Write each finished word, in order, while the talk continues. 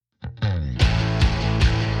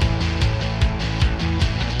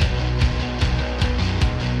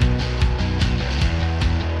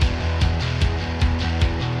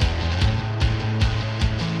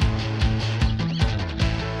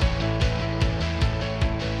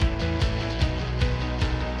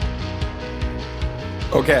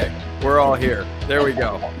Okay, we're all here. There we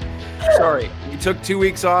go. Sorry, we took 2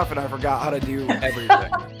 weeks off and I forgot how to do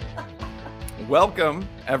everything. Welcome,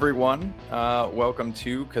 everyone. Welcome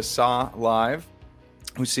to CASA Live.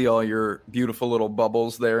 We see all your beautiful little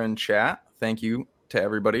bubbles there in chat. Thank you to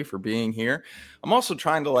everybody for being here. I'm also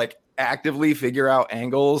trying to actively figure out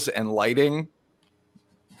angles and lighting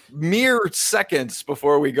mere seconds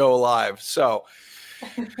before we go live. So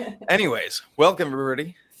anyways, welcome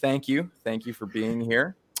everybody. Thank you for being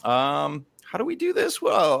here. How do we do this?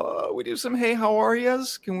 Well, we do some hey, how are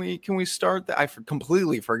yous? Can we start that? I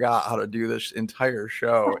completely forgot how to do this entire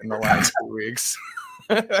show in the last 2 weeks.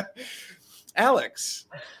 Alex,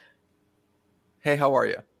 hey, how are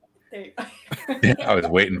you? Hey. I was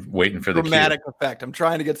waiting for the dramatic effect. I'm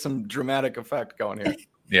trying to get some dramatic effect going here.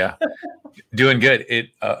 Yeah, doing good. It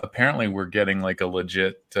apparently we're getting a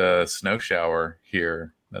legit snow shower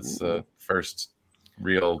here. That's the first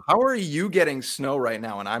real. How are you getting snow right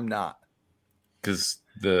now and I'm not? Because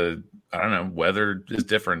weather is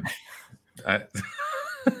different.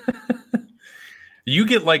 You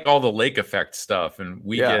get all the lake effect stuff, and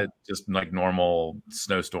we get just normal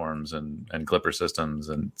snowstorms and clipper systems,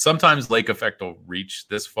 and sometimes lake effect will reach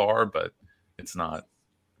this far, but it's not.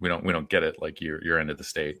 We don't get it like your end of the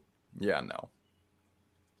state. Yeah, no.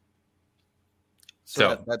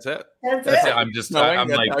 So that's it. That's it. I'm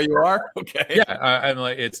how you are. Okay. Yeah, I'm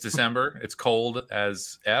it's December. It's cold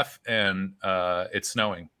as F, and it's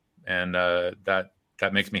snowing, and that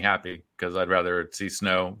makes me happy because I'd rather see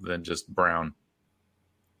snow than just brown.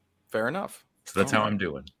 Fair enough. So that's how I'm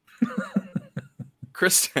doing.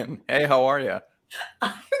 Kristen, hey, how are you?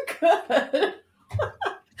 I'm good.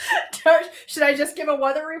 Should I just give a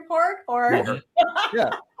weather report or?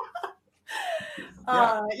 Yeah.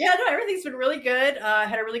 Everything's been really good.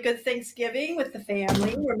 Had a really good Thanksgiving with the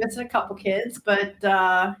family. We're missing a couple kids, but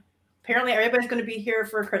apparently everybody's going to be here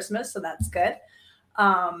for Christmas, so that's good.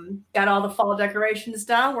 Got all the fall decorations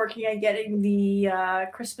done, working on getting the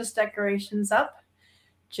Christmas decorations up.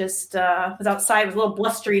 Just was outside. It was a little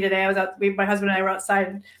blustery today. My husband and I were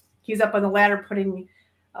outside. He was up on the ladder putting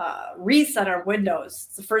wreaths on our windows.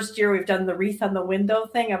 It's the first year we've done the wreath on the window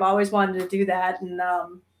thing. I've always wanted to do that, and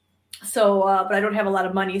but I don't have a lot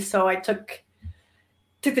of money, so I took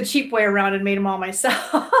the cheap way around and made them all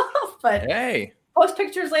myself. But hey, post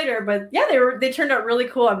pictures later. But yeah, they turned out really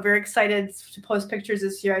cool. I'm very excited to post pictures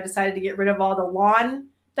this year. I decided to get rid of all the lawn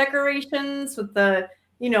decorations with the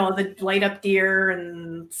light up deer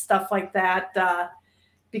and stuff like that,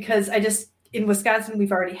 because in Wisconsin,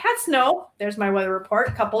 we've already had snow. There's my weather report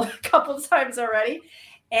a couple times already.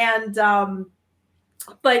 And,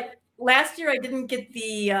 but last year I didn't get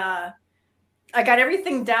I got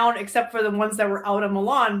everything down except for the ones that were out on the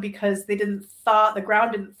lawn because the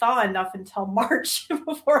ground didn't thaw enough until March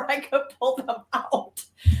before I could pull them out.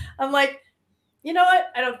 I'm like, you know what?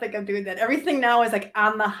 I don't think I'm doing that. Everything now is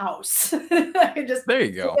on the house. I can just there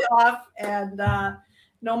you go. Take it off and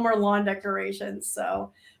no more lawn decorations.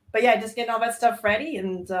 So, but yeah, just getting all that stuff ready,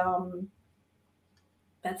 and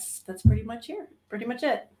that's pretty much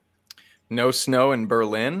it. No snow in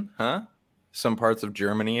Berlin, huh? Some parts of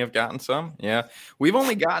Germany have gotten some. Yeah, we've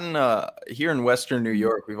only gotten here in Western New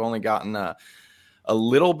York. We've only gotten a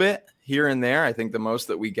little bit here and there. I think the most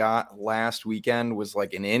that we got last weekend was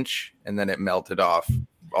an inch, and then it melted off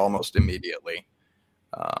almost immediately.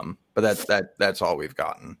 But that's all we've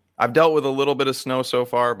gotten. I've dealt with a little bit of snow so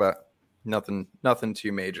far, but nothing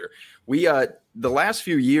too major. We the last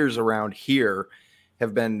few years around here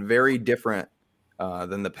have been very different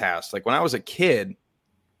than the past. When I was a kid,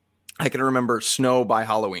 I can remember snow by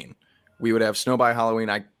Halloween. We would have snow by Halloween.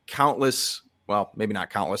 Maybe not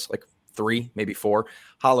countless, 3, maybe 4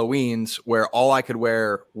 Halloweens where all I could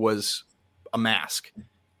wear was a mask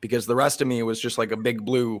because the rest of me was just a big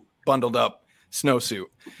blue bundled up snowsuit.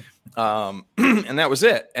 And that was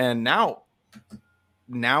it. And now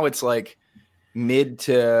it's mid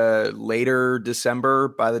to later December.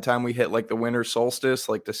 By the time we hit the winter solstice,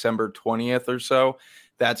 December 20th or so,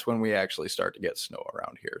 that's when we actually start to get snow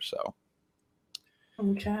around here. So.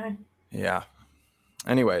 Okay. Yeah.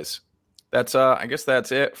 Anyways. That's I guess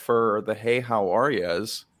that's it for the hey, how are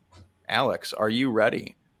yas. Alex, are you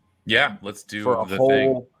ready? Yeah, let's do for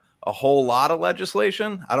thing. A whole lot of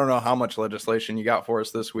legislation. I don't know how much legislation you got for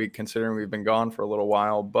us this week, considering we've been gone for a little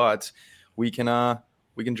while, but we can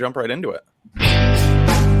jump right into it.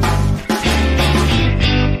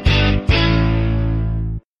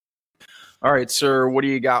 All right, sir, what do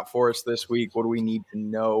you got for us this week? What do we need to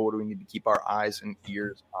know? What do we need to keep our eyes and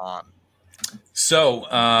ears on? So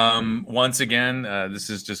once again, this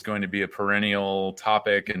is just going to be a perennial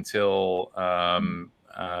topic until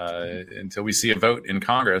until we see a vote in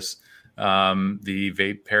Congress, the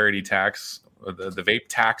vape parity tax, the vape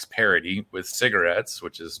tax parity with cigarettes,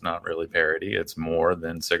 which is not really parity, it's more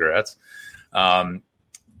than cigarettes,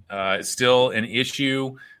 is still an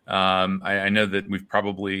issue. I know that we've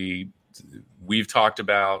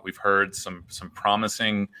heard some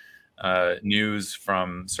promising news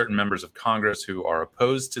from certain members of Congress who are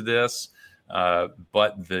opposed to this,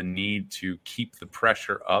 but the need to keep the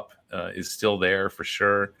pressure up is still there for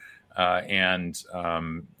sure.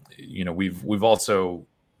 We've also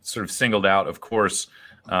sort of singled out, of course,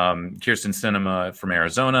 Kyrsten Sinema from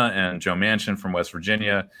Arizona and Joe Manchin from West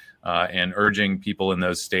Virginia, and urging people in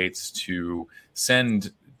those states to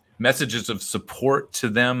send messages of support to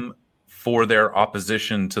them for their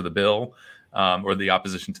opposition to the bill, or the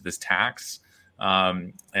opposition to this tax.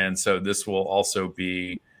 And so this will also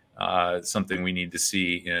be something we need to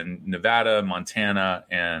see in Nevada, Montana,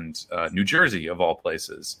 and New Jersey, of all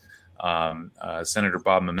places. Senator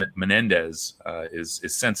Bob Menendez is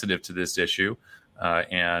sensitive to this issue,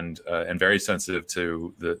 and very sensitive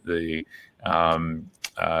to the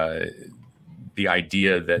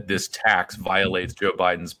idea that this tax violates Joe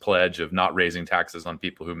Biden's pledge of not raising taxes on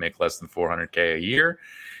people who make less than $400K a year.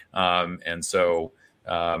 And so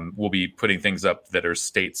we'll be putting things up that are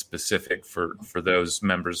state specific for those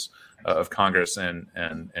members of Congress,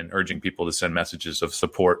 and urging people to send messages of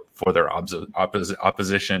support for their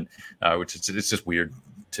opposition, which it's just weird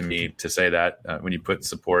to me to say that when you put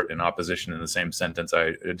support and opposition in the same sentence.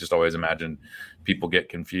 I just always imagine people get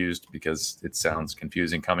confused because it sounds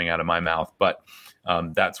confusing coming out of my mouth, but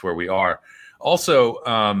that's where we are. Also,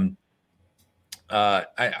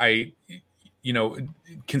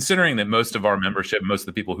 considering that most of our membership, most of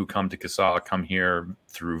the people who come to CASA come here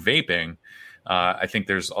through vaping, I think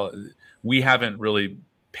we haven't really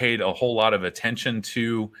paid a whole lot of attention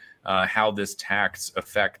to how this tax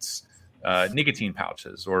affects nicotine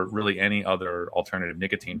pouches or really any other alternative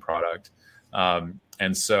nicotine product.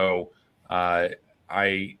 And so I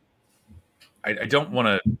don't want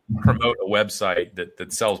to promote a website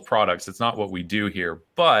that sells products. It's not what we do here,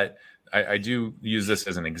 but I do use this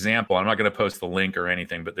as an example. I'm not going to post the link or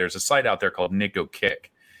anything, but there's a site out there called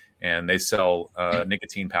NicoKick, and they sell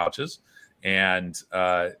nicotine pouches. And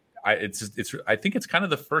I think it's kind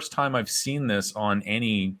of the first time I've seen this on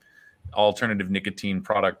any alternative nicotine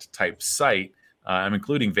product type site. I'm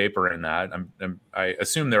including Vapor in that. I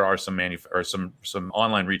assume there are some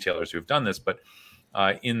online retailers who have done this, but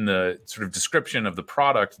in the sort of description of the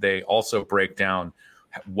product, they also break down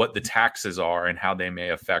what the taxes are and how they may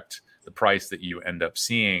affect the price that you end up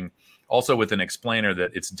seeing. Also with an explainer that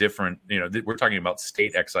it's different. We're talking about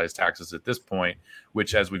state excise taxes at this point,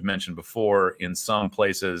 which, as we've mentioned before, in some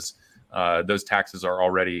places, those taxes are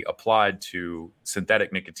already applied to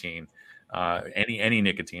synthetic nicotine, any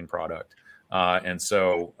nicotine product. And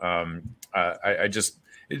so I just,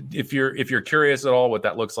 if you're curious at all what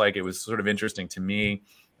that looks like, it was sort of interesting to me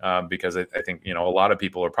because I think, a lot of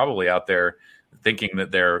people are probably out there thinking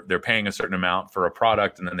that they're paying a certain amount for a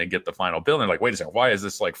product, and then they get the final bill and they're like, wait a second, why is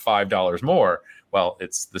this like $5 more? Well,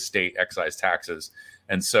 it's the state excise taxes.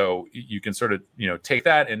 And so you can sort of, take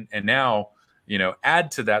that and now,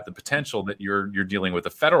 add to that the potential that you're dealing with a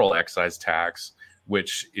federal excise tax,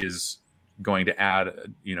 which is going to add,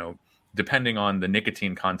 depending on the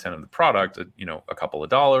nicotine content of the product, a couple of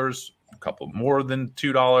dollars, a couple more than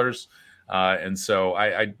 $2. And so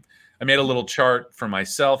I made a little chart for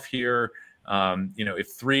myself here.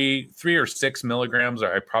 If 3 or 6 milligrams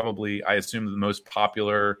are I assume the most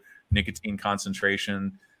popular nicotine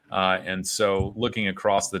concentration. And so looking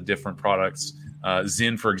across the different products,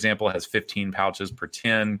 Zyn, for example, has 15 pouches per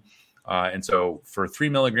 10. And so for 3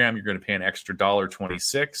 milligram, you're going to pay an extra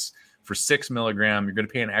 $1.26. For 6 milligram, you're going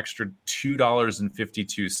to pay an extra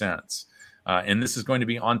 $2.52. And this is going to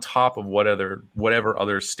be on top of whatever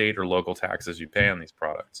other state or local taxes you pay on these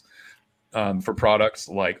products. For products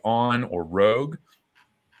like On or Rogue,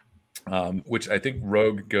 which I think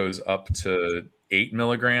Rogue goes up to 8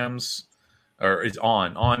 milligrams, or it's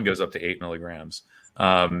On goes up to 8 milligrams.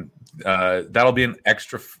 That'll be an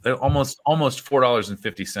extra almost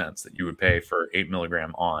 $4.50 that you would pay for 8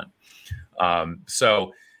 milligram On.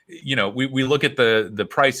 So we look at the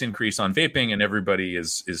price increase on vaping, and everybody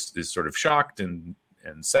is sort of shocked and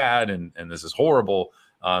sad, and this is horrible.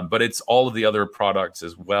 But it's all of the other products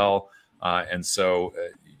as well. And so,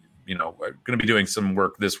 we're going to be doing some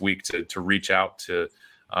work this week to reach out to,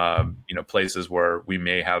 places where we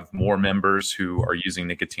may have more members who are using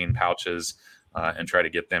nicotine pouches and try to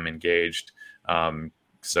get them engaged.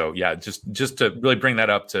 So, yeah, just to really bring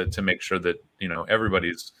that up to make sure that,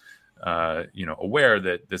 everybody's aware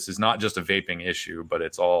that this is not just a vaping issue, but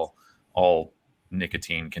it's all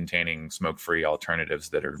nicotine containing smoke-free alternatives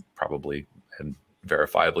that are probably and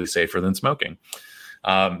verifiably safer than smoking.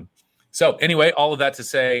 So anyway, all of that to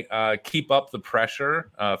say, keep up the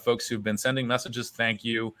pressure. Folks who've been sending messages, thank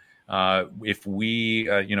you. If we,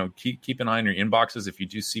 keep an eye on your inboxes. If you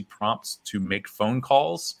do see prompts to make phone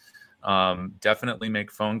calls, definitely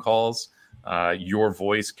make phone calls. Your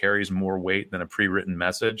voice carries more weight than a pre-written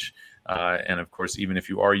message. And of course, even if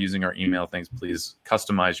you are using our email things, please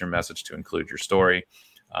customize your message to include your story.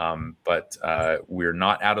 But we're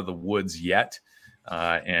not out of the woods yet.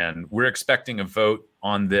 And we're expecting a vote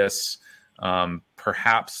on this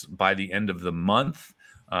perhaps by the end of the month.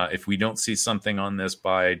 If we don't see something on this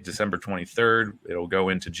by December 23rd, it'll go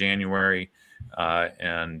into January.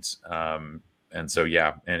 And so,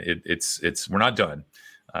 yeah, and it's we're not done.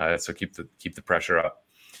 So keep the pressure up.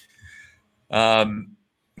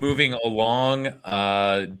 Moving along,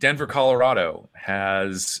 Denver, Colorado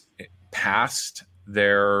has passed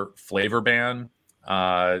their flavor ban.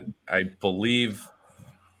 I believe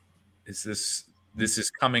this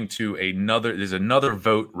is coming to there's another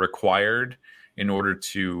vote required in order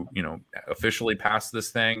to, officially pass this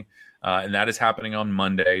thing. And that is happening on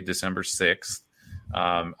Monday, December 6th.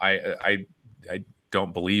 I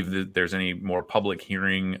don't believe that there's any more public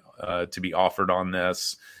hearing to be offered on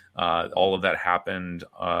this. All of that happened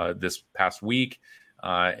this past week.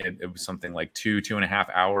 It was something like 2.5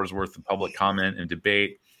 hours worth of public comment and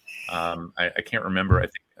debate. I can't remember. I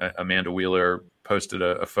think Amanda Wheeler posted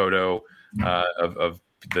a photo of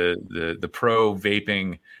the pro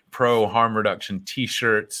vaping, pro harm reduction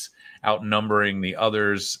T-shirts outnumbering the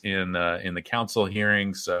others in the council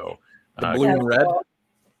hearing. So the blue and red.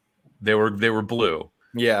 They were blue.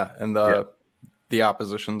 Yeah, and the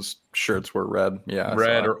opposition's shirts were red. Yeah,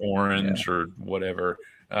 red or orange or whatever.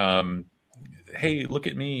 Hey, look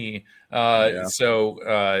at me.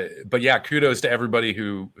 So, but yeah, kudos to everybody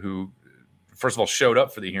who first of all showed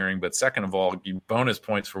up for the hearing, but second of all, bonus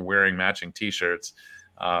points for wearing matching T-shirts.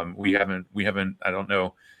 We haven't. I don't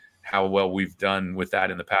know how well we've done with that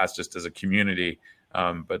in the past, just as a community.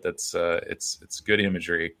 But that's it's good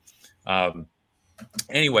imagery.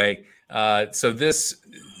 Anyway, so this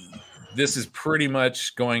is pretty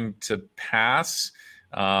much going to pass.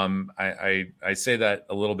 I say that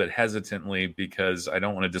a little bit hesitantly because I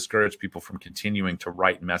don't want to discourage people from continuing to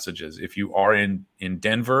write messages. If you are in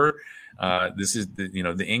Denver, this is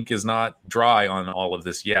the ink is not dry on all of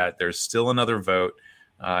this yet. There's still another vote,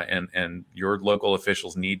 and your local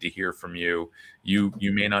officials need to hear from you. You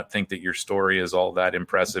may not think that your story is all that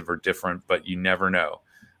impressive or different, but you never know.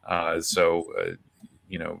 So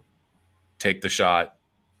take the shot,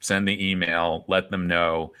 send the email, let them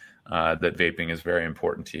know that vaping is very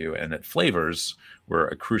important to you and that flavors were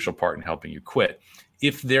a crucial part in helping you quit.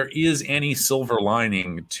 If there is any silver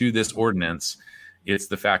lining to this ordinance, it's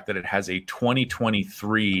the fact that it has a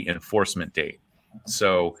 2023 enforcement date.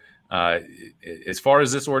 So as far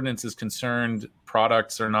as this ordinance is concerned,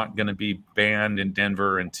 products are not going to be banned in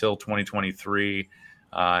Denver until 2023.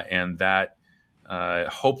 And that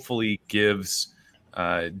hopefully gives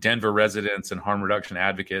Denver residents and harm reduction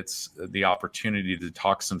advocates the opportunity to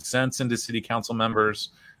talk some sense into city council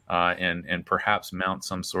members and perhaps mount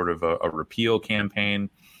some sort of a repeal campaign.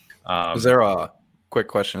 Is there a quick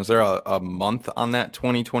question? Is there a month on that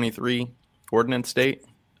 2023 ordinance date?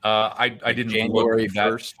 I didn't January look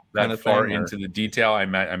 1st that far into the detail. I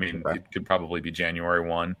mean, okay. It could probably be January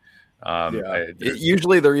 1.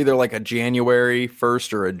 Usually they're either like a January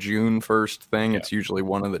 1st or a June 1st thing. Yeah. It's usually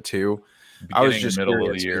one of the two. I was just middle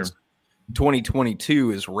of the year. 2022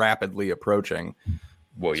 is rapidly approaching.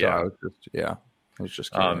 Well, yeah, I was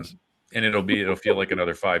just curious. And it'll feel like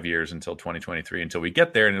another 5 years until 2023 until we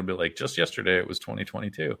get there, and it'll be like just yesterday it was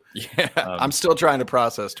 2022. Yeah, I'm still trying to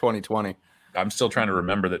process 2020. I'm still trying to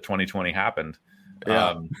remember that 2020 happened.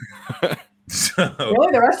 Yeah.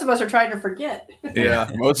 Really, the rest of us are trying to forget. Yeah,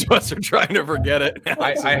 most of us are trying to forget it.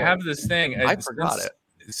 I have this thing. I forgot it.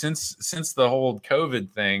 Since the whole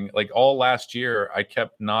COVID thing, like all last year, I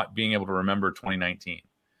kept not being able to remember 2019,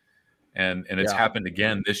 and it's happened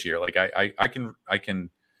again this year. Like I can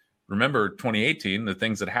remember 2018, the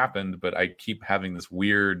things that happened, but I keep having this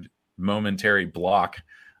weird momentary block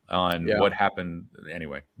on what happened.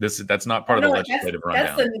 Anyway, that's not part of the legislative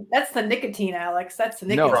rundown. That's the nicotine, Alex. That's the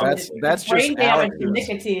nicotine. No, that's brain just damage to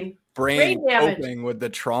nicotine. Brain coping with the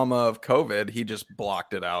trauma of COVID. He just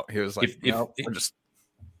blocked it out. He was like,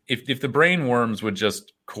 if the brain worms would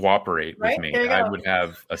just cooperate Right? with me, There you I go. would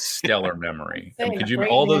have a stellar memory. Saying Could a you brain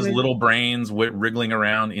all those damage. little brains wriggling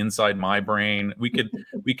around inside my brain? We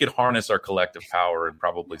could harness our collective power and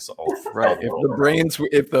probably solve Right. the If world the problem. brains,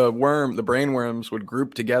 if the brain worms would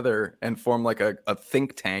group together and form like a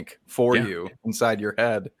think tank for Yeah. you inside your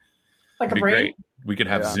head. Like a It'd be brain. great. We could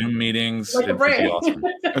have Yeah. Zoom meetings. Like a It'd be brain. awesome.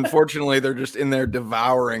 Unfortunately, they're just in there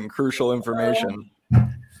devouring crucial information.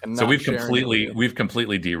 And So not we've sharing it with you.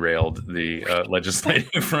 completely derailed the legislative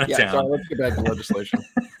Yeah, rundown. sorry, let's get back to legislation.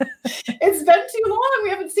 It's been too long. We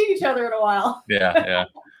haven't seen each other in a while. Yeah.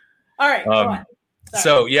 All right. Go on. Sorry.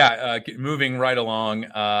 So yeah, moving right along.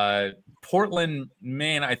 Portland,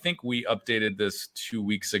 Maine. I think we updated this 2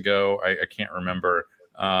 weeks ago. I can't remember.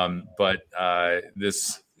 But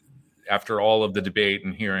this, after all of the debate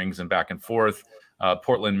and hearings and back and forth,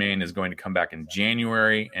 Portland, Maine is going to come back in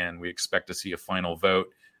January, and we expect to see a final vote.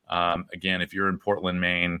 Again, if you're in Portland,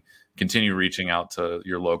 Maine, continue reaching out to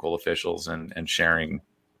your local officials and sharing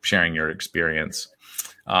your experience.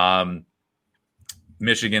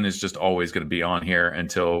 Michigan is just always going to be on here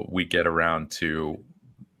until we get around to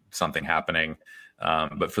something happening.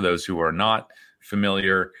 But for those who are not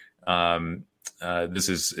familiar, this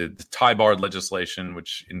is the TIBARD legislation,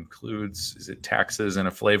 which includes, is it taxes and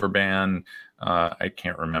a flavor ban? I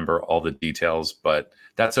can't remember all the details, but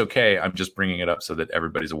that's okay. I'm just bringing it up so that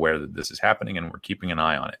everybody's aware that this is happening and we're keeping an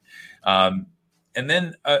eye on it. And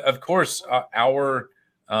then, of course, our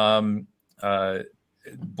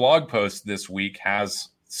blog post this week has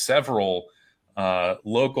several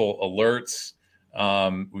local alerts.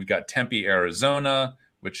 We've got Tempe, Arizona,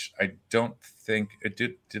 which I don't think it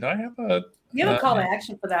did. Did I have a? You have a call to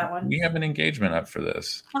action for that one. We have an engagement up for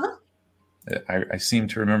this. Uh-huh. I seem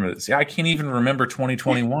to remember this. Yeah, I can't even remember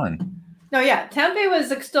 2021. No, yeah, Tempe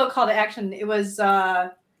was still a call to action. It was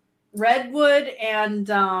Redwood and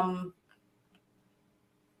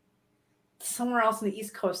somewhere else on the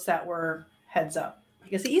East Coast that were heads up. I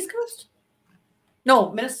guess the East Coast?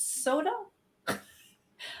 No, Minnesota?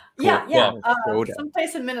 Yeah.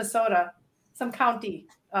 Someplace in Minnesota, some county.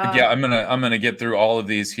 Yeah, I'm gonna get through all of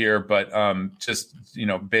these here, but just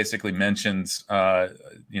basically mentions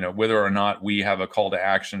whether or not we have a call to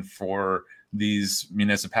action for these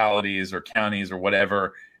municipalities or counties or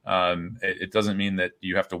whatever. It doesn't mean that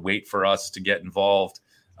you have to wait for us to get involved,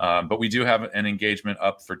 but we do have an engagement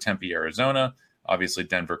up for Tempe, Arizona, obviously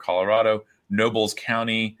Denver, Colorado, Nobles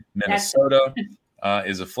County, Minnesota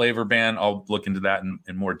is a flavor ban. I'll look into that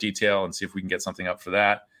in more detail and see if we can get something up for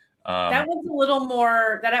that. That one's a little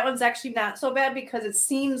more, that one's actually not so bad because it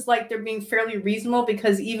seems like they're being fairly reasonable,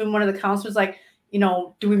 because even one of the counselors like,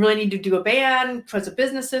 do we really need to do a ban because of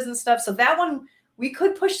businesses and stuff? So that one, we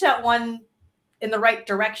could push that one in the right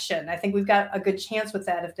direction. I think we've got a good chance with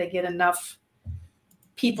that if they get enough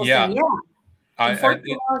people saying, I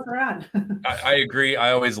agree.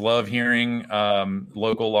 I always love hearing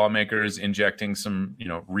local lawmakers injecting some,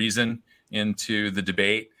 reason into the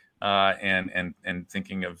debate. And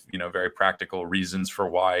thinking of very practical reasons for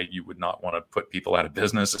why you would not want to put people out of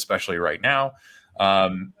business, especially right now.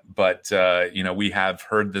 But we have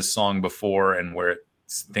heard this song before, and where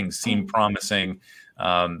things seem promising,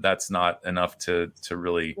 that's not enough to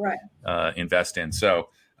really invest in. So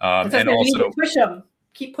and also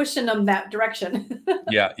keep pushing them that direction.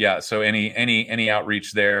 yeah. So any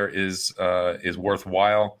outreach there is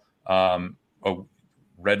worthwhile.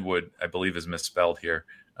 Redwood, I believe, is misspelled here.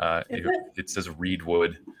 It says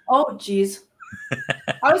Reedwood. Oh, geez.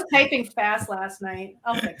 I was typing fast last night.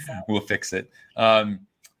 I'll fix that. We'll fix it.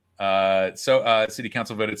 So City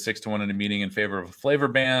Council voted 6-1 in a meeting in favor of a flavor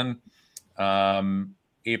ban. Next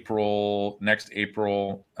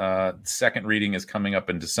April, second reading is coming up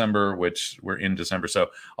in December, which we're in December. So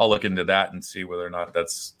I'll look into that and see whether or not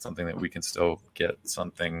that's something that we can still get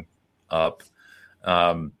something up.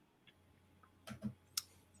 And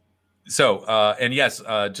yes,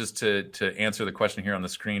 just to answer the question here on the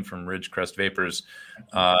screen from Ridgecrest Vapors,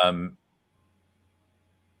 I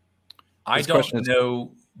don't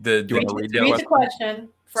know the details. Read the question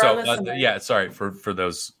for our listeners. Sorry for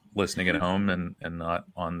those listening at home and not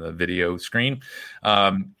on the video screen.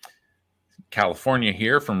 California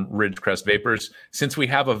here from Ridgecrest Vapors. Since we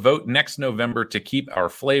have a vote next November to keep our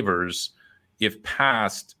flavors, if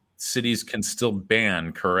passed, cities can still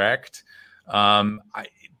ban, correct? The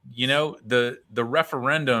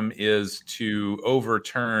referendum is to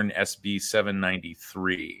overturn SB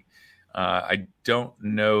 793. I don't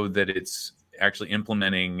know that it's actually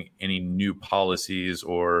implementing any new policies,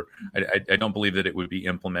 or I don't believe that it would be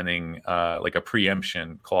implementing like a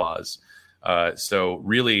preemption clause. So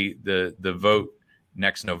really the vote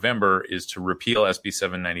next November is to repeal SB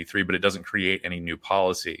 793, but it doesn't create any new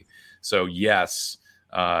policy. So yes,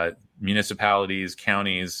 municipalities,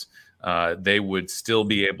 counties, they would still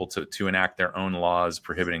be able to enact their own laws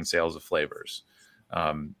prohibiting sales of flavors.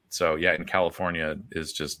 So yeah, in California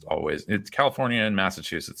is just always, it's California and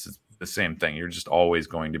Massachusetts. It's the same thing. You're just always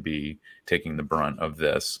going to be taking the brunt of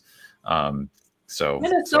this. So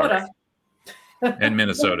Minnesota. And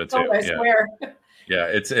Minnesota too. I swear.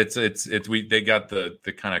 Yeah, they got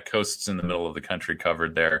the kind of coasts in the middle of the country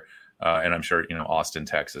covered there, and I'm sure Austin,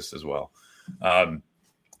 Texas as well.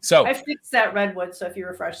 So I fixed that redwood, so if you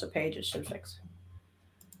refresh the page, it should fix.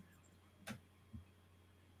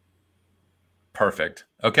 Perfect.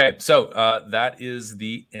 Okay, so that is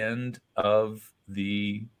the end of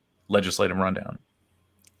the legislative rundown.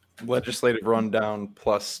 Legislative rundown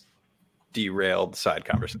plus derailed side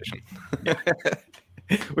conversation.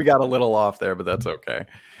 We got a little off there, but that's okay.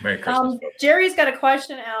 Merry Christmas. Jerry's got a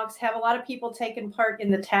question, Alex. Have a lot of people taken part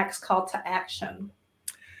in the tax call to action?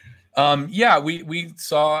 Yeah, we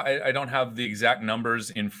saw, I don't have the exact numbers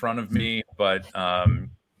in front of me, but,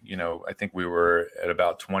 I think we were at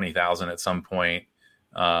about 20,000 at some point.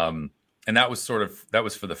 And that was for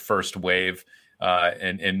the first wave.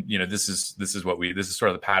 This is sort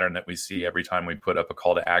of the pattern that we see every time we put up a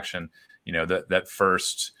call to action. That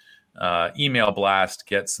first email blast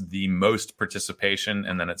gets the most participation,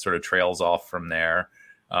 and then it sort of trails off from there.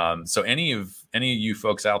 So any of you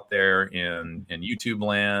folks out there in YouTube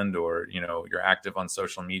land, or you're active on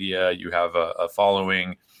social media, you have a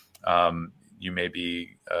following, you may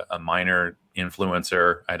be a minor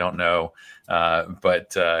influencer, I don't know,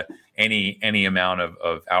 but any amount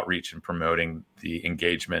of outreach and promoting the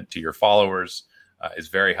engagement to your followers is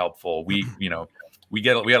very helpful. We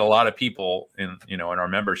had a lot of people in our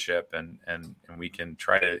membership, and we can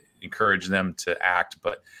try to encourage them to act,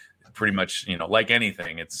 but pretty much, like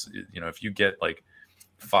anything, it's, if you get like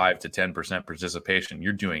 5 to 10% participation,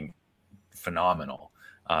 you're doing phenomenal.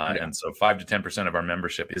 And so 5 to 10% of our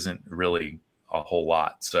membership isn't really a whole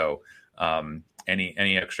lot. So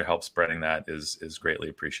any extra help spreading that is greatly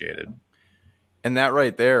appreciated. And that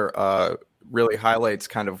right there really highlights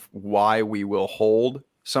kind of why we will hold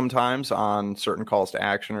sometimes on certain calls to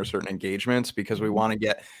action or certain engagements, because we want to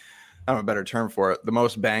get, I don't have a better term for it, the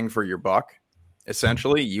most bang for your buck.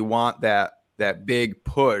 Essentially, you want that big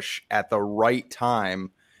push at the right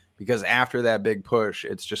time, because after that big push,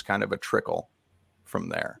 it's just kind of a trickle from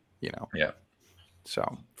there, Yeah. So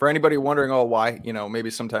for anybody wondering, why,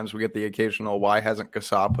 maybe sometimes we get the occasional, why hasn't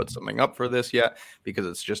CASA put something up for this yet? Because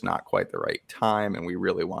it's just not quite the right time, and we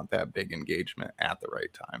really want that big engagement at the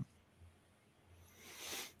right time.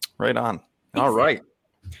 Right on. All right.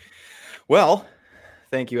 Well,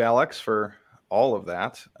 thank you, Alex, for all of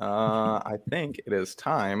that. I think it is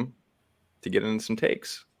time to get into some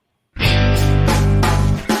takes.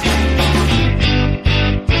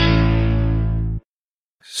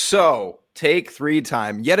 So, take 3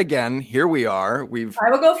 time. Yet again, here we are. I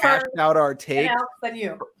will go first. Out our take. Alex, then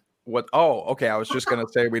you. What? Oh, okay. I was just going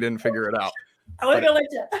to say we didn't figure it out. I was going to let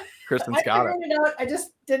you. Kristen's got it. I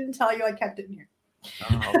just didn't tell you. I kept it in here.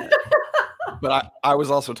 Oh, okay. But I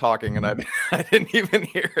was also talking, and I didn't even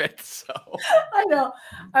hear it. So I know.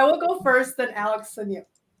 I will go first, then Alex, and you.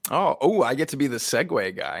 Oh, I get to be the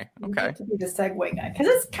segue guy. Okay. You get to be the segue guy, because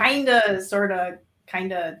it's kind of,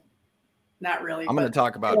 not really. I'm going to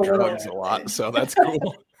talk about drugs a lot, so that's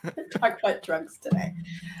cool. Talk about drugs today.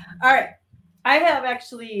 All right. I have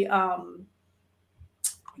actually.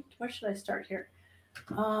 Where should I start here?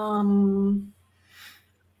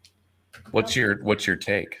 What's your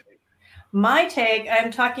take? My take, I'm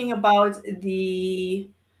talking about the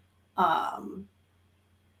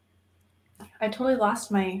I totally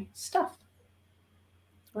lost my stuff.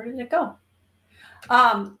 Where did it go?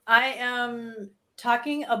 I am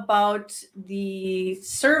talking about the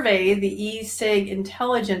survey, the e-cig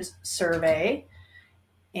intelligence survey.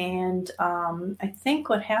 And I think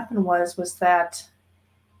what happened was that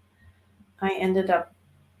I ended up,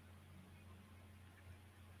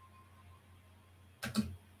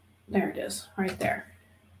 there it is, right there.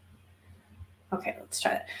 Okay, let's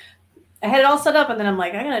try it. I had it all set up, and then I'm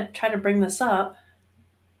like, I'm going to try to bring this up.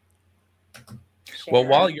 Share. Well,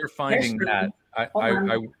 while you're finding that,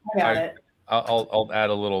 I'll add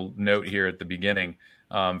a little note here at the beginning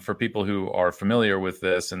for people who are familiar with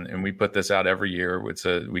this, and we put this out every year.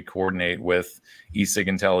 We coordinate with e-cig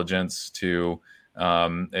intelligence to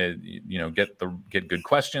get good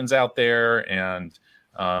questions out there, and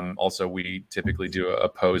also we typically do a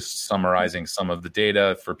post summarizing some of the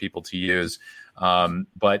data for people to use.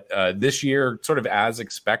 But this year, sort of as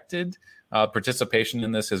expected, participation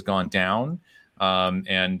in this has gone down.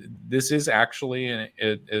 And this is actually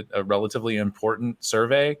a relatively important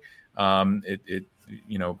survey. It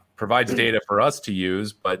provides data for us to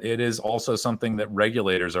use, but it is also something that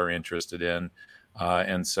regulators are interested in.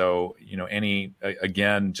 And so,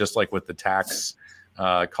 again, just like with the tax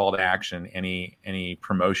call to action, any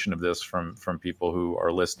promotion of this from people who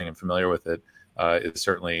are listening and familiar with it is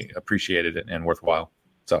certainly appreciated and worthwhile.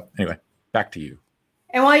 So anyway, back to you.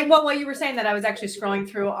 And while you were saying that, I was actually scrolling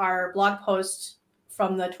through our blog post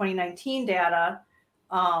from the 2019 data,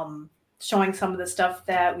 showing some of the stuff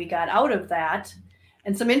that we got out of that.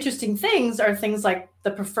 And some interesting things are things like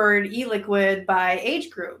the preferred e-liquid by age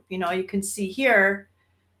group. You can see here,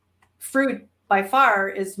 fruit by far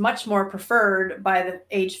is much more preferred by the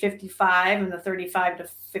age 55 and the 35 to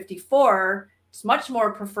 54. It's much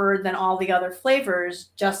more preferred than all the other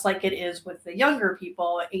flavors, just like it is with the younger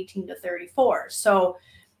people, 18 to 34. So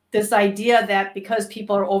this idea that because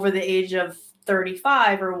people are over the age of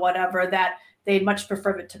 35 or whatever, that they'd much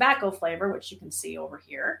prefer the tobacco flavor, which you can see over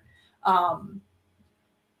here.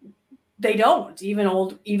 They don't.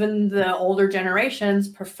 Even the older generations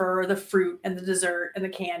prefer the fruit and the dessert and the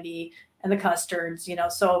candy and the custards,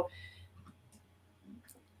 so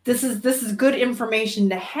this is good information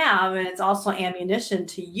to have, and it's also ammunition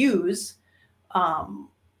to use,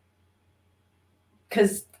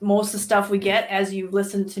 because most of the stuff we get, as you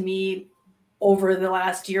listened to me over the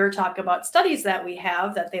last year talk about studies that we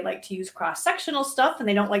have, that they like to use cross-sectional stuff and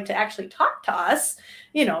they don't like to actually talk to us,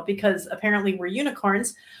 because apparently we're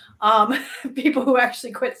unicorns. People who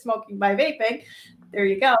actually quit smoking by vaping. There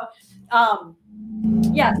you go. So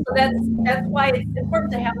that's why it's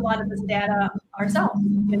important to have a lot of this data ourselves.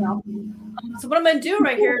 So what I'm going to do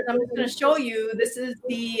right here is I'm just going to show you. This is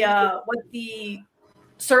the what the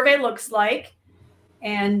survey looks like,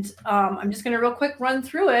 and I'm just going to real quick run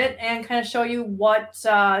through it and kind of show you what,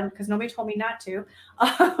 because nobody told me not to,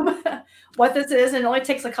 what this is, and it only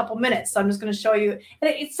takes a couple minutes. So I'm just going to show you.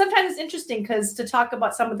 And sometimes it's interesting because to talk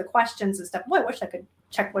about some of the questions and stuff. Boy, I wish I could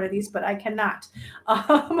check one of these, but I cannot.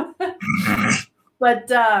 But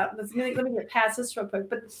let me get past this real quick.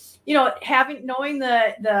 But knowing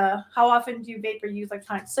the how often do you vape or use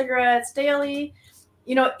electronic cigarettes daily,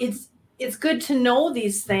 it's good to know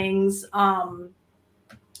these things.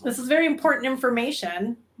 This is very important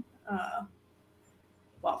information.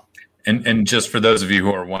 And just for those of you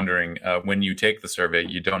who are wondering, when you take the survey,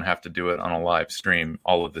 you don't have to do it on a live stream.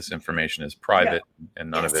 All of this information is private,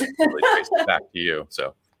 and none of it really traces back to you.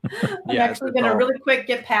 So I'm actually going to really quick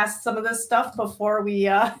get past some of this stuff before we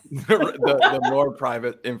the more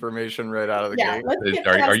private information right out of the gate.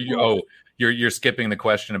 Are you? Oh, you're skipping the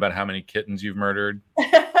question about how many kittens you've murdered.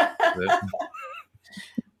 How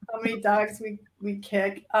many dogs we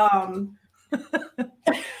kick.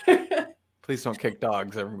 Please don't kick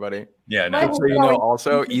dogs, everybody. Yeah, no. So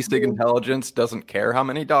also, e-cig intelligence doesn't care how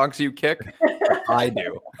many dogs you kick. I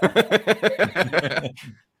do.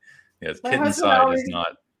 Yes, kitten-side is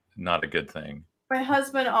not a good thing. My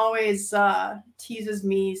husband always teases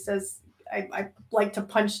me, says I like to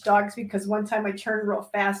punch dogs because one time I turned real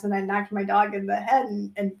fast and I knocked my dog in the head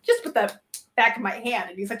and just with the back of my hand.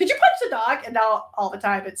 And he's like, "Did you punch the dog?" And now all the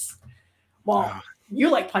time it's, well, you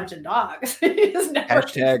like punching dogs.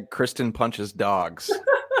 Hashtag Kristen punches dogs.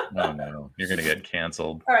 Oh no, you're gonna get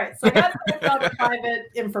canceled. All right, so that's about private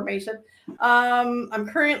information. I'm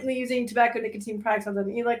currently using tobacco nicotine products other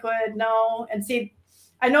than e-liquid. No, and see,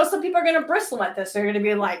 I know some people are gonna bristle at this. They're gonna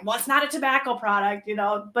be like, "Well, it's not a tobacco product,"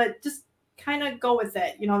 but just kind of go with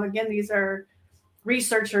it. Again, these are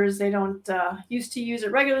researchers. They don't used to use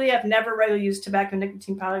it regularly. I've never regularly used tobacco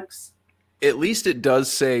nicotine products. At least it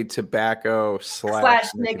does say tobacco /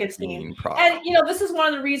 nicotine product. And, this is one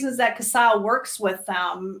of the reasons that CASAA works with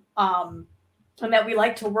them, and that we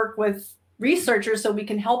like to work with researchers so we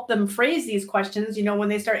can help them phrase these questions. When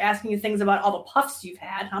they start asking you things about all the puffs you've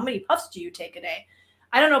had, how many puffs do you take a day?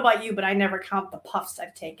 I don't know about you, but I never count the puffs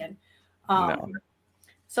I've taken. No.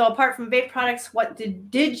 So apart from vape products, what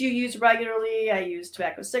did you use regularly? I used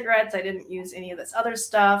tobacco cigarettes. I didn't use any of this other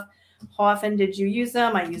stuff. How often did you use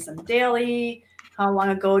them? I use them daily. How long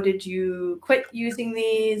ago did you quit using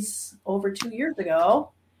these? Over 2 years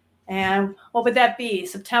ago. And what would that be?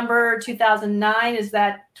 September 2009. Is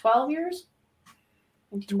that 12 years?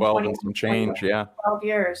 12 and some change, yeah. 12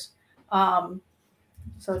 years.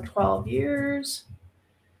 So 12 years.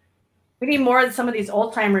 We need more of some of these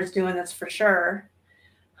old timers doing this for sure.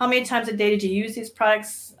 How many times a day did you use these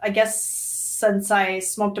products? I guess since I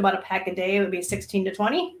smoked about a pack a day, it would be 16 to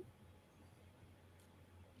 20.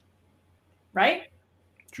 Right?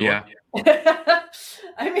 Sure. Yeah.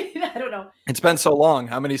 I mean, I don't know. It's been so long.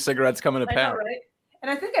 How many cigarettes come in a pack? Right? And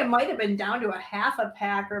I think I might have been down to a half a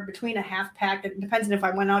pack or between a half pack. It depends on if I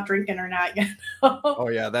went out drinking or not. Oh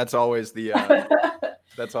yeah, that's always the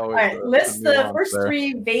that's always. All right, list the first there.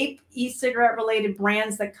 3 vape e-cigarette related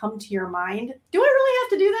brands that come to your mind. Do I really have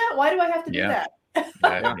to do that? Why do I have to do that?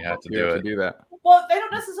 Yeah, you have to do that. Well, they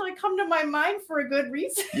don't necessarily come to my mind for a good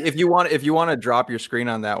reason. If you want to drop your screen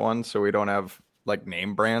on that one, so we don't have like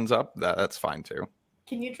name brands up, that's fine too.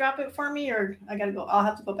 Can you drop it for me, or I gotta go? I'll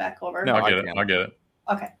have to go back over. No, I'll get it.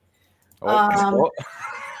 Okay. Oh.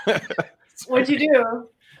 What'd you do?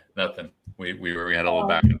 Nothing. We had a little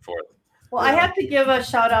back and forth. Well, I have to give a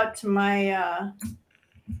shout out to my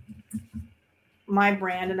my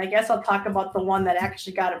brand, and I guess I'll talk about the one that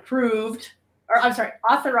actually got approved, or I'm sorry,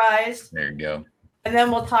 authorized. There you go. And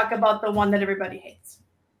then we'll talk about the one that everybody hates,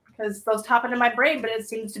 because those top into my brain, but it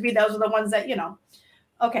seems to be those are the ones that,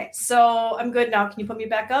 Okay, so I'm good now. Can you put me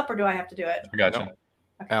back up, or do I have to do it? I got you. Okay.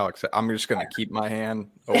 Alex, I'm just going to keep my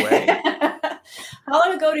hand away. How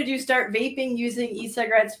long ago did you start vaping using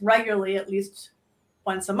e-cigarettes regularly, at least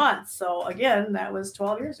once a month? So again, that was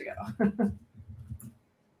 12 years ago. All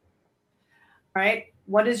right.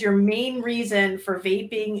 What is your main reason for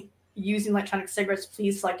vaping using electronic cigarettes?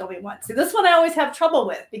 Please select only one. See, this one I always have trouble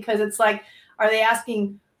with, because it's like, are they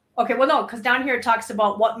asking, okay, well, no, because down here it talks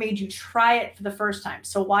about what made you try it for the first time.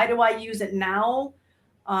 So why do I use it now?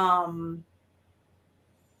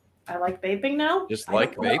 I like vaping now. Just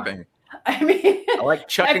like vaping. I mean, I like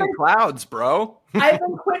chucking clouds, bro. I've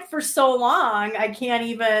been quit for so long. I can't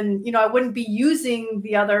even, I wouldn't be using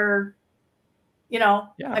the other,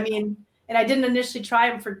 I mean, and I didn't initially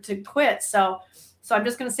try them to quit. So I'm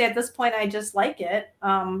just going to say at this point, I just like it.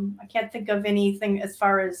 I can't think of anything as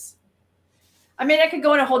far as, I mean, I could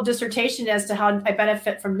go in a whole dissertation as to how I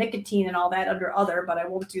benefit from nicotine and all that under other, but I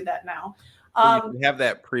won't do that now. You have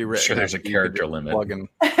that pre-written. Sure, there's a character limit. Plug and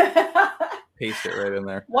paste it right in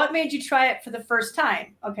there. What made you try it for the first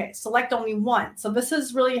time? Okay, select only one. So this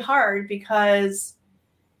is really hard because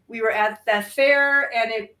we were at that fair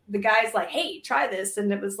and the guy's like, hey, try this.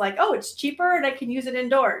 And it was like, oh, it's cheaper and I can use it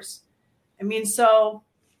indoors. I mean, so.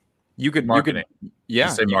 You could marketing. Yeah,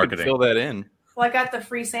 say you marketing. could fill that in. Well, I got the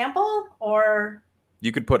free sample, or.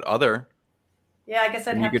 You could put other. Yeah, I guess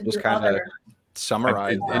I'd have to just do kind of other.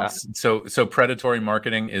 summarize that. So predatory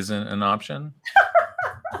marketing isn't an option?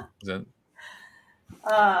 Is it?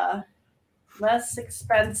 Less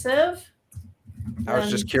expensive. I was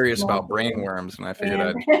just curious about brainworms, and I figured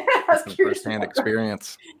I'd have have first-hand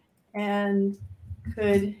experience. And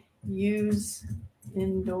could use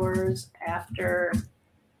indoors after.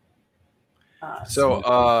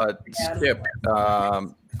 Skip.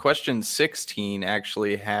 Question 16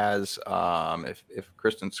 actually has, if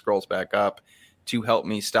Kristen scrolls back up, to help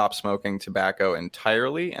me stop smoking tobacco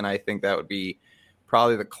entirely, and I think that would be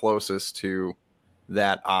probably the closest to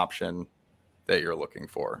that option that you're looking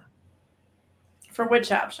for. For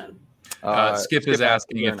which option? Skip is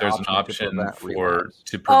asking if there's an option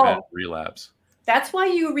to prevent relapse. That's why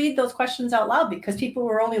you read those questions out loud, because people who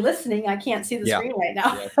are only listening, I can't see the screen right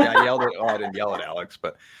now. I yelled at. Oh, I didn't yell at Alex,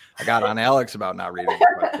 but I got on Alex about not reading the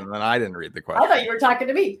question, and then I didn't read the question. I thought you were talking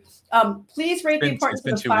to me. Please rate the importance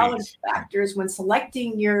of the following factors when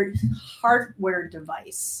selecting your hardware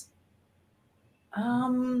device.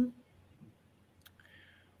 I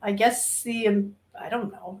guess I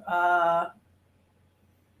don't know.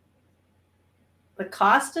 The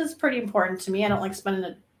cost is pretty important to me. I don't like spending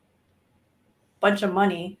a bunch of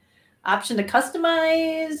money. Option to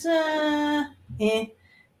customize,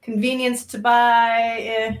 convenience to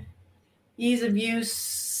buy, ease of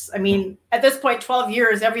use. I mean, at this point, 12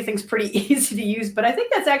 years, everything's pretty easy to use, but I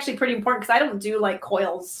think that's actually pretty important because I don't do like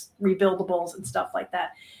coils, rebuildables and stuff like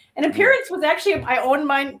that. And appearance was actually, I owned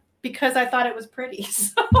mine because I thought it was pretty.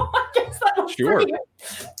 So I guess that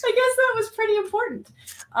was pretty important.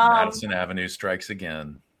 Madison Avenue strikes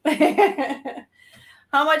again.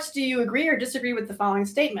 How much do you agree or disagree with the following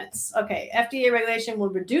statements? Okay, FDA regulation will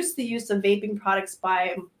reduce the use of vaping products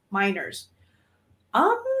by minors.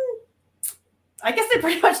 I guess I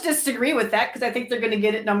pretty much disagree with that because I think they're going to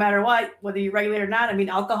get it no matter what, whether you regulate it or not. I mean,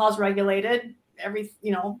 alcohol's regulated.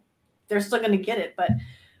 They're still going to get it. But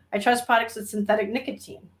I trust products with synthetic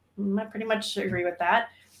nicotine. I pretty much agree with that.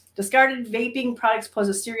 Discarded vaping products pose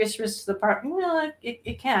a serious risk to the part. Well,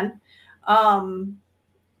 it can.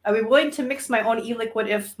 Are we willing to mix my own e-liquid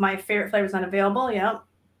if my favorite flavor is not available? Yeah.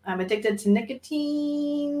 I'm addicted to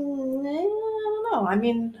nicotine. I don't know. I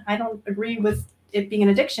mean, I don't agree with it being an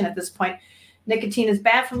addiction at this point. Nicotine is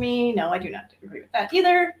bad for me. No, I do not agree with that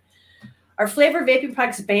either. Are flavored vaping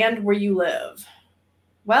products banned where you live?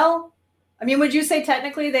 Well, I mean, would you say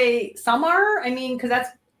technically some are? I mean, because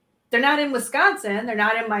they're not in Wisconsin. They're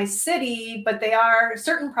not in my city, but they are.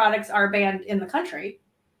 Certain products are banned in the country.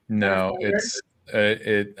 No,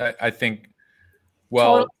 I think.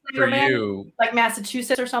 Well, for you, like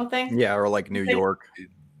Massachusetts or something. Yeah, or like New York.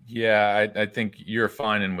 Yeah, I think you're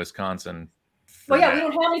fine in Wisconsin. Well, yeah, we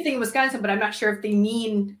don't have anything in Wisconsin, but I'm not sure if they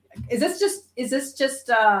mean. Is this just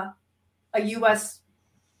a U.S.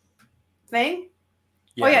 thing?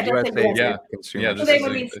 Yeah, yeah. So they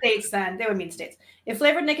would mean states then. They would mean states. If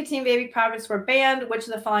flavored nicotine vaping products were banned, which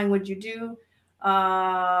of the following would you do?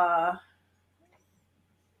 I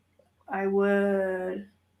would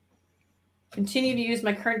continue to use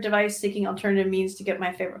my current device, seeking alternative means to get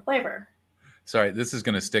my favorite flavor. Sorry, this is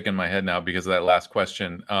going to stick in my head now because of that last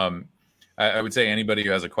question. I would say anybody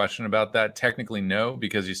who has a question about that, technically no,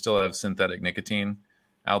 because you still have synthetic nicotine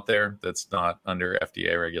out there that's not under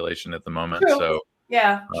FDA regulation at the moment. True. So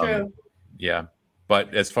yeah, true. Yeah,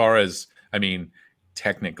 but as far as, I mean,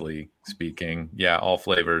 technically speaking, yeah, all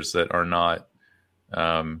flavors that are not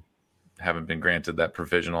haven't been granted that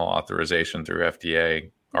provisional authorization through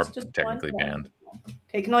FDA are technically banned.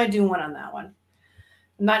 Okay, you can only do one on that one.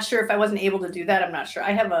 I'm not sure if I wasn't able to do that. I'm not sure.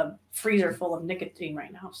 I have a freezer full of nicotine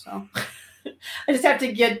right now, so I just have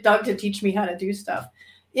to get Doug to teach me how to do stuff.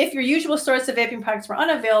 If your usual source of vaping products were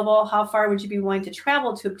unavailable, how far would you be willing to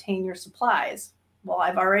travel to obtain your supplies? Well,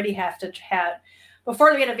 I've already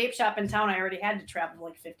before we had a vape shop in town, I already had to travel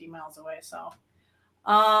like 50 miles away. So,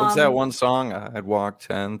 what's that one song? I had walked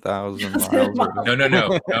 10,000 miles. No. That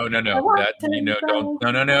no.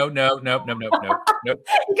 You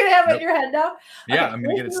can have it in your head now. Yeah, okay, I'm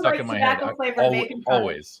gonna get it stuck in my head.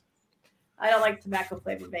 Always. I don't like tobacco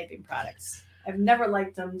flavored vaping products. I've never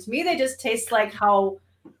liked them. To me, they just taste like how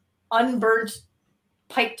unburnt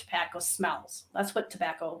pipe tobacco smells. That's what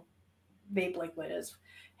tobacco vape liquid is.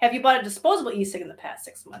 Have you bought a disposable e-cig in the past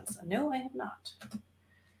 6 months? No, I have not.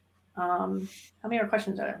 How many more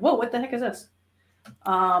questions are there? Whoa, what the heck is this?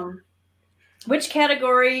 Which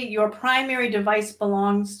category your primary device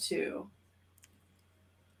belongs to?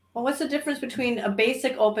 Well, what's the difference between a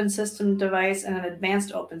basic open system device and an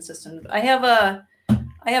advanced open system? I have an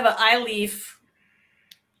iLeaf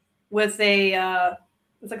with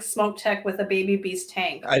it's like Smoke Tech with a Baby Beast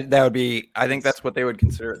tank. I think that's what they would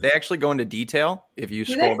consider. They actually go into detail if you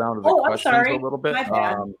scroll down to the questions a little bit.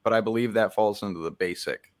 But I believe that falls into the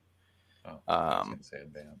basic. I was gonna say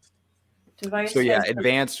advanced. Device. So yeah,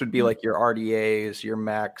 advanced would be like your RDAs, your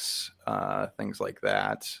MECs, things like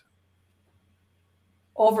that.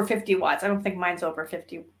 Over 50 watts. I don't think mine's over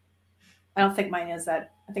 50. I don't think mine is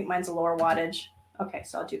that. I think mine's a lower wattage. Okay,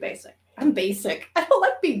 so I'll do basic. I'm basic. I don't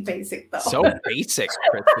like being basic though. So basic,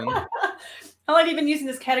 Kristen. How long have you been using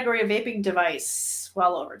this category of vaping device?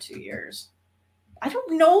 Well over 2 years. I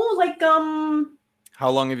don't know, like How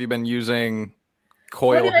long have you been using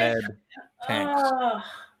coil head tanks?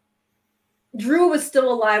 Drew was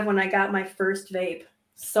still alive when I got my first vape.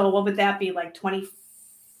 So what would that be, like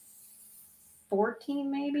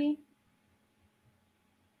 2014 maybe?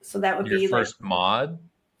 So that would be first mod?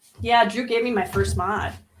 Yeah, Drew gave me my first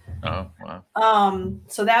mod. Oh, wow.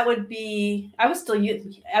 So that would be, I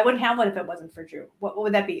wouldn't have one if it wasn't for Drew. What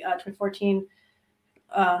would that be? 2014.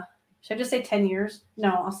 Should I just say 10 years?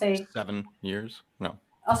 No, I'll say 7 years. No,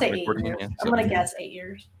 I'll say 8 14, years. yeah, I'm going to guess 8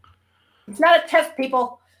 years. It's not a test,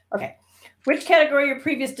 people. Okay. Which category your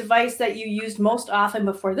previous device that you used most often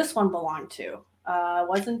before this one belonged to?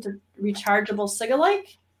 Wasn't a rechargeable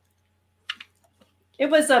Cigalike? It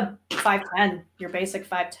was a 510, your basic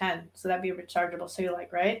 510. So that'd be a rechargeable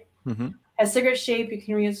Cigalike, right? Mm-hmm. Has cigarette shape, you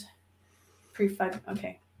can reuse pre-5.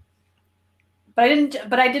 Okay. But I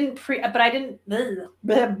didn't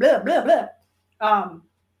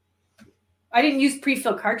I didn't use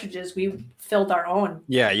pre-filled cartridges. We filled our own.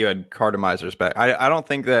 Yeah, you had cartomizers back. I don't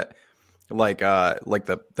think that like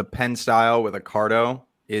the pen style with a carto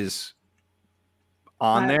is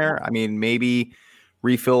on there. I meid maybe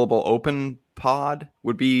refillable open pod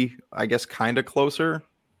would be, I guess, kind of closer.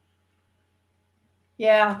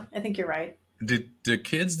 Yeah, I think you're right. Do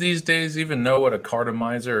kids these days even know what a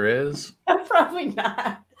cartomizer is? Probably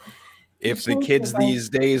not. If the kids these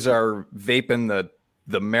days are vaping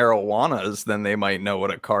the marijuanas, then they might know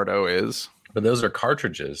what a carto is. But those are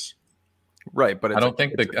cartridges, right? But I don't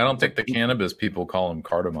think the cannabis people call them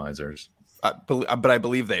cartomizers. But I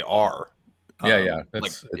believe they are. Yeah.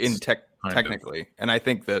 Technically, and I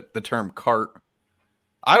think that the term cart.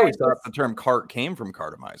 I always thought the term cart came from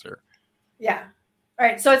cartomizer. Yeah. All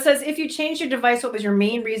right. So it says, if you changed your device, what was your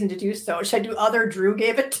main reason to do so? Should I do other? Drew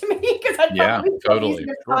gave it to me because I totally.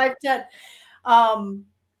 510.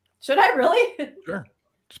 Should I really? Sure.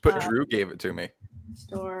 Just put Drew gave it to me.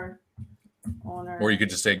 Store owner. Or you could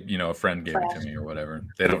just say, a friend gave it to me or whatever.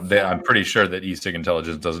 I'm pretty sure that eSig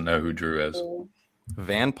Intelligence doesn't know who Drew is.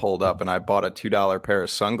 Van pulled up and I bought a $2 pair of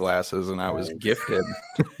sunglasses and I was gifted.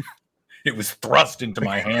 It was thrust into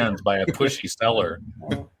my hands by a pushy seller.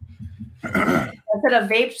 I said a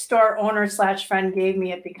vape store owner / friend gave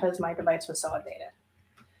me it because my device was so outdated.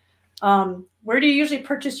 Where do you usually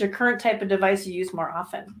purchase your current type of device you use more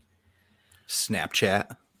often?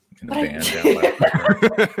 Snapchat. In the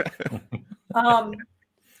van.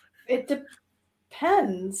 It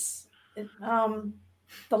depends.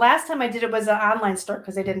 The last time I did it was an online store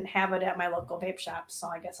because I didn't have it at my local vape shop. So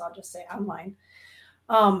I guess I'll just say online.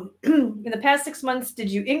 In the past 6 months,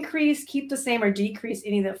 did you increase, keep the same, or decrease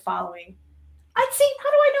any of the following? I'd say,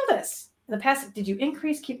 how do I know this? In the past, did you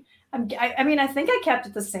increase, keep? I think I kept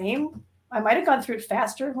it the same. I might have gone through it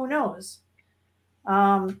faster. Who knows?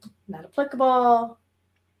 Not applicable.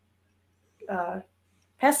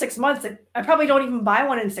 Past 6 months, I probably don't even buy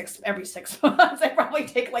one every 6 months. I probably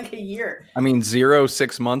take like a year. 0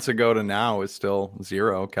 6 months ago to now is still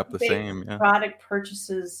 0, kept the same. Yeah. Product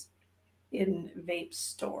purchases in vape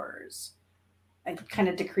stores. I kind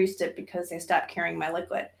of decreased it because they stopped carrying my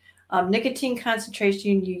liquid. Nicotine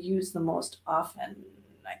concentration you use the most often.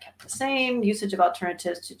 I kept the same. Usage of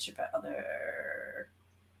alternatives to other.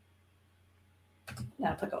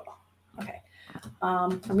 Not applicable. Okay. Are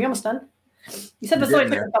we almost done? You said this only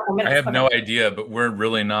took a couple minutes. I have no idea, but we're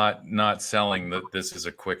really not selling that this is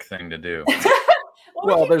a quick thing to do.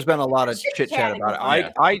 Well, there's been a lot of chit chat about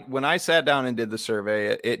it. I when I sat down and did the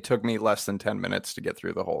survey, it took me less than 10 minutes to get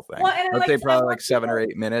through the whole thing. Well, I'd say probably like 7 or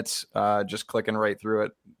 8 minutes, just clicking right through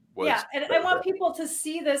it. And I want people to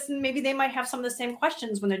see this, and maybe they might have some of the same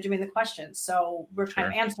questions when they're doing the questions. So we're kind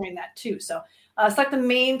of answering that too. So select the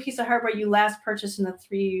main piece of hardware you last purchased in the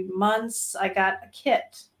 3 months. I got a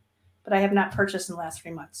kit, but I have not purchased in the last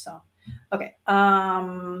 3 months. So, okay.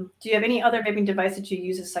 Do you have any other vaping device that you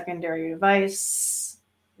use as secondary device?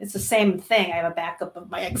 It's the same thing. I have a backup of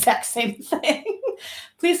my exact same thing.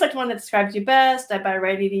 Please select one that describes you best. I buy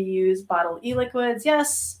ready-to-use bottled e-liquids.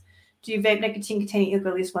 Yes. Do you vape nicotine-containing e-liquid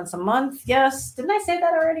at least once a month? Yes. Didn't I say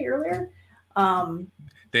that already earlier?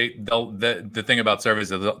 The thing about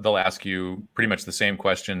surveys is they'll ask you pretty much the same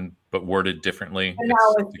question but worded differently to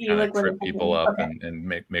kind of trip people up and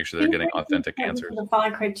make sure they're getting authentic answers. The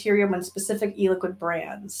following criteria when specific e-liquid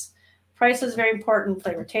brands. Price is very important.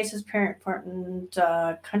 Flavor taste is very important.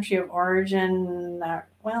 Country of origin.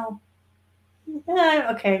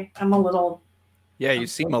 Okay. I'm a little. Yeah, you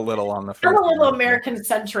seem a little on the fence. I'm a little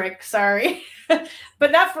American-centric. Sorry,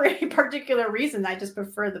 but not for any particular reason. I just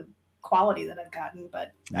prefer the quality that I've gotten.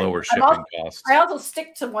 But lower shipping costs. I also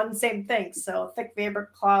stick to one same thing. So thick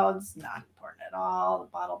vapor clouds, not important at all. The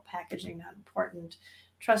bottle packaging, not important.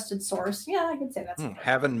 Trusted source. Yeah, I can say that's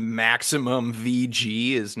having maximum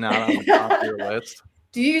VG is not on the top of your list.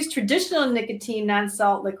 Do you use traditional nicotine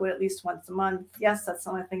non-salt liquid at least once a month? Yes, that's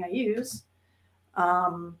the only thing I use.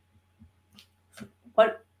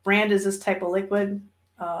 What brand is this type of liquid?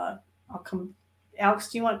 Alex,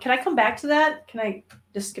 can I come back to that? Can I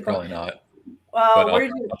just skip Probably not. But I'll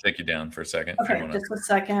take you down for a second. Okay, just a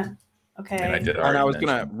second. Okay. And I was going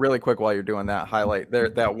to really quick while you're doing that, highlight there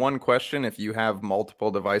that one question. If you have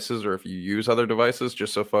multiple devices or if you use other devices,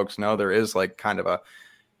 just so folks know, there is like kind of a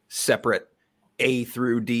separate A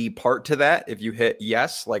through D part to that. If you hit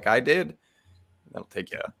yes, like I did, that'll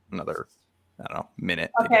take you another,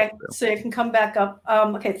 minute. Okay. So you can come back up.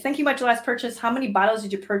 Okay. Thank you much. Last purchase. How many bottles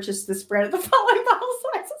did you purchase this brand of the following bottle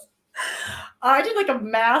sizes? I did like a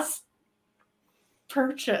mass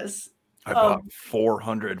purchase. I bought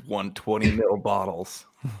 400 120 ml bottles.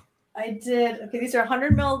 I did. Okay, these are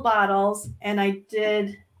 100 ml bottles, and I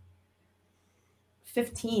did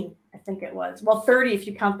 15, I think it was. Well, 30 if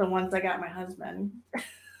you count the ones I got my husband.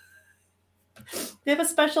 They have a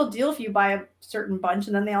special deal if you buy a certain bunch,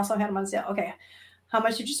 and then they also had them on sale. Okay, how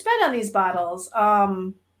much did you spend on these bottles? I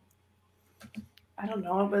don't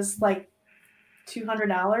know. It was like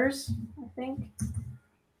 $200, I think.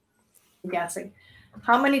 I'm guessing.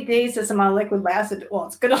 How many days does amount of liquid last? Well,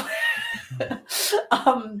 it's good.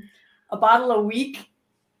 A bottle a week.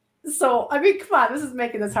 So, I mean, come on. This is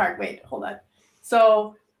making this hard. Wait, hold on.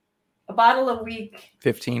 So, a bottle a week.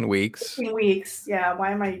 15 weeks. 15 weeks. Yeah.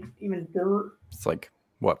 Why am I even doing? It's like,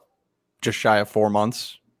 what? Just shy of 4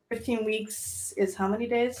 months? 15 weeks is how many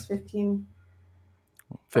days? 15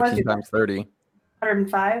 times 30.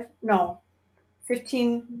 105? No.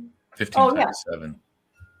 15. 15 times 7.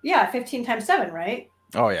 Yeah, 15 times 7, right?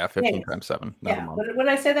 Oh, yeah, 15 times 7. Yeah. What did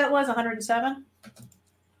I say that was? 107?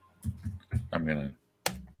 I'm going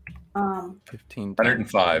to... 15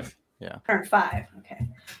 105. Yeah. Current 5. Okay.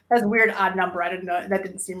 That's a weird odd number. I didn't know. That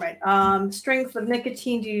didn't seem right. Strength of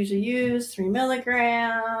nicotine do you usually use? 3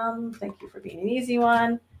 milligrams. Thank you for being an easy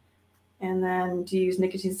one. And then do you use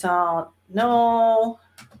nicotine salt? No.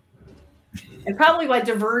 And probably like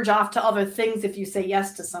diverge off to other things if you say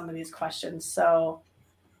yes to some of these questions. So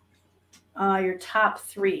your top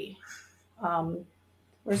 3.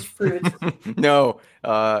 Where's fruit? No.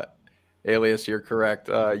 Alias, you're correct.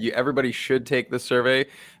 Everybody should take the survey.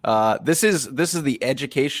 This is the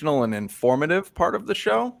educational and informative part of the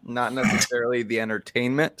show, not necessarily the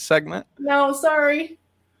entertainment segment. No, sorry.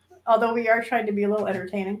 Although we are trying to be a little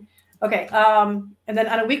entertaining. Okay. And then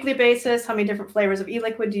on a weekly basis, how many different flavors of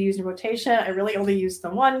e-liquid do you use in rotation? I really only use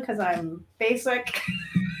the one because I'm basic.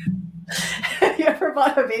 Have you ever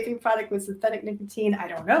bought a vaping product with synthetic nicotine? I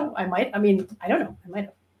don't know. I don't know. I might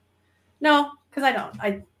have. No, because I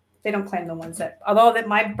don't. They don't claim the ones that, although that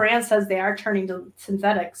my brand says they are turning to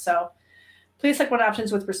synthetic. So please select one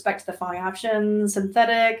options with respect to the following options.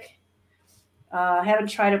 Synthetic. I haven't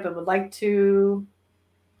tried it, but would like to.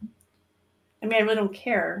 I mean, I really don't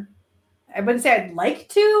care. I wouldn't say I'd like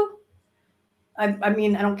to. I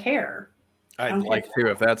mean, I don't care. I'd like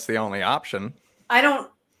to if that's the only option. I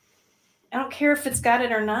don't care if it's got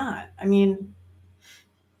it or not. I mean,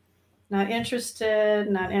 not interested,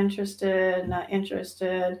 not interested, not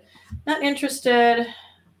interested, not interested,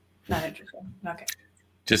 not interested. Okay.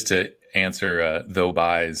 Just to answer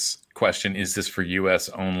Thobai's question, is this for U.S.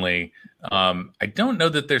 only? I don't know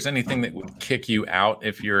that there's anything that would kick you out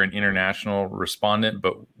if you're an international respondent,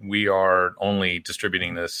 but we are only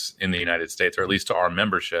distributing this in the United States, or at least to our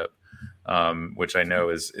membership, which I know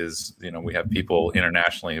is we have people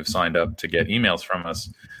internationally who've signed up to get emails from us.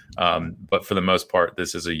 But for the most part,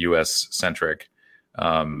 this is a U.S. centric,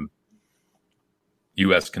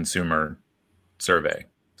 U.S. consumer survey.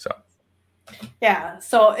 So, yeah.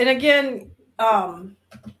 So, and again, and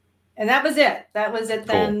that was it. That was it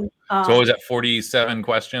then. Cool. So what was that, 47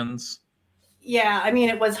 questions? Yeah. I mean,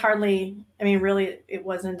 it was hardly, really, it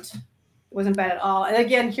wasn't bad at all. And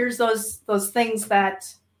again, here's those things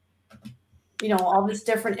that, all this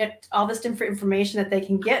different information that they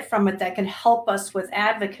can get from it that can help us with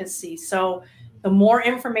advocacy. So the more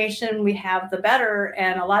information we have, the better.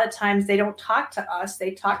 And a lot of times they don't talk to us.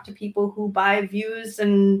 They talk to people who buy Views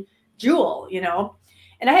and Juul,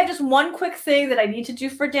 And I have just one quick thing that I need to do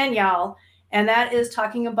for Danielle, and that is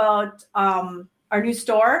talking about our new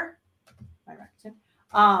store.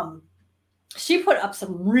 She put up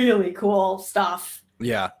some really cool stuff.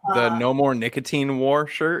 Yeah, the No More Nicotine War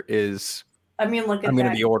shirt is... look at that. I'm going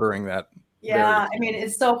to be ordering that. Yeah,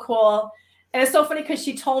 it's so cool. And it's so funny because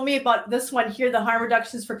she told me about this one here, the harm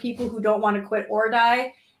reductions for people who don't want to quit or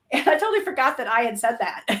die. And I totally forgot that I had said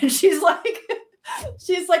that. And she's like,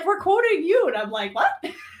 we're quoting you. And I'm like, what?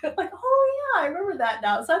 I'm like, oh yeah, I remember that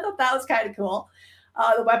now. So I thought that was kind of cool.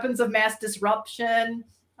 The weapons of mass disruption,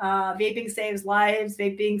 vaping saves lives,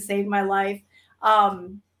 vaping saved my life.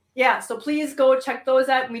 Yeah, so please go check those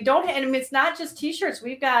out. And it's not just t-shirts.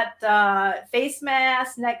 We've got face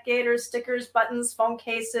masks, neck gaiters, stickers, buttons, phone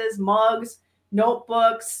cases, mugs,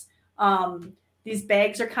 notebooks. These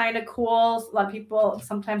bags are kind of cool. A lot of people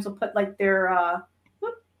sometimes will put like their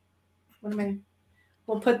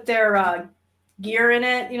we'll put their gear in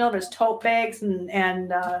it. There's tote bags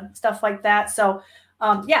and stuff like that. So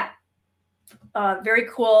very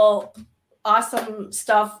cool. Awesome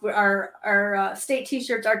stuff. Our state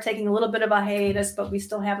t-shirts are taking a little bit of a hiatus, but we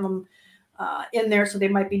still have them in there, so they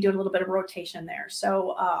might be doing a little bit of rotation there.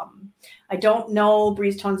 So I don't know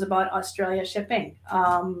Breeze Tones about Australia shipping.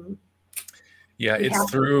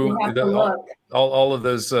 It's through all of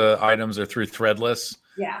those items are through Threadless.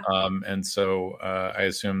 Yeah. And so I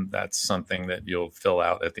assume that's something that you'll fill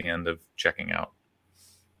out at the end of checking out.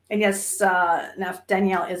 And yes, now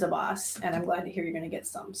Danielle is a boss, and I'm glad to hear you're going to get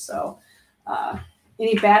some. So.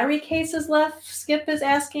 Any battery cases left? Skip is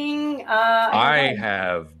asking. I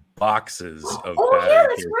have boxes of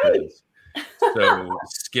battery cases. Right. So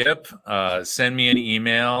Skip, send me an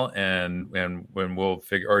email and when we'll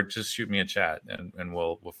figure, or just shoot me a chat and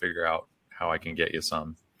we'll figure out how I can get you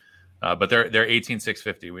some. But they're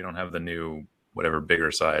 18650. We don't have the new whatever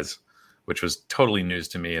bigger size, which was totally news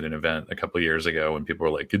to me at an event a couple of years ago when people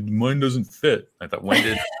were like, "Mine doesn't fit." I thought, when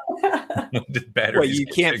did batteries? Well, you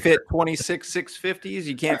can't fit 26 650s.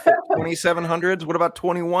 You can't fit 2700s. What about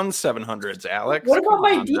 21 700s, Alex? What about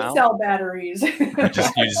my D-cell batteries? You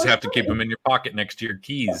just have to keep them in your pocket next to your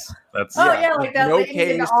keys. That's like that. No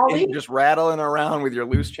case, and just rattling around with your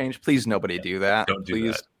loose change. Please, nobody do that. Don't do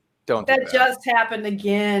Please. that. Don't do That that. just happened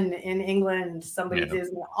again in England. Somebody Yeah. did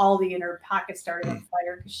Aldi and her pocket started on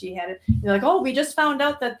fire because she had it. They're like, oh, we just found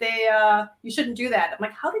out that you shouldn't do that. I'm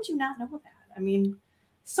like, how did you not know that? I mean,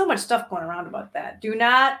 so much stuff going around about that. Do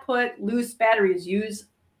not put loose batteries. Use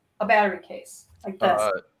a battery case like this.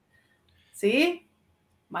 See?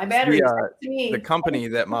 My battery. The company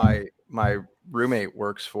that my roommate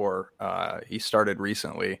works for, he started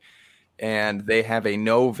recently, and they have a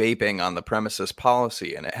no vaping on the premises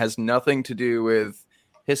policy, and it has nothing to do with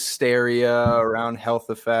hysteria around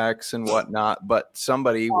health effects and whatnot, but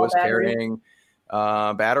somebody was carrying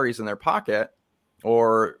batteries in their pocket,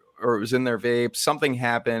 or it was in their vape. Something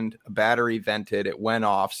happened, a battery vented, it went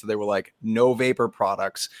off, so they were like, no vapor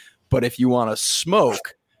products, but if you want to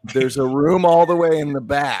smoke, there's a room all the way in the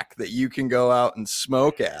back that you can go out and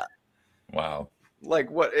smoke at. Wow.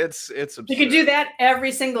 Like what? It's absurd. You could do that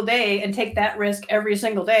every single day and take that risk every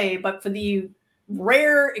single day. But for the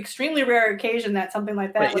rare, extremely rare occasion that something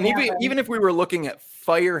like that, right. And even if we were looking at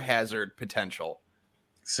fire hazard potential,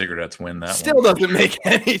 cigarettes win that. Still doesn't make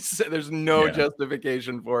any sense. There's no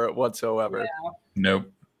justification for it whatsoever. Yeah.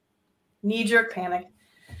 Nope. Knee-jerk panic.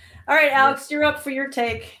 All right, Alex, you're up for your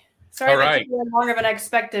take. Sorry, that took longer than I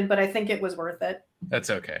expected, but I think it was worth it. That's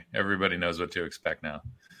okay. Everybody knows what to expect now.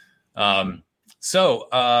 So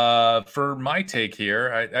for my take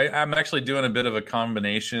here, I'm actually doing a bit of a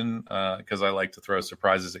combination because I like to throw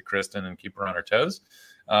surprises at Kristen and keep her on her toes.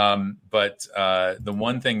 But the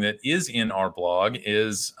one thing that is in our blog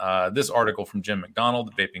is this article from Jim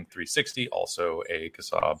McDonald, Vaping 360, also a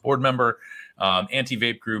CASA board member.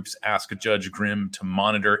 Anti-vape groups ask Judge Grimm to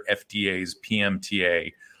monitor FDA's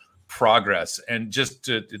PMTA progress. And just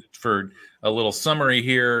for a little summary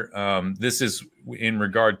here, this is in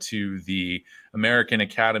regard to the American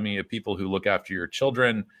Academy of People Who Look After Your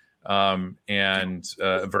Children and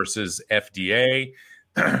versus FDA.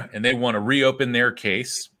 And they want to reopen their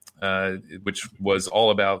case, which was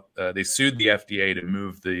all about they sued the FDA to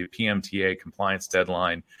move the PMTA compliance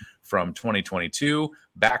deadline from 2022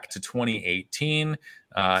 back to 2018.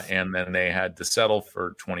 And then they had to settle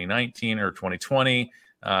for 2019 or 2020.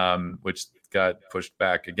 Which got pushed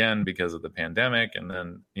back again because of the pandemic. And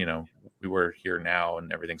then, we're here now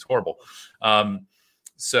and everything's horrible. But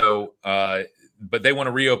they want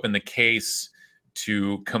to reopen the case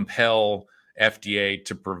to compel FDA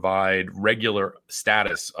to provide regular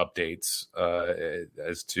status updates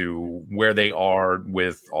as to where they are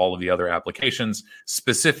with all of the other applications,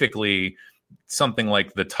 specifically something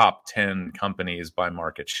like the top 10 companies by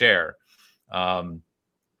market share.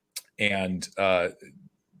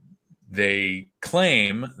 They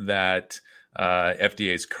claim that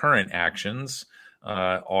FDA's current actions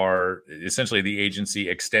are essentially the agency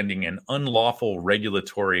extending an unlawful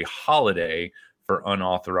regulatory holiday for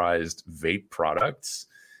unauthorized vape products.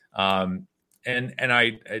 My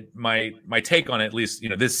take on it, at least,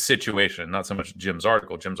 this situation, not so much Jim's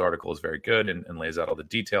article. Jim's article is very good and lays out all the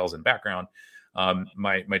details and background.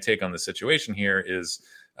 My take on the situation here is,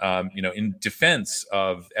 in defense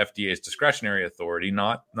of FDA's discretionary authority,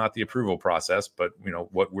 not the approval process, but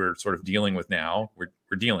what we're sort of dealing with now,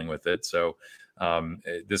 we're dealing with it. So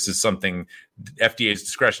this is something FDA's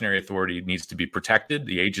discretionary authority needs to be protected.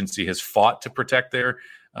 The agency has fought to protect their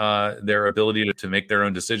ability to make their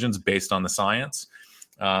own decisions based on the science.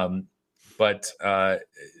 But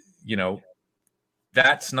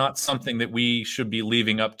that's not something that we should be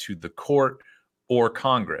leaving up to the court or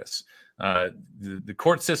Congress. The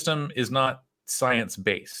court system is not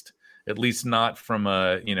science-based, at least not from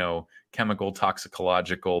a chemical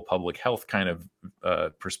toxicological public health kind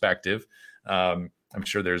of perspective. I'm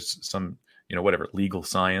sure there's some legal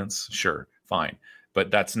science, sure, fine,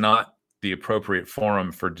 but that's not the appropriate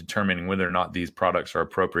forum for determining whether or not these products are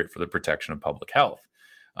appropriate for the protection of public health.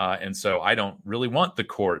 And so I don't really want the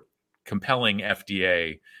court compelling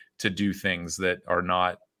FDA to do things that are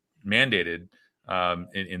not mandated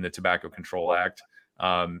in the Tobacco Control Act.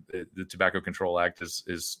 The Tobacco Control Act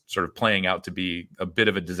is sort of playing out to be a bit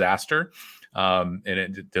of a disaster. And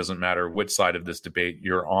it doesn't matter which side of this debate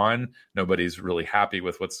you're on. Nobody's really happy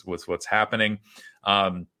with what's happening.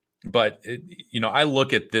 But I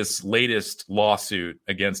look at this latest lawsuit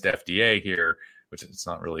against FDA here, which it's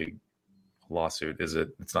not really a lawsuit, is it?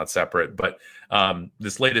 It's not separate. But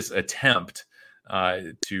this latest attempt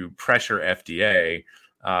to pressure FDA.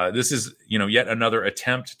 This is, yet another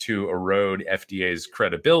attempt to erode FDA's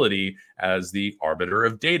credibility as the arbiter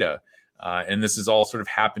of data, and this is all sort of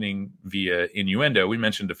happening via innuendo. We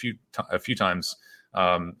mentioned a few times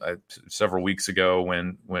several weeks ago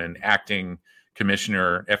when acting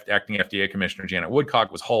FDA Commissioner Janet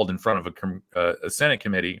Woodcock was hauled in front of a Senate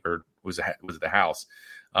committee, or was it the House,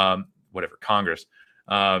 Congress,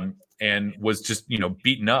 and was just,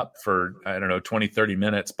 beaten up for, 20, 30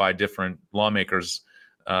 minutes by different lawmakers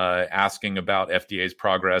asking about FDA's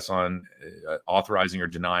progress on authorizing or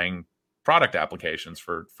denying product applications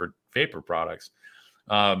for vapor products.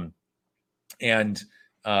 And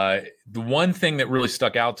the one thing that really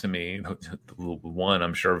stuck out to me, one,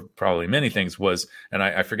 I'm sure probably many things, was, and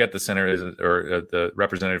I forget the senator or the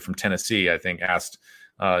representative from Tennessee, I think, asked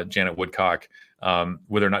Janet Woodcock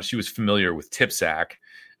whether or not she was familiar with TPSAC.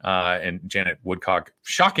 And Janet Woodcock,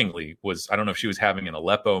 shockingly, I don't know if she was having an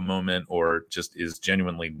Aleppo moment or just is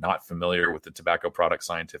genuinely not familiar with the Tobacco Product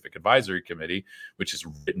Scientific Advisory Committee, which is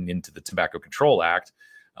written into the Tobacco Control Act.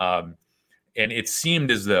 And it seemed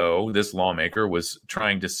as though this lawmaker was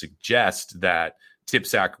trying to suggest that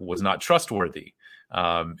TPSAC was not trustworthy.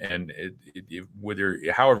 And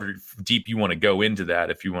however deep you want to go into that,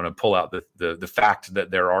 if you want to pull out the fact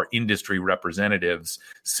that there are industry representatives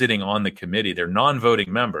sitting on the committee, they're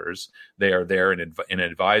non-voting members. They are there in an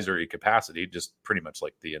advisory capacity, just pretty much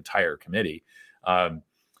like the entire committee.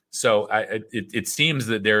 So it seems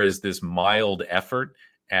that there is this mild effort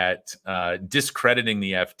at discrediting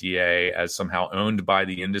the FDA as somehow owned by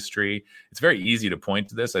the industry. It's very easy to point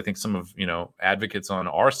to this. I think some of advocates on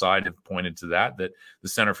our side have pointed to that the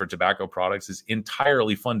Center for Tobacco Products is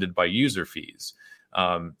entirely funded by user fees.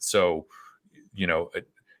 So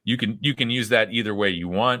you can use that either way you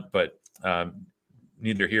want, but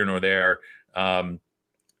neither here nor there.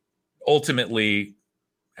 Ultimately,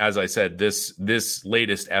 as I said, this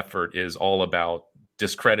latest effort is all about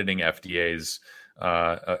discrediting FDA's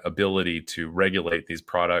ability to regulate these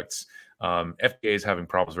products. FDA is having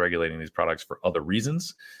problems regulating these products for other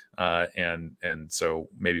reasons, and so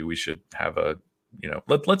maybe we should have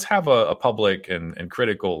let's have a public and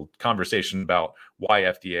critical conversation about why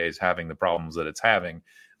FDA is having the problems that it's having.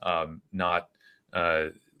 Not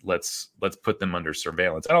let's put them under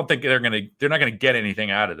surveillance. I don't think they're not gonna get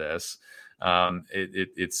anything out of this.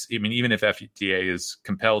 It's even if FDA is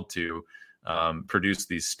compelled to produce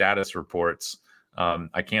these status reports,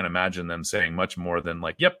 I can't imagine them saying much more than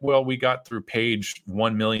yep, well, we got through page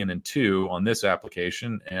 1,000,002 on this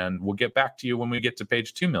application, and we'll get back to you when we get to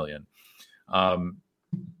page 2,000,000.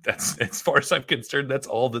 That's, as far as I'm concerned, that's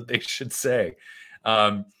all that they should say.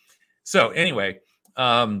 So anyway,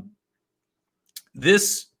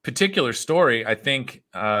 this particular story, I think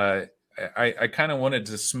I kind of wanted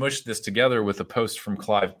to smush this together with a post from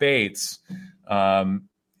Clive Bates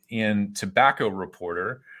in Tobacco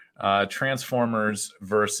Reporter. Transformers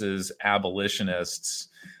versus abolitionists,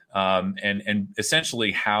 and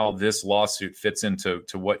essentially how this lawsuit fits into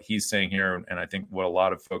what he's saying here, and I think what a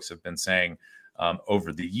lot of folks have been saying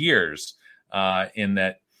over the years. In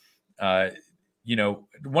that,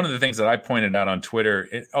 one of the things that I pointed out on Twitter.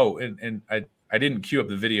 I didn't queue up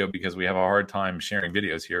the video because we have a hard time sharing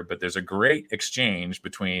videos here, but there's a great exchange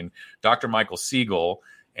between Dr. Michael Siegel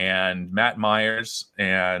and Matt Myers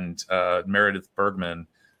and Meredith Bergman.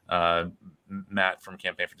 Matt from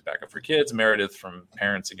Campaign for Tobacco for Kids, Meredith from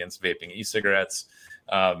Parents Against Vaping E-Cigarettes,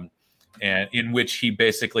 and in which he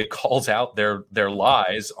basically calls out their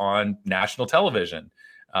lies on national television,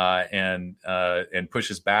 and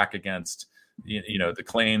pushes back against the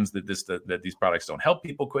claims that these products don't help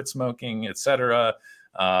people quit smoking, etc.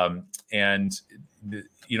 And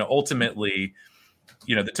ultimately,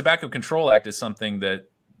 the Tobacco Control Act is something that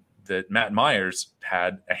Matt Myers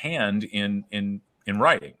had a hand in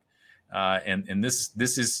writing. And this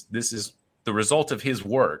is the result of his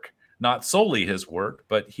work, not solely his work,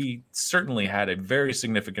 but he certainly had a very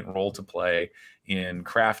significant role to play in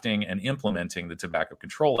crafting and implementing the Tobacco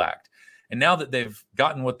Control Act. And now that they've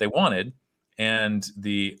gotten what they wanted and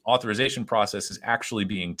the authorization process is actually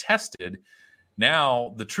being tested,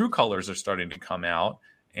 now the true colors are starting to come out,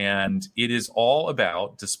 and it is all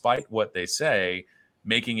about, despite what they say,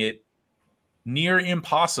 making it near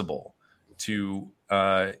impossible to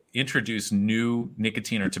introduce new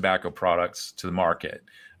nicotine or tobacco products to the market,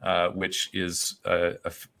 which is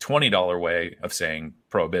a $20 way of saying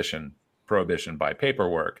prohibition by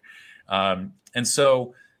paperwork. And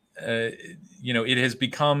so, it has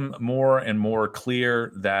become more and more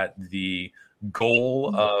clear that the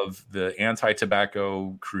goal of the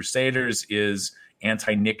anti-tobacco crusaders is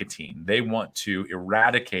anti-nicotine. They want to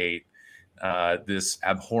eradicate this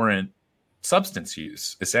abhorrent substance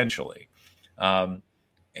use, essentially.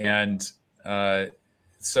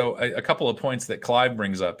 So a couple of points that Clive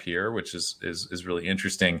brings up here, which is really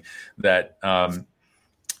interesting, that,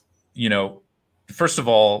 first of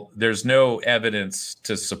all, there's no evidence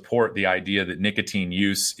to support the idea that nicotine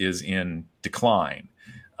use is in decline.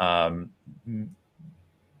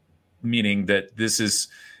 meaning that this is,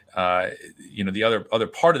 the other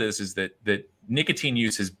part of this is that nicotine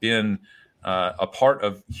use has been a part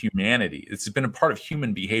of humanity. It's been a part of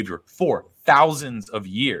human behavior for thousands of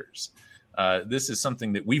years. This is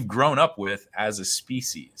something that we've grown up with as a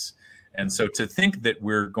species. And so to think that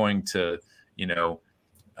we're going to,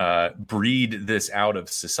 breed this out of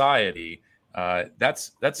society,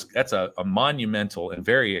 that's a monumental and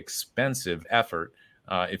very expensive effort.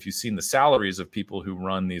 If you've seen the salaries of people who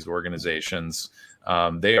run these organizations,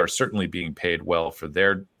 they are certainly being paid well for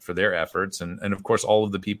their efforts, and of course all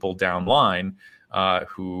of the people downline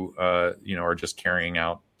who are just carrying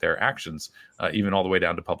out their actions, even all the way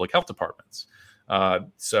down to public health departments.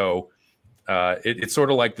 It's sort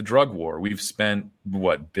of like the drug war. We've spent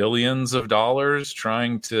billions of dollars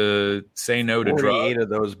trying to say no to drugs. 48 of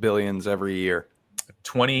those billions every year.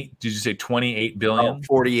 20? Did you say 28 billion?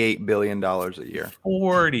 $48 billion a year.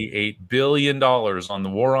 $48 billion on the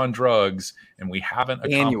war on drugs, and we haven't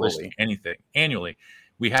accomplished anything annually.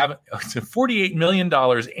 We haven't. $48 million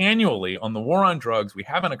annually on the war on drugs. We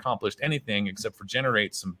haven't accomplished anything except for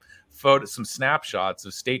generate some snapshots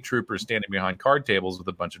of state troopers standing behind card tables with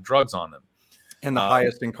a bunch of drugs on them, and the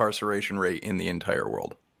highest incarceration rate in the entire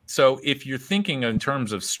world. So if you're thinking in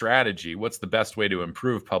terms of strategy, what's the best way to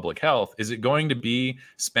improve public health? Is it going to be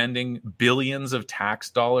spending billions of tax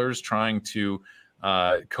dollars trying to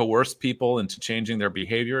coerce people into changing their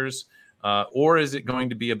behaviors? Or is it going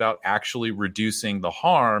to be about actually reducing the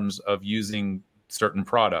harms of using certain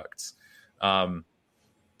products?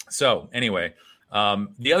 So anyway,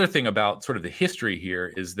 the other thing about sort of the history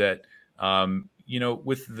here is that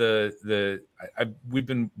with we've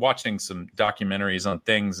been watching some documentaries on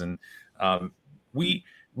things, and we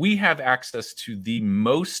have access to the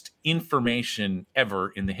most information ever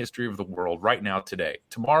in the history of the world right now today.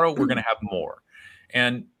 Tomorrow we're going to have more,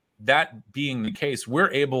 and that being the case,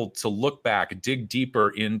 we're able to look back, dig deeper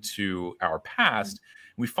into our past.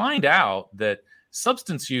 We find out that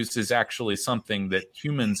substance use is actually something that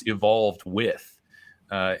humans evolved with.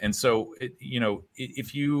 And so,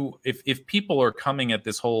 if people are coming at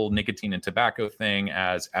this whole nicotine and tobacco thing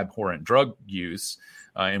as abhorrent drug use,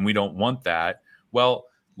 and we don't want that, well,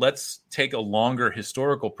 let's take a longer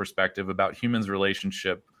historical perspective about humans'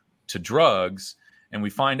 relationship to drugs, and we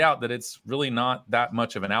find out that it's really not that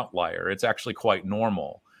much of an outlier. It's actually quite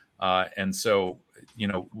normal. And so,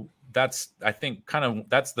 that's, I think,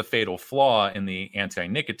 that's the fatal flaw in the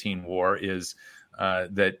anti-nicotine war is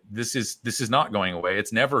that this is not going away.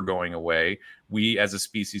 It's never going away. We as a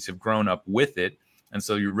species have grown up with it. And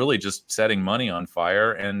so you're really just setting money on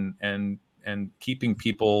fire and keeping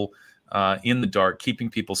people in the dark, keeping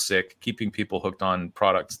people sick, keeping people hooked on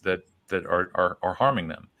products that are harming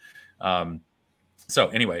them. So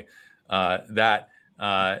anyway,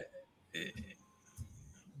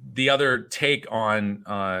 the other take on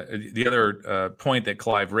the other point that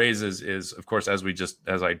Clive raises is, of course,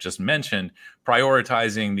 as I just mentioned,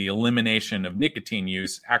 prioritizing the elimination of nicotine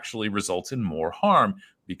use actually results in more harm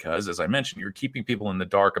because, as I mentioned, you're keeping people in the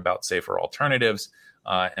dark about safer alternatives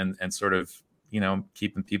and sort of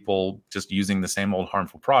keeping people just using the same old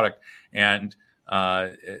harmful product. And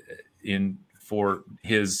for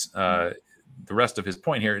his the rest of his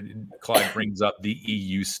point here, Clive brings up the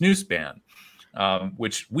EU snus ban.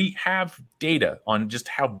 Which we have data on just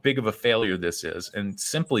how big of a failure this is. And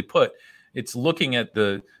simply put, it's looking at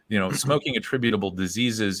the, smoking attributable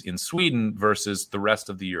diseases in Sweden versus the rest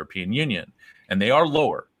of the European Union. And they are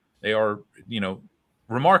lower. They are,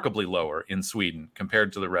 remarkably lower in Sweden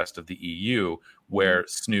compared to the rest of the EU where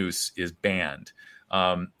snus is banned.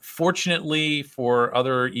 Fortunately for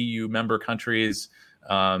other EU member countries,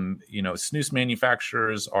 snus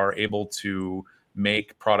manufacturers are able to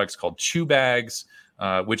make products called chew bags,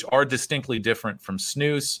 which are distinctly different from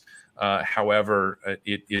snus. However,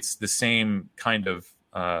 it's the same kind of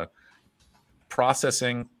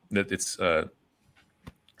processing that it's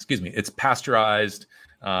pasteurized.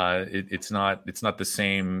 It's not the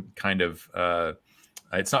same kind of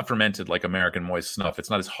it's not fermented like American moist snuff. It's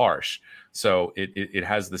not as harsh. So it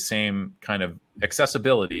has the same kind of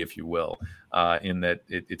accessibility, if you will, in that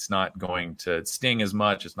it's not going to sting as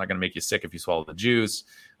much. It's not going to make you sick if you swallow the juice.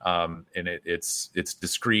 And it's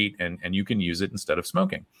discreet and you can use it instead of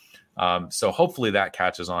smoking. So hopefully that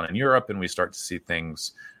catches on in Europe and we start to see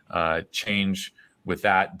things change with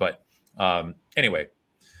that. But anyway,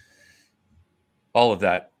 all of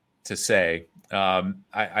that to say,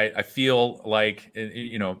 I feel like,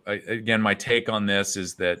 again, my take on this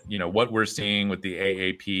is that, what we're seeing with the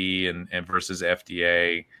AAP and versus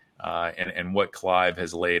FDA and what Clive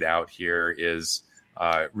has laid out here is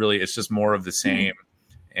really, it's just more of the same.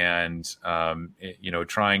 and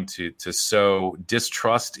trying to sow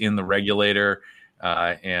distrust in the regulator,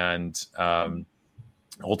 and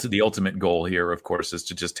the ultimate goal here, of course, is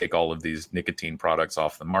to just take all of these nicotine products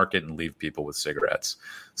off the market and leave people with cigarettes.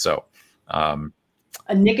 So, a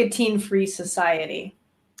nicotine-free society.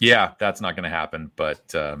 Yeah, that's not going to happen.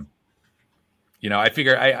 But I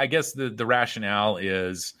figure, I guess the rationale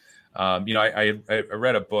is, I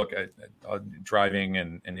read a book, driving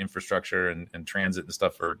and infrastructure and transit and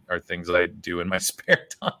stuff are things that I do in my spare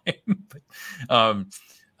time.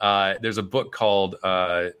 But, there's a book called,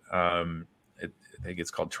 I think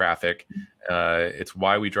it's called Traffic. It's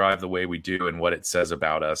Why We Drive the Way We Do and What It Says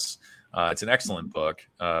About Us. It's an excellent book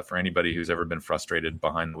for anybody who's ever been frustrated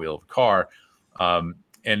behind the wheel of a car.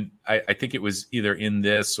 And I think it was either in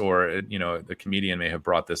this or, the comedian may have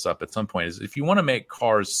brought this up at some point, is if you want to make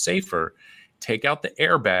cars safer, take out the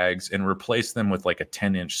airbags and replace them with like a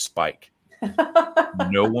 10-inch spike.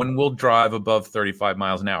 No one will drive above 35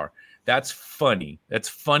 miles an hour. That's funny. That's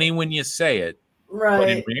funny when you say it. Right. But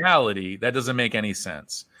in reality, that doesn't make any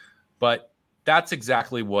sense. But that's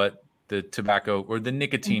exactly what the tobacco or the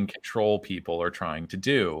nicotine control people are trying to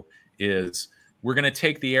do, is we're going to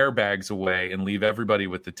take the airbags away and leave everybody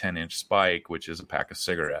with the 10-inch spike, which is a pack of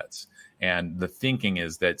cigarettes. And the thinking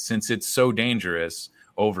is that since it's so dangerous,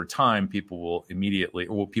 over time, people will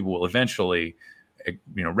eventually,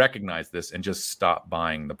 recognize this and just stop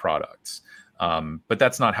buying the products. But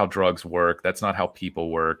that's not how drugs work. That's not how people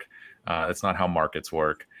work. That's not how markets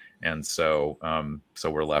work. And so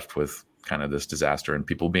we're left with kind of this disaster and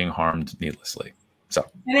people being harmed needlessly.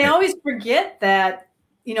 And I always forget that,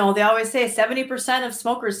 they always say 70% of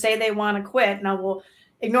smokers say they want to quit. Now we'll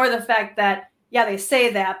ignore the fact that, they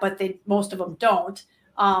say that, but most of them don't.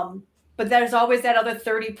 But there's always that other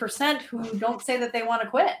 30% who don't say that they want to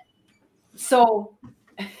quit. So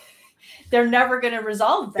they're never going to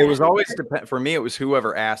resolve that. It was always for me. It was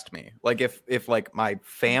whoever asked me. Like if like my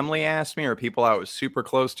family asked me, or people I was super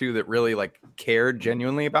close to that really like cared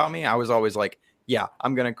genuinely about me, I was always like, yeah,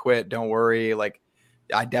 I'm going to quit. Don't worry. Like,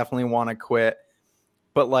 I definitely want to quit.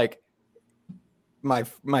 But like my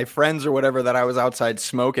friends or whatever that I was outside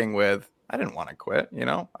smoking with, I didn't want to quit.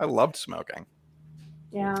 I loved smoking.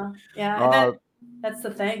 Yeah. And that's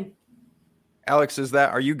the thing. Alex,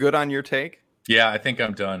 are you good on your take? Yeah, I think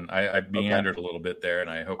I'm done. I meandered a little bit there, and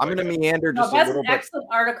I hope I'm going to meander just a that's little an bit. Excellent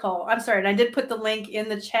article. I'm sorry, and I did put the link in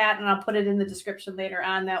the chat, and I'll put it in the description later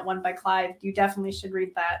on. That one by Clive. You definitely should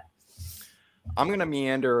read that. I'm going to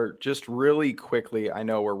meander just really quickly. I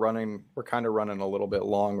know we're kind of running a little bit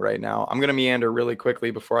long right now. I'm going to meander really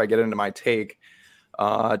quickly before I get into my take,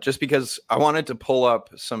 just because I wanted to pull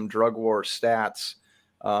up some drug war stats.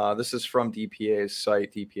 This is from DPA's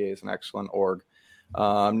site. DPA is an excellent org.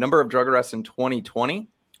 Number of drug arrests in 2020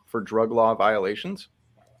 for drug law violations,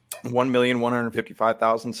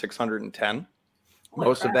 1,155,610.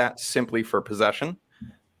 Most of that simply for possession,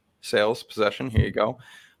 possession. Here you go.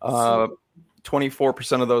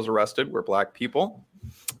 24% of those arrested were Black people.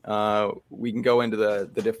 We can go into the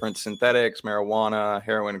different synthetics, marijuana,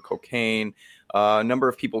 heroin, and cocaine. Number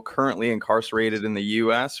of people currently incarcerated in the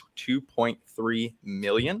U.S., 2.3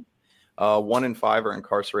 million. 1 in 5 are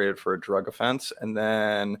incarcerated for a drug offense. And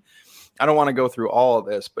then I don't want to go through all of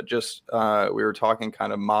this, but just we were talking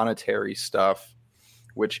kind of monetary stuff,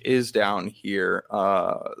 which is down here.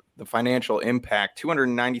 The financial impact,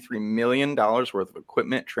 $293 million worth of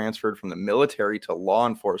equipment transferred from the military to law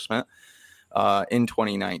enforcement in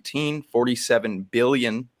 2019, $47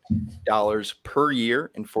 billion per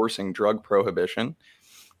year enforcing drug prohibition.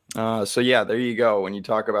 So, yeah, there you go. When you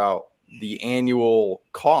talk about the annual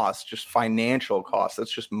cost, just financial cost,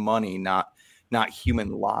 that's just money, not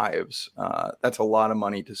human lives. That's a lot of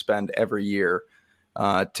money to spend every year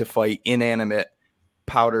to fight inanimate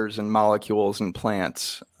powders and molecules and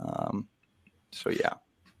plants. So yeah,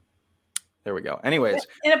 there we go. Anyways,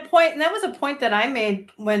 and that was a point that I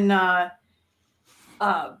made when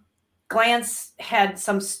Glance had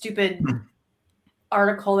some stupid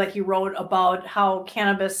article that he wrote about how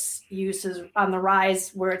cannabis use is on the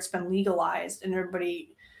rise where it's been legalized, and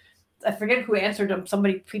everybody, I forget who answered him.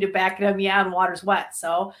 Somebody tweeted back at him, yeah, and water's wet.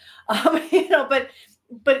 So, but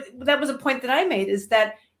that was a point that I made, is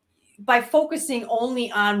that by focusing only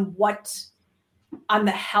on the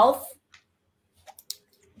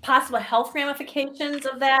possible health ramifications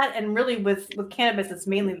of that, and really with cannabis, it's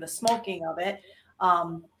mainly the smoking of it.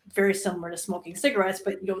 Very similar to smoking cigarettes,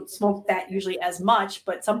 but you don't smoke that usually as much.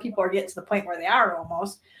 But some people are getting to the point where they are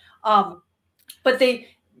almost. But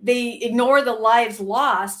they ignore the lives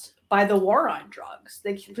lost by the war on drugs.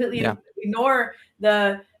 They completely ignore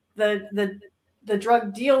the the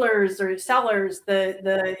drug dealers or sellers,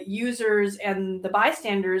 the users and the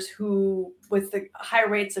bystanders who, with the high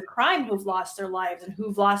rates of crime, who've lost their lives and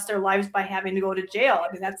who've lost their lives by having to go to jail.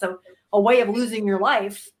 I mean, that's a way of losing your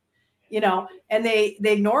life, and they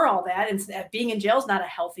ignore all that. And being in jail is not a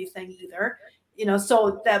healthy thing either,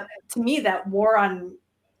 so that, to me, the war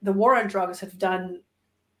on drugs have done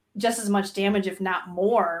just as much damage, if not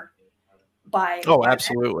more,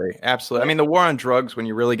 absolutely. I mean, the war on drugs, when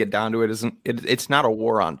you really get down to it, it's not a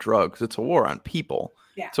war on drugs. It's a war on people.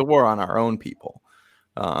 Yeah. It's a war on our own people.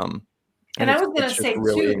 And I was going to say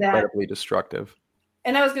really too, incredibly destructive.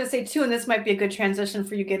 And I was going to say too, and this might be a good transition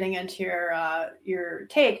for you getting into your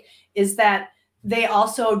take, is that they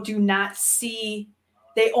also do not see,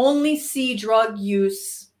 they only see drug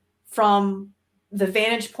use from the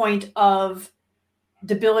vantage point of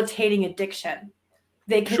debilitating addiction.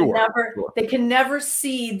 They can never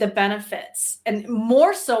see the benefits, and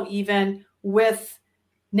more so even with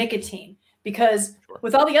nicotine, because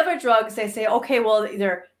with all the other drugs, they say, okay, well,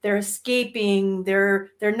 they're escaping, they're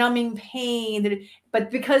numbing pain,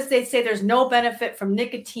 but because they say there's no benefit from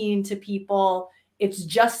nicotine to people, it's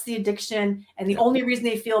just the addiction, and the only reason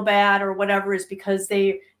they feel bad or whatever is because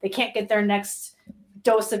they can't get their next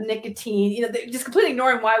dose of nicotine. They're just completely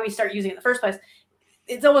ignoring why we start using it in the first place.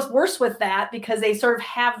 It's almost worse with that, because they sort of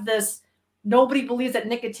have this, nobody believes that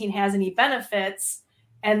nicotine has any benefits.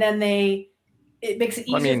 And then it makes it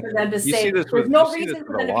easier for them to say, there's no reason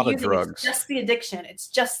for them to be using it. It's just the addiction. It's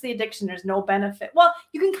just the addiction. There's no benefit. Well,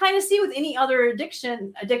 you can kind of see with any other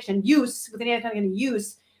addiction use, with any other kind of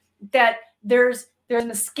use, that there's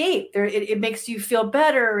an escape. It makes you feel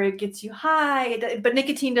better. It gets you high. But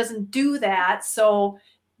nicotine doesn't do that. So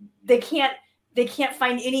they can't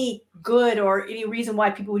find any good or any reason why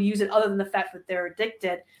people would use it other than the fact that they're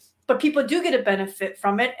addicted. But people do get a benefit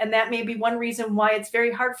from it. And that may be one reason why it's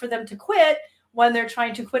very hard for them to quit when they're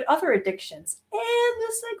trying to quit other addictions. And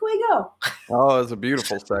the segue go. Oh, it's a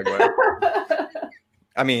beautiful segue.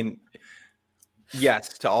 I mean,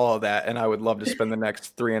 yes to all of that. And I would love to spend the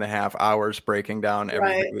next 3.5 hours breaking down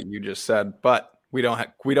everything that you just said. But we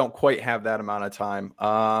don't quite have that amount of time.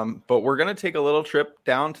 But we're going to take a little trip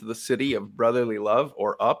down to the city of brotherly love,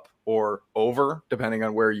 or up or over, depending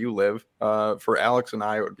on where you live. For Alex and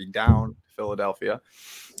I, it would be down to Philadelphia.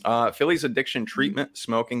 Philly's addiction treatment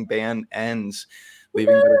smoking ban ends,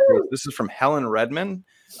 leaving better place. This is from Helen Redman,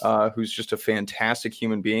 who's just a fantastic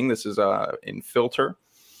human being. This is in Filter.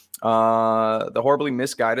 The horribly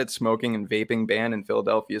misguided smoking and vaping ban in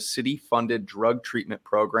Philadelphia's city-funded drug treatment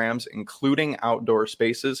programs, including outdoor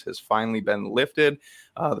spaces, has finally been lifted.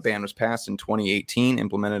 The ban was passed in 2018,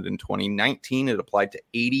 implemented in 2019. It applied to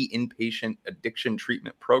 80 inpatient addiction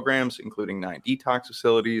treatment programs, including 9 detox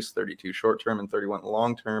facilities, 32 short-term and 31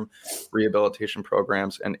 long-term rehabilitation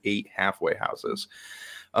programs, and 8 halfway houses.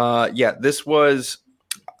 This was...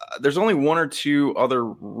 there's only one or two other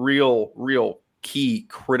real key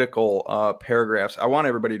critical paragraphs. I want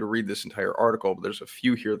everybody to read this entire article, but there's a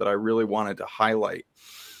few here that I really wanted to highlight.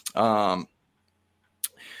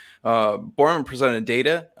 Borman presented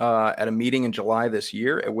data at a meeting in July this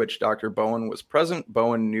year at which Dr. Bowen was present.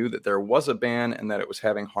 Bowen knew that there was a ban and that it was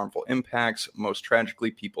having harmful impacts. Most tragically,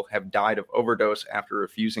 people have died of overdose after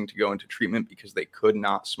refusing to go into treatment because they could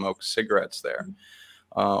not smoke cigarettes there.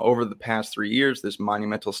 Over the past 3 years, this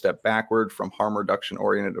monumental step backward from harm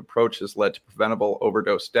reduction-oriented approach has led to preventable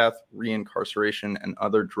overdose death, reincarceration, and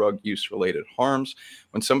other drug use-related harms.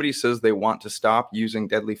 When somebody says they want to stop using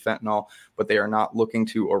deadly fentanyl, but they are not looking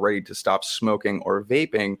to or ready to stop smoking or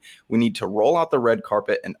vaping, we need to roll out the red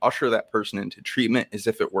carpet and usher that person into treatment as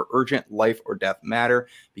if it were urgent life or death matter,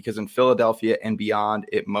 because in Philadelphia and beyond,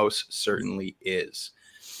 it most certainly is.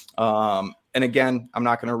 And again, I'm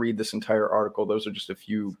not going to read this entire article. Those are just a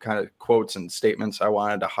few kind of quotes and statements I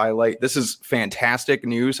wanted to highlight. This is fantastic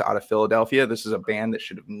news out of Philadelphia. This is a ban that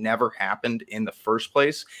should have never happened in the first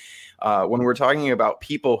place. When we're talking about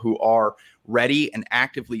people who are ready and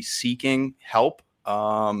actively seeking help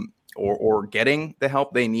or getting the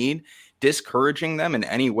help they need, discouraging them in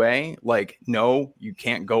any way, like, no, you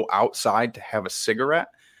can't go outside to have a cigarette,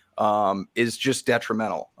 is just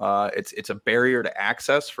detrimental. It's a barrier to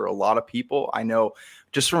access for a lot of people. I know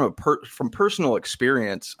just from personal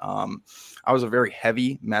experience, I was a very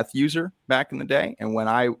heavy meth user back in the day. And when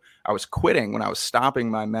I was quitting, when I was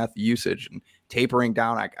stopping my meth usage and tapering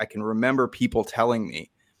down, I can remember people telling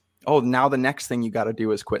me, oh, now the next thing you got to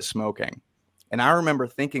do is quit smoking. And I remember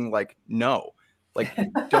thinking, like, no, like,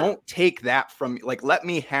 don't take that from me. Like, let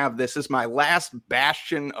me have this as my last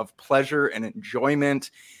bastion of pleasure and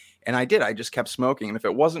enjoyment. And I did. I just kept smoking. And if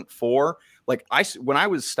it wasn't for, like, when I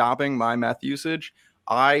was stopping my meth usage,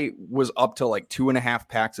 I was up to like 2.5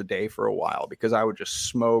 packs a day for a while because I would just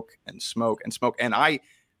smoke and smoke and smoke. And I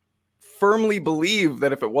firmly believe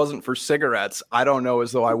that if it wasn't for cigarettes, I don't know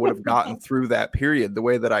as though I would have gotten through that period the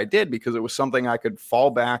way that I did, because it was something I could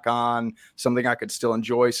fall back on, something I could still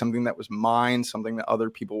enjoy, something that was mine, something that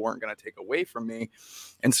other people weren't going to take away from me.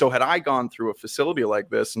 And so had I gone through a facility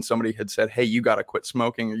like this and somebody had said, hey, you got to quit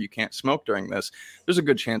smoking or you can't smoke during this, there's a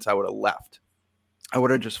good chance I would have left. I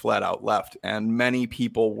would have just flat out left. And many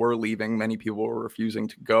people were leaving. Many people were refusing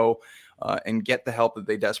to go and get the help that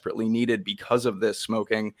they desperately needed because of this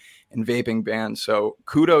smoking and vaping ban. So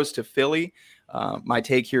kudos to Philly. My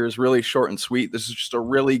take here is really short and sweet. This is just a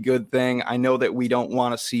really good thing. I know that we don't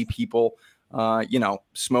want to see people,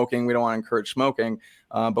 smoking. We don't want to encourage smoking.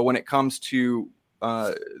 But when it comes to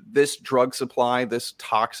this drug supply, this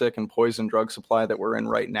toxic and poison drug supply that we're in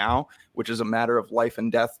right now, which is a matter of life and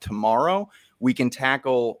death tomorrow, we can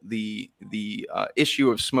tackle the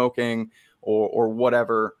issue of smoking or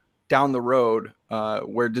whatever down the road,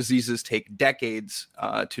 where diseases take decades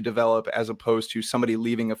to develop, as opposed to somebody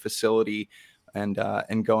leaving a facility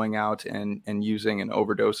and going out and using and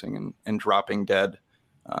overdosing and dropping dead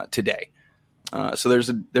today. So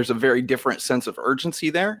there's a very different sense of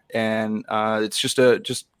urgency there, and it's just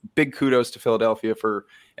big kudos to Philadelphia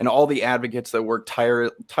and all the advocates that work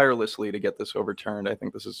tirelessly to get this overturned. I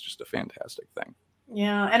think this is just a fantastic thing.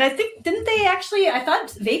 Yeah, and I think, didn't they actually? I thought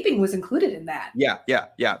vaping was included in that. Yeah.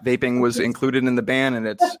 Vaping was included in the ban, and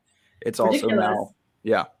it's also now.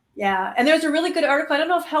 Yeah. Yeah, and there's a really good article. I don't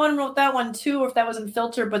know if Helen wrote that one too, or if that was in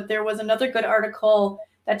Filter, but there was another good article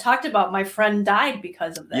that talked about my friend died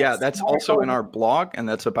because of this. Yeah, that's also in our blog, and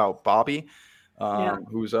that's about Bobby,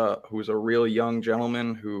 who's a real young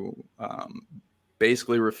gentleman who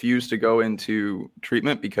basically refused to go into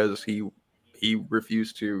treatment because he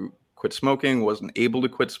refused to quit smoking, wasn't able to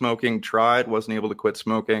quit smoking, wasn't able to quit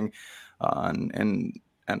smoking, and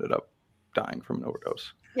ended up dying from an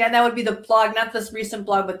overdose. Yeah, and that would be the blog, not this recent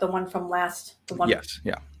blog, but the one from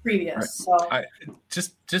previous. Right.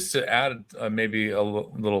 So just to add maybe a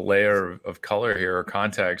little layer of color here or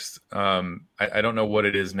context. I don't know what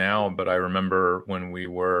it is now, but I remember when we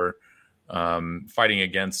were fighting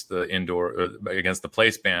against against the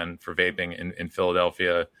place ban for vaping in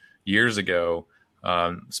Philadelphia years ago.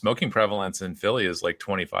 Smoking prevalence in Philly is like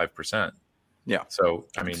 25%. Yeah. So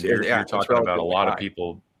I mean, you're talking about a lot of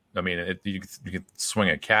people. I mean, you could swing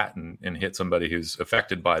a cat and hit somebody who's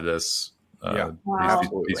affected by this.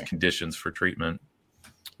 These conditions for treatment.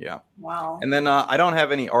 Yeah. Wow. And then I don't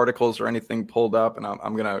have any articles or anything pulled up, and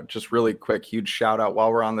I'm going to just really quick, huge shout out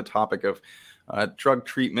while we're on the topic of drug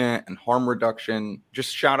treatment and harm reduction.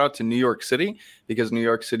 Just shout out to New York City, because New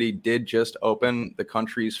York City did just open the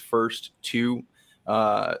country's first 2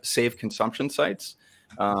 safe consumption sites,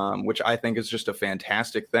 which I think is just a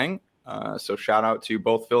fantastic thing. So shout out to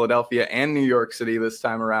both Philadelphia and New York City this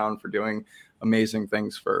time around for doing amazing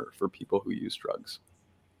things for people who use drugs.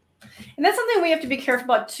 And that's something we have to be careful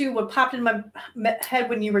about too. What popped in my head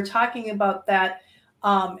when you were talking about that,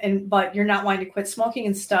 but you're not wanting to quit smoking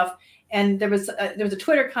and stuff. And there was a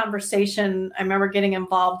Twitter conversation I remember getting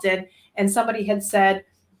involved in, and somebody had said,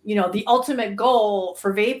 the ultimate goal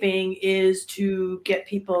for vaping is to get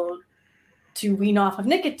people to wean off of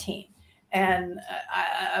nicotine. And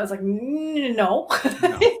I was like, no.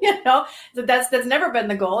 So that's never been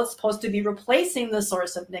the goal. It's supposed to be replacing the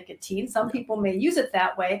source of nicotine. Some people may use it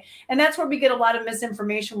that way. And that's where we get a lot of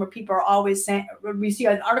misinformation, where people are always saying, we see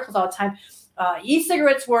in articles all the time,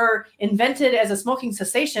 e-cigarettes were invented as a smoking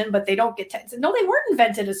cessation, but they don't get no, they weren't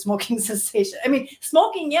invented as smoking cessation. I mean,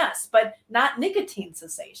 smoking, yes, but not nicotine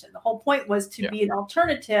cessation. The whole point was to be an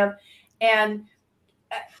alternative. And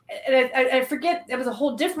I forget, there was a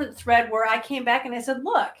whole different thread where I came back and I said,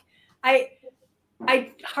 look, I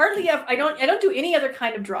hardly have, I don't do any other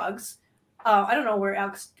kind of drugs. I don't know where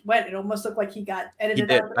Alex went. It almost looked like he got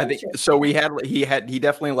edited out. I think so. He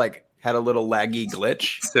definitely had a little laggy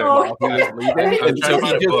glitch. So while he was leaving, and so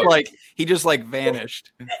he just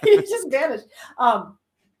vanished. He just vanished.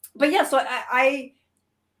 But yeah, so I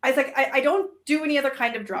was like, I don't do any other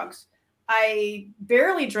kind of drugs. I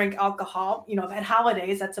barely drink alcohol. At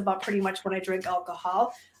holidays, that's about pretty much when I drink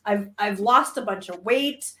alcohol. I've lost a bunch of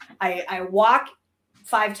weight. I walk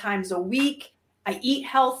 5 times a week. I eat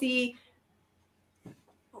healthy.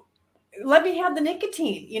 Let me have the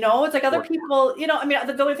nicotine. It's like other people, I mean,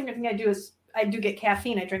 the only thing I do is I do get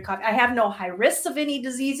caffeine. I drink coffee. I have no high risks of any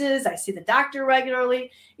diseases. I see the doctor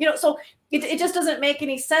regularly, so it just doesn't make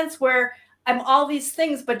any sense where I'm all these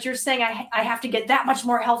things, but you're saying I have to get that much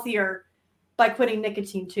more healthier by quitting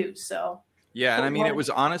nicotine too. So yeah. And I mean, it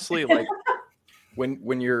was honestly like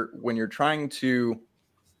when you're trying to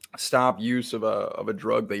stop use of a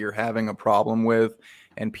drug that you're having a problem with,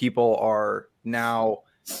 and people are now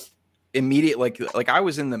immediate, like I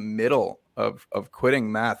was in the middle of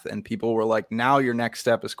quitting meth, and people were like, now your next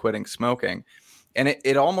step is quitting smoking. And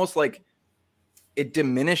it almost like it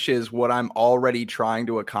diminishes what I'm already trying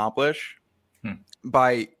to accomplish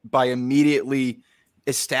by immediately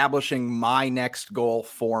establishing my next goal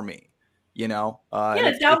for me, you know?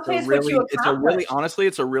 It downplays what you accomplished. Honestly,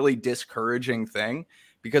 it's a really discouraging thing,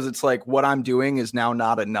 because it's like, what I'm doing is now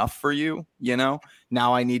not enough for you, you know?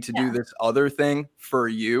 Now I need to do this other thing for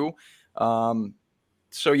you.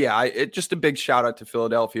 So yeah, it just a big shout out to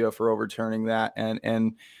Philadelphia for overturning that,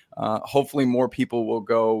 and hopefully more people will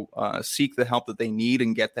go seek the help that they need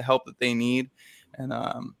and get the help that they need,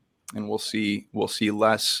 and we'll see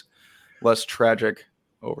less tragic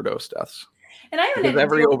overdose deaths. And I haven't because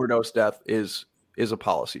every overdose death is a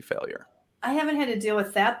policy failure. I haven't had to deal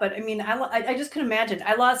with that, but I mean, I just can imagine.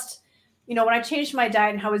 I lost, when I changed my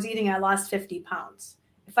diet and how I was eating, I lost 50 pounds.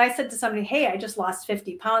 If I said to somebody, hey, I just lost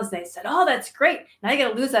 50 pounds, they said, oh, that's great. Now I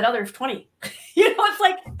got to lose that other 20. It's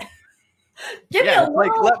like, give me a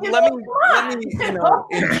like, let me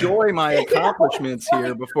enjoy my accomplishments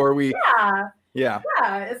here before we. Yeah.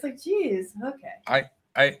 It's like, geez. Okay.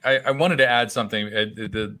 I wanted to add something.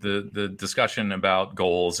 The discussion about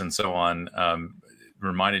goals and so on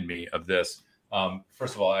reminded me of this.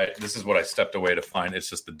 First of all, this is what I stepped away to find. It's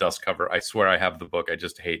just the dust cover. I swear I have the book. I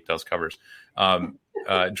just hate dust covers.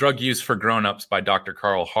 Drug Use for Grown-Ups by Dr.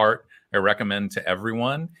 Carl Hart. I recommend to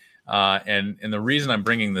everyone. And the reason I'm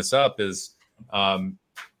bringing this up is, I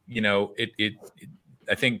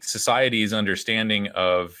think society's understanding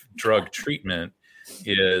of drug treatment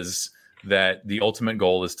is that the ultimate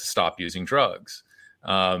goal is to stop using drugs.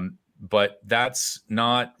 But that's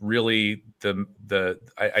not really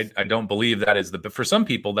I don't believe that is but for some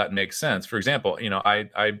people that makes sense. For example,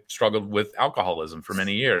 I struggled with alcoholism for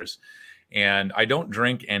many years, and I don't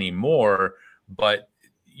drink anymore, but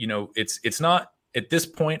it's not at this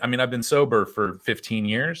point. I mean, I've been sober for 15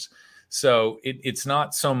 years. So it's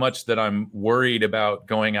not so much that I'm worried about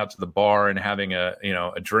going out to the bar and having a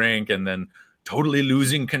drink and then totally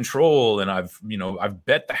losing control. And I've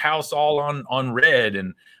bet the house all on red,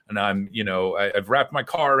 and I'm, I've wrapped my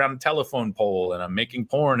car around a telephone pole, and I'm making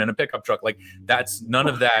porn in a pickup truck. Like, that's none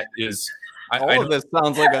of that is. All of this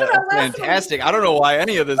sounds like a fantastic. I don't know why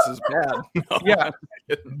any of this is bad. No. Yeah,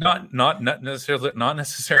 not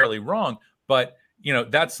necessarily wrong, but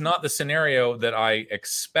that's not the scenario that I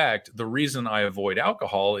expect. The reason I avoid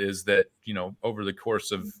alcohol is that over the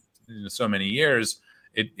course of so many years,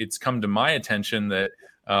 it's come to my attention that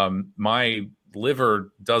my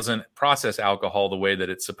liver doesn't process alcohol the way that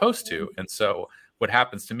it's supposed to. And so what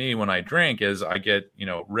happens to me when I drink is I get,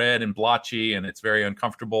 red and blotchy, and it's very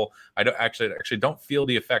uncomfortable. I don't actually don't feel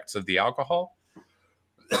the effects of the alcohol.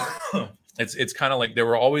 It's kind of like there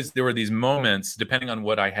were these moments, depending on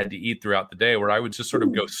what I had to eat throughout the day, where I would just sort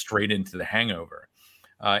of go straight into the hangover.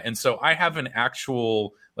 And so I have an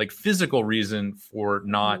actual physical reason for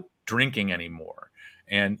not drinking anymore.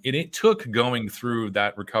 And it took going through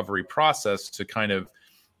that recovery process to kind of,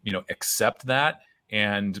 accept that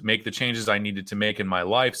and make the changes I needed to make in my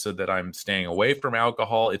life so that I'm staying away from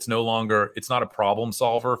alcohol. It's not a problem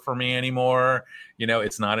solver for me anymore.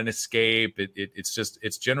 It's not an escape.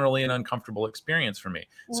 It's generally an uncomfortable experience for me.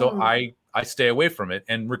 So I stay away from it,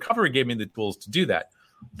 and recovery gave me the tools to do that.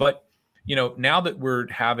 But, now that we're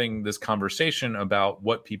having this conversation about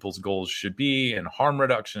what people's goals should be and harm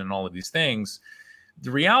reduction and all of these things,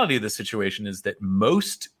 the reality of the situation is that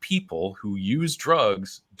most people who use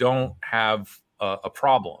drugs don't have a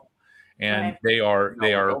problem, and they are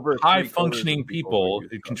high functioning people,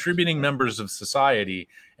 contributing members of society.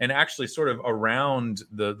 And actually, sort of around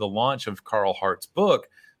the launch of Carl Hart's book,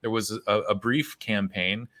 there was a brief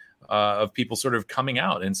campaign of people sort of coming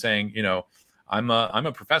out and saying, I'm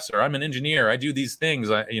a professor, I'm an engineer, I do these things,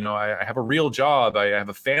 I have a real job, I have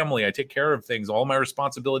a family, I take care of things, all my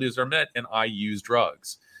responsibilities are met, and I use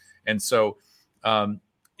drugs. And so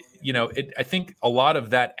I think a lot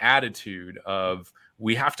of that attitude of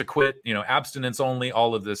we have to quit, abstinence only,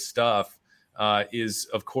 all of this stuff is,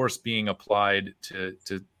 of course, being applied to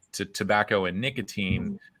tobacco and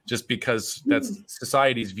nicotine, just because that's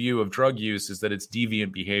society's view of drug use, is that it's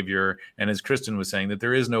deviant behavior. And as Kristen was saying, that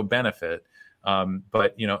there is no benefit.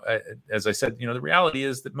 But, as I said, the reality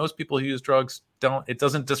is that most people who use drugs it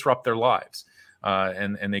doesn't disrupt their lives,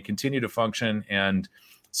 and they continue to function. And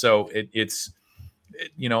so it's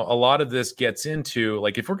a lot of this gets into,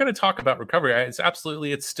 like, if we're going to talk about recovery,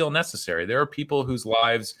 it's still necessary. There are people whose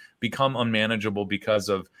lives become unmanageable because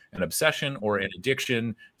of an obsession or an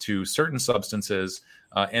addiction to certain substances,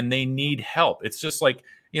 and they need help. It's just like,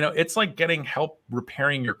 it's like getting help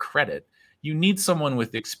repairing your credit. You need someone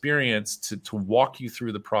with experience to walk you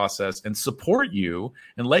through the process and support you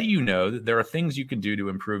and let you know that there are things you can do to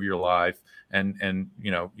improve your life. And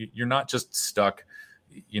you're not just stuck,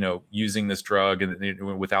 using this drug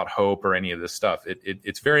and without hope or any of this stuff.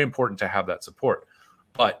 It's very important to have that support.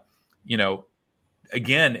 But,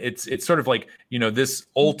 again, it's sort of like, this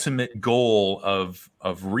ultimate goal of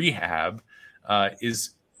rehab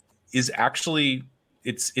is actually,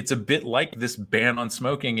 it's a bit like this ban on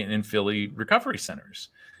smoking in Philly recovery centers.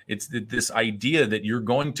 It's this idea that you're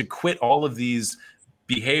going to quit all of these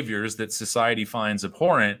behaviors that society finds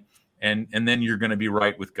abhorrent, and then you're going to be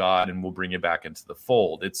right with God, and we'll bring you back into the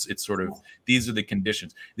fold. It's sort of, these are the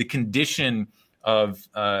conditions. The condition of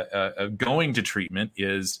going to treatment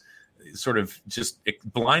is sort of just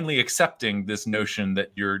blindly accepting this notion that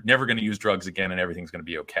you're never going to use drugs again and everything's going to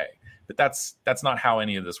be okay. But that's not how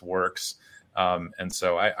any of this works. And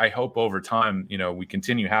so I hope over time, we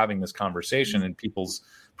continue having this conversation and people's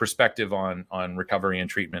perspective on recovery and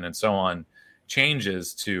treatment and so on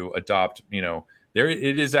changes to adopt,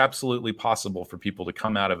 it is absolutely possible for people to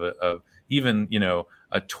come out of even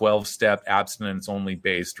a 12-step abstinence only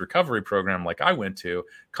based recovery program like I went to,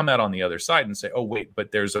 come out on the other side and say, oh, wait,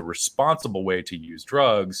 but there's a responsible way to use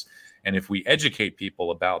drugs. And if we educate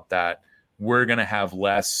people about that, we're going to have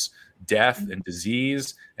less death and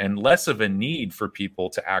disease and less of a need for people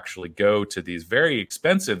to actually go to these very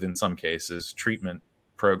expensive, in some cases, treatment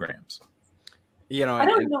programs. I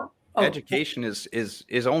don't know. Education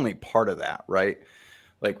is only part of that, right?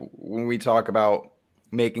 Like when we talk about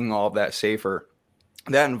making all of that safer,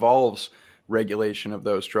 that involves regulation of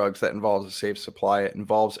those drugs, that involves a safe supply, it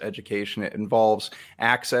involves education, it involves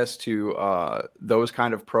access to those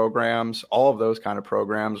kind of programs, all of those kind of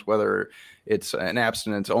programs, whether it's an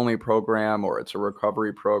abstinence only program or it's a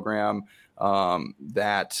recovery program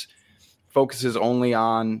that focuses only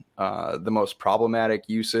on the most problematic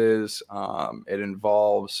uses. It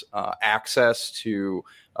involves access to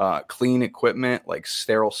clean equipment like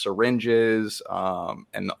sterile syringes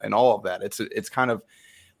and all of that. It's kind of,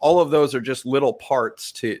 all of those are just little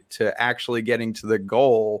parts to actually getting to the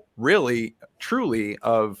goal, really, truly,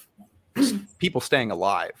 of people staying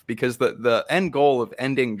alive. Because the end goal of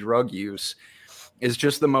ending drug use is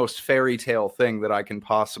just the most fairy tale thing that I can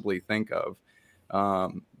possibly think of.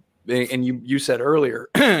 And you said earlier,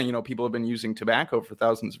 people have been using tobacco for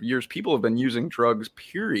thousands of years. People have been using drugs,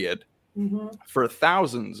 period, for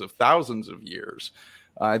thousands of years.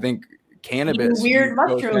 I think cannabis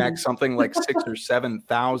goes back something like 6,000 or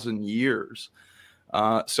 7,000 years.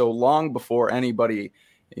 So long before anybody,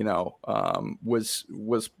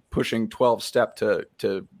 was pushing 12-step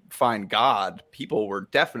to find God, people were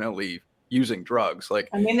definitely using drugs. Like,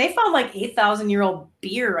 I mean, they found like 8,000-year-old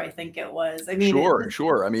beer, I think it was. I mean,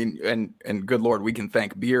 sure. I mean, and good Lord, we can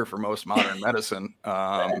thank beer for most modern medicine.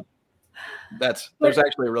 There's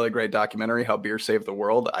actually a really great documentary, How Beer Saved the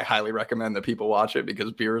World. I highly recommend that people watch it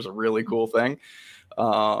because beer is a really cool thing.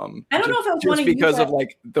 I don't know if it was just because of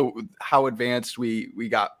like how advanced we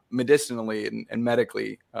got medicinally and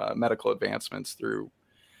medically, medical advancements through.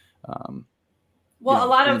 Well, a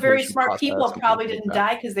lot of very smart people probably didn't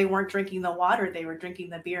die because they weren't drinking the water; they were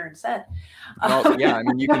drinking the beer instead. Well, yeah, I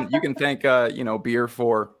mean, you can thank beer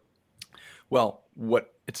for, well,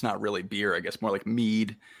 what it's not really beer, I guess, more like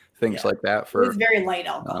mead, things like that. For it was very light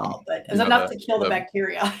alcohol, but it was enough to kill the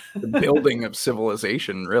bacteria. The building of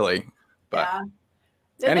civilization, really. But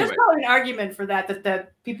anyway. There's probably an argument for that the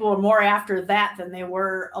people were more after that than they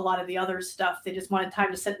were a lot of the other stuff. They just wanted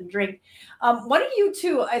time to sit and drink. One of you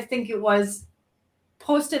two, I think it was,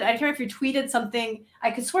 posted, I can't remember if you tweeted something, I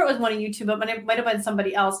could swear it was one of you two, but it might have been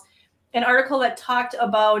somebody else, an article that talked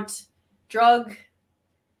about drug,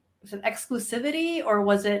 was it exclusivity, or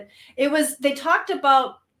was it was, they talked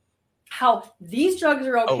about how these drugs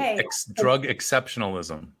are okay. Drug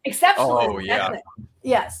exceptionalism. Exceptionalism. Oh, yeah.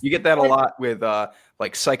 Yes. You get that a lot with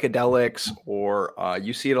like psychedelics, or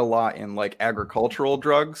you see it a lot in like agricultural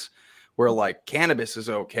drugs, where like cannabis is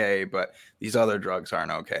okay, but these other drugs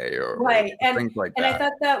aren't okay, or things like that. And I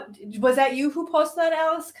thought that you who posted that,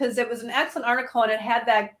 Alice? Because it was an excellent article, and it had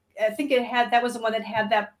that. I think that was the one that had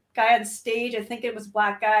that guy on stage. I think it was a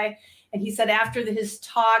black guy, and he said after his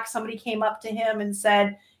talk, somebody came up to him and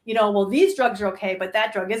said, well, these drugs are okay, but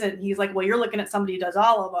that drug isn't. And he's like, well, you're looking at somebody who does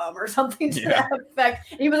all of them, or something to that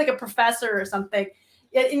effect. And he was like a professor or something.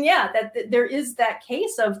 And that there is that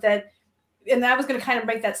case of that. and I was going to kind of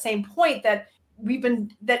make that same point that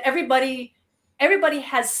everybody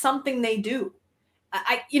has something they do.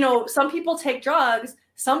 Some people take drugs.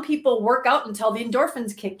 Some people work out until the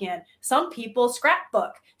endorphins kick in. Some people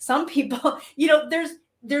scrapbook. Some people,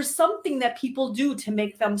 there's something that people do to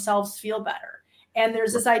make themselves feel better. And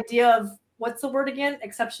there's this idea of, what's the word again?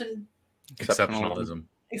 Exceptionalism. Exceptionalism.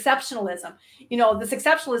 This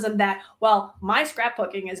exceptionalism that, well, my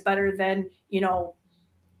scrapbooking is better than,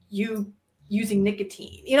 you using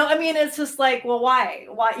nicotine. It's just like, well, why?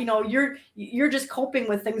 You're just coping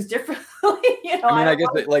with things differently. I guess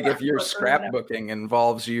that, like, if your scrapbooking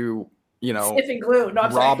involves you, sniffing glue,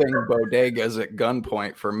 robbing bodegas at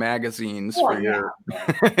gunpoint for magazines your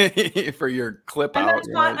for your clip out.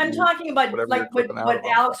 I'm talking about like what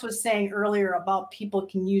Alex was saying earlier about people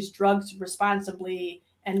can use drugs responsibly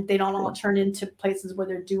and they don't all turn into places where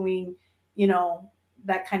they're doing,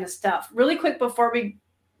 that kind of stuff. Really quick before we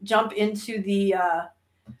jump into the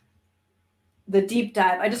deep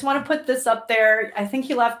dive, I just want to put this up there. I think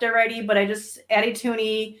he left already, but Addie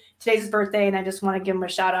Tooney, today's his birthday, and I just want to give him a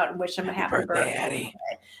shout out and wish him a happy birthday. Addie.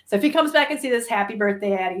 So if he comes back and see this, happy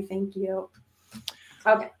birthday, Addie. Thank you.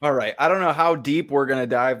 Okay. All right. I don't know how deep we're going to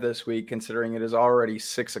dive this week, considering it is already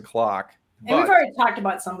 6:00. And we've already talked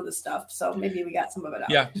about some of the stuff, so maybe we got some of it out.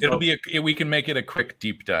 Yeah, it'll be we can make it a quick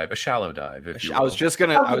deep dive, a shallow dive. I was just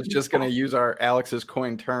gonna use our Alex's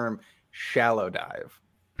coined term, shallow dive.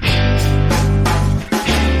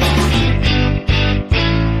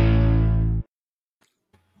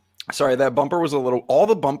 Sorry, that bumper was all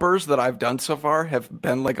the bumpers that I've done so far have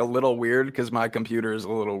been like a little weird because my computer is a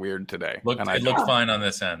little weird today. It looked fine on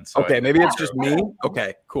this end. So okay, maybe it's just me.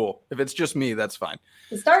 Okay, cool. If it's just me, that's fine.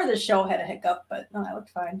 The start of the show had a hiccup, but no, that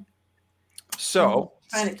looked fine. So,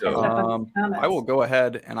 I will go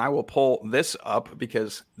ahead and I will pull this up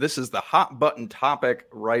because this is the hot button topic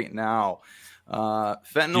right now.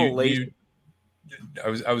 Fentanyl laced. I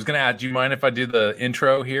was going to add, do you mind if I do the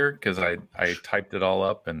intro here? Because I typed it all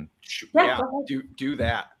up and do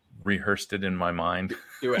that. Rehearsed it in my mind.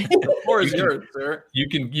 Do it. The floor is yours, sir.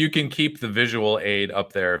 You can keep the visual aid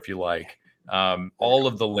up there if you like. All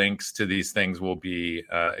of the links to these things will be,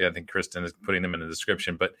 I think Kristen is putting them in the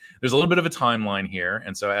description, but there's a little bit of a timeline here.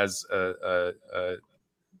 And so as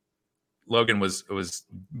Logan was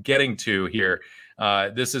getting to here,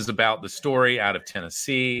 this is about the story out of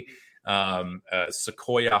Tennessee.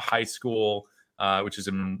 Sequoia High School, which is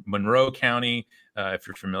in Monroe County. If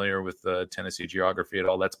you're familiar with Tennessee geography at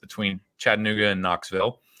all, that's between Chattanooga and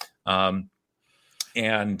Knoxville,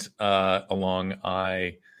 and along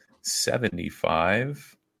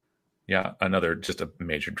I-75. Yeah, just a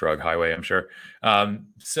major drug highway, I'm sure.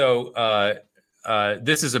 So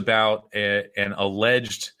this is about an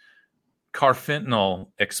alleged carfentanil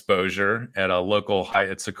exposure at a local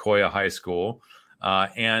at Sequoia High School.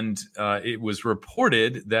 And it was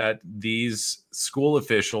reported that these school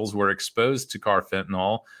officials were exposed to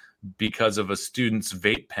carfentanil because of a student's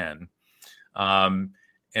vape pen. And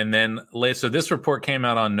then so this report came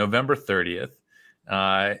out on November 30th.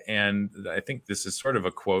 And I think this is sort of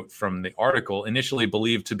a quote from the article, initially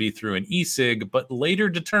believed to be through an e-cig, but later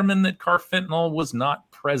determined that carfentanil was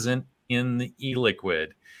not present in the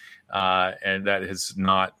e-liquid. And that has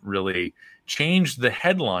not really changed the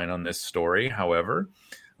headline on this story. However,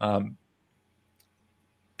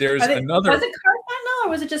 there's another. Was it carfentanil or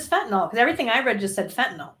was it just fentanyl? Because everything I read just said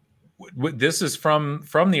fentanyl. This is from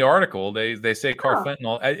the article. They say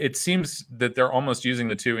carfentanil. Oh. It seems that they're almost using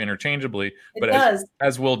the two interchangeably. But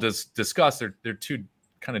as we'll discuss, they're two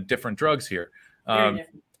kind of different drugs here.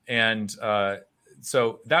 And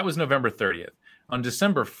so that was November 30th. On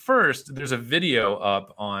December 1st, there's a video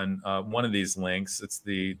up on one of these links. It's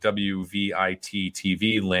the WVIT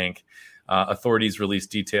TV link. Authorities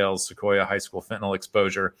released details, Sequoia High School fentanyl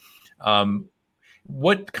exposure.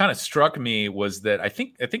 What kind of struck me was that I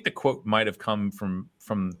think the quote might have come from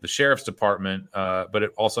the sheriff's department, but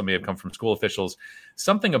it also may have come from school officials.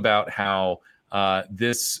 Something about how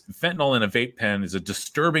this fentanyl in a vape pen is a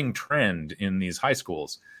disturbing trend in these high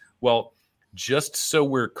schools. Well, just so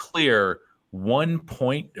we're clear, 1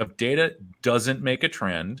 point of data doesn't make a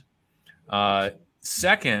trend.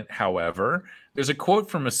 Second, however, there's a quote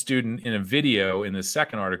from a student in a video in the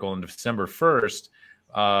second article on December 1st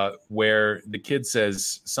where the kid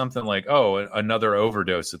says something like, "Oh, another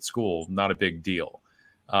overdose at school, not a big deal."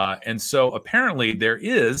 And so apparently there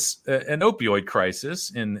is an opioid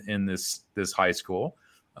crisis in this high school,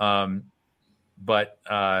 but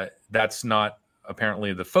that's not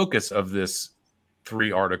apparently the focus of this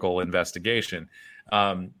 3-article investigation,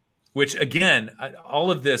 which again,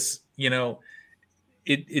 all of this,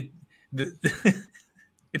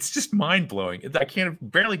 It's just mind blowing. I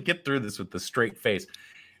can't barely get through this with a straight face.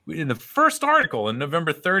 In the first article on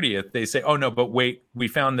November 30th, they say, oh, no, but wait, we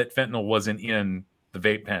found that fentanyl wasn't in the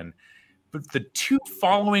vape pen. But the two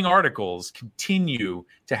following articles continue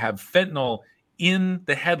to have fentanyl in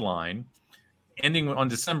the headline, ending on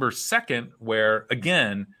December 2nd, where,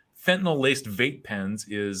 again, fentanyl-laced vape pens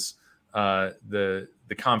is the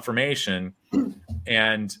confirmation.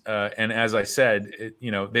 And as I said,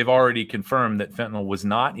 they've already confirmed that fentanyl was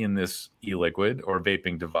not in this e-liquid or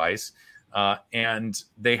vaping device. And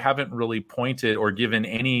they haven't really pointed or given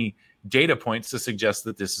any data points to suggest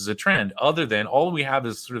that this is a trend, other than all we have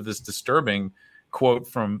is sort of this disturbing quote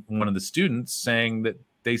from one of the students saying that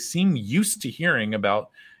they seem used to hearing about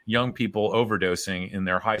young people overdosing in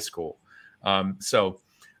their high school. So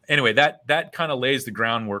anyway, that kind of lays the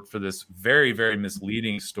groundwork for this very, very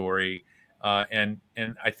misleading story. And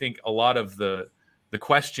I think a lot of the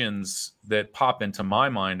questions that pop into my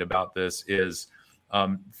mind about this is,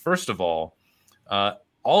 first of all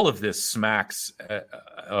of this smacks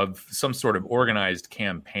of some sort of organized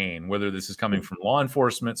campaign, whether this is coming from law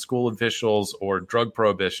enforcement, school officials, or drug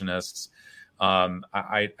prohibitionists.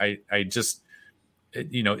 I just,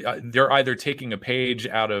 they're either taking a page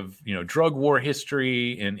out of, drug war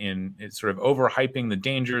history in sort of overhyping the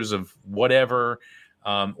dangers of whatever,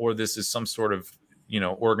 or this is some sort of,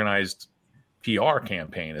 organized PR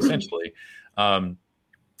campaign, essentially.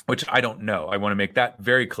 Which I don't know. I want to make that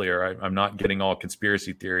very clear. I'm not getting all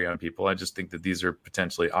conspiracy theory on people. I just think that these are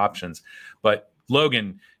potentially options. But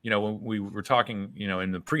Logan, when we were talking,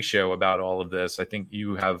 in the pre-show about all of this, I think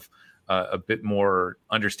you have a bit more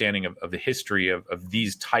understanding of the history of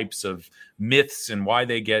these types of myths and why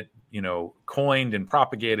they get, coined and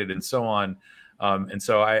propagated and so on. And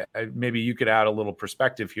so I maybe you could add a little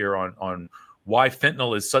perspective here on why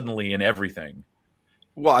fentanyl is suddenly in everything.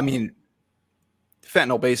 Well, I mean,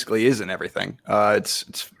 fentanyl basically is in everything.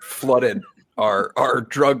 It's flooded our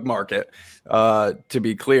drug market. To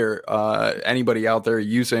be clear, anybody out there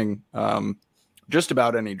using just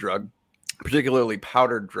about any drug, particularly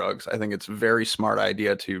powdered drugs, I think it's a very smart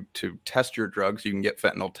idea to test your drugs. You can get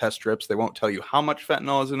fentanyl test strips. They won't tell you how much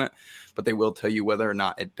fentanyl is in it, but they will tell you whether or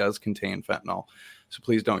not it does contain fentanyl. So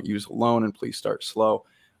please don't use alone, and please start slow.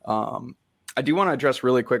 I do want to address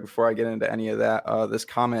really quick before I get into any of that, this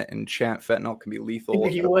comment in chat, fentanyl can be lethal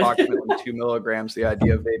at approximately 2 milligrams. The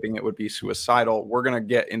idea of vaping it would be suicidal. We're going to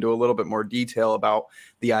get into a little bit more detail about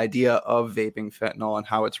the idea of vaping fentanyl and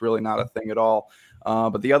how it's really not a thing at all.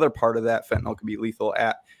 But the other part of that, fentanyl can be lethal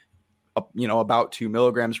at about 2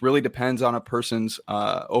 milligrams, really depends on a person's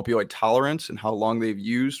opioid tolerance and how long they've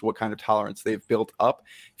used, what kind of tolerance they've built up.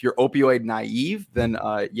 If you're opioid naive, then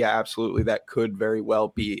yeah, absolutely, that could very well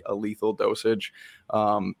be a lethal dosage.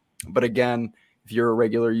 But again, if you're a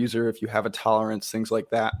regular user, if you have a tolerance, things like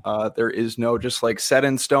that, there is no just like set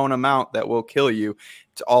in stone amount that will kill you.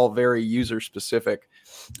 It's all very user specific.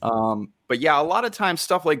 But yeah, a lot of times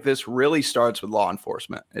stuff like this really starts with law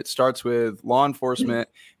enforcement. It starts with law enforcement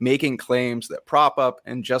making claims that prop up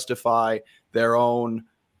and justify their own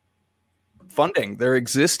funding, their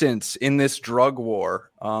existence in this drug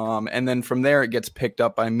war. And then from there, it gets picked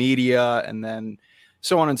up by media, and then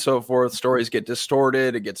so on and so forth. Stories get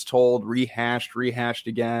distorted. It gets told, rehashed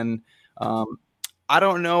again. I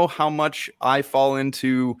don't know how much I fall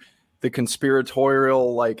into the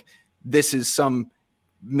conspiratorial, like this is some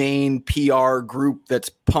main PR group that's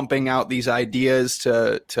pumping out these ideas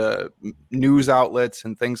to news outlets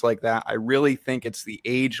and things like that. I really think it's the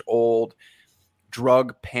age-old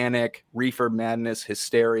drug panic, reefer madness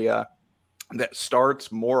hysteria that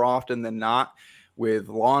starts more often than not with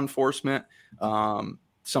law enforcement.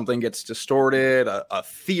 Something gets distorted, a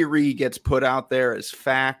theory gets put out there as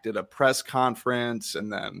fact at a press conference,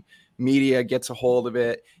 and then media gets a hold of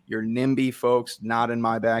it. Your NIMBY folks, not in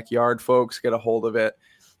my backyard folks, get a hold of it,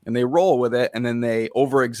 and they roll with it, and then they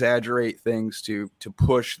over-exaggerate things to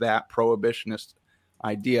push that prohibitionist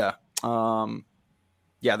idea.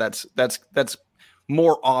 Yeah, that's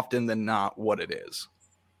more often than not what it is.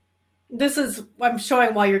 This is, I'm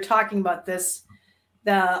showing while you're talking about this,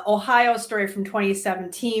 the Ohio story from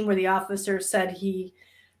 2017, where the officer said he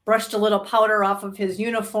brushed a little powder off of his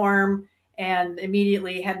uniform and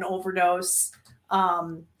immediately had an overdose.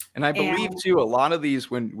 And I believe too, a lot of these,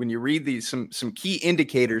 when you read these, some key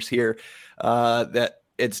indicators here that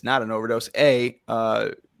it's not an overdose. Overdosing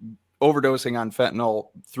on fentanyl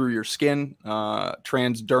through your skin,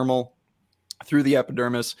 transdermal through the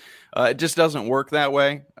epidermis. It just doesn't work that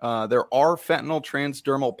way. There are fentanyl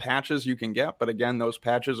transdermal patches you can get, but again, those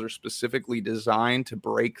patches are specifically designed to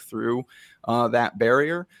break through that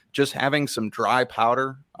barrier. Just having some dry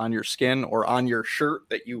powder on your skin or on your shirt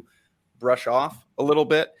that you brush off a little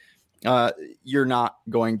bit, you're not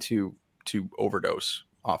going to overdose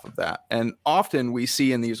off of that. And often we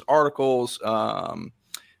see in these articles,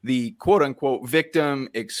 the quote unquote victim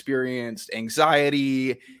experienced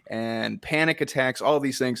anxiety and panic attacks, all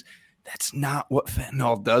these things. That's not what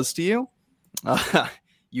fentanyl does to you.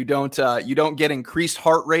 You don't get increased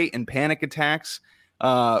heart rate and panic attacks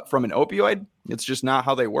from an opioid. It's just not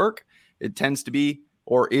how they work. It tends to be,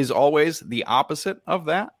 or is always, the opposite of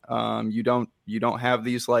that. You don't have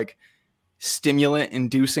these like stimulant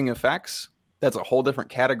inducing effects. That's a whole different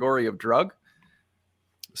category of drug.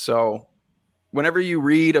 So whenever you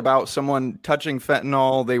read about someone touching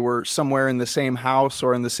fentanyl, they were somewhere in the same house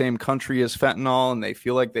or in the same country as fentanyl, and they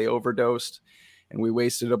feel like they overdosed, and we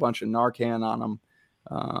wasted a bunch of Narcan on them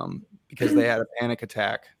because they had a panic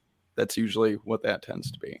attack. That's usually what that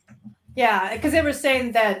tends to be. Yeah, because they were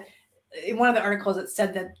saying that in one of the articles it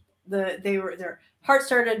said that their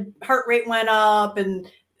heart rate went up and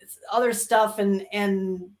other stuff, and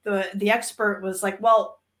the expert was like,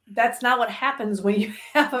 well, that's not what happens when you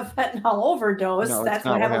have a fentanyl overdose. No, that's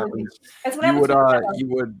what happens. That's what happens. You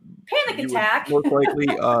would panic attack. Most likely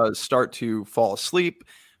start to fall asleep.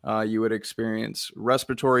 You would experience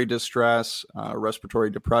respiratory distress, respiratory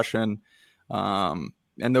depression,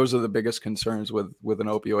 and those are the biggest concerns with an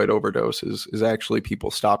opioid overdose. Is actually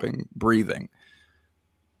people stopping breathing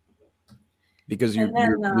because you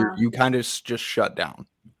kind of just shut down.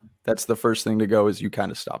 That's the first thing to go. Is you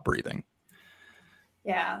kind of stop breathing.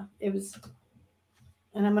 Yeah, it was,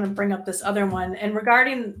 and I'm going to bring up this other one. And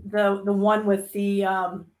regarding the one with the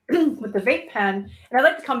with the vape pen, and I'd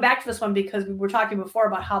like to come back to this one because we were talking before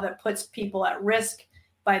about how that puts people at risk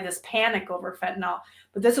by this panic over fentanyl.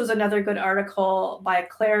 But this was another good article by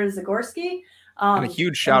Claire Zagorski. And a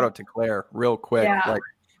huge shout out to Claire, real quick. Yeah. Like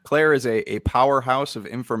Claire is a powerhouse of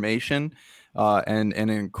information and an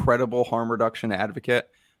incredible harm reduction advocate.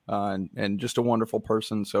 And just a wonderful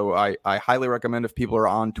person. So I highly recommend, if people are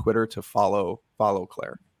on Twitter, to follow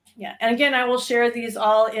Claire. Yeah. And again, I will share these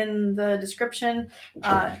all in the description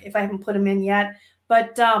if I haven't put them in yet.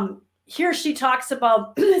 But here she talks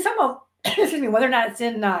about, excuse me, whether or not it's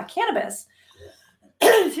in cannabis.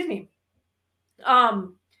 Excuse me.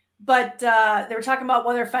 But they were talking about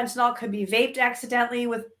whether fentanyl could be vaped accidentally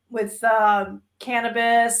with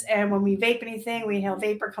cannabis. And when we vape anything, we inhale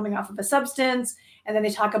vapor coming off of a substance. And then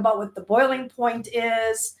they talk about what the boiling point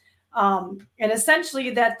is. And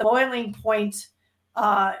essentially that the boiling point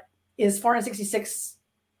is 466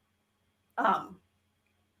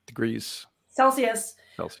 degrees Celsius.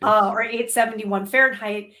 Or 871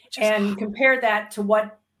 Fahrenheit. And compare that to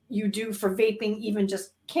what you do for vaping, even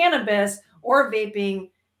just cannabis or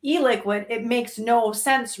vaping e-liquid. It makes no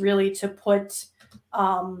sense really to put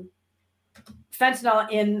fentanyl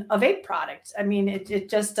in a vape product. I mean, it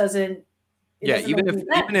just doesn't. Yeah,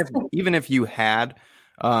 even if you had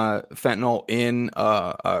fentanyl in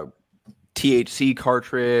a THC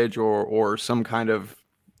cartridge or some kind of,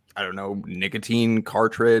 I don't know, nicotine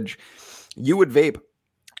cartridge, you would vape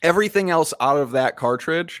everything else out of that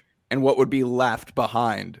cartridge, and what would be left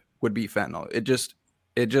behind would be fentanyl. It just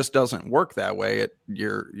doesn't work that way.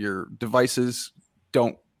 Your devices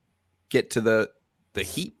don't get to the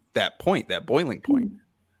heat, that boiling point.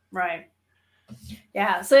 Right.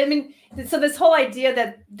 Yeah. So, I mean, so this whole idea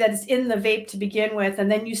that is in the vape to begin with, and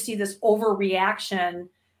then you see this overreaction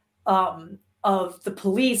of the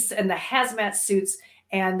police and the hazmat suits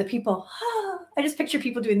and the people. I just picture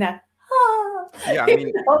people doing that. Yeah, I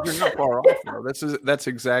mean, you're not far off though. That's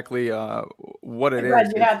exactly what it is.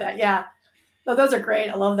 Glad you have that. Yeah. Oh, those are great.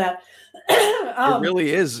 I love that. It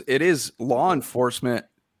really is. It is law enforcement,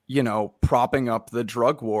 propping up the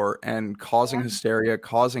drug war and causing hysteria,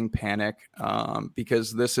 causing panic,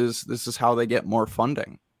 because this is how they get more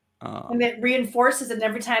funding. And it reinforces it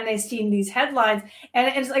every time they see these headlines.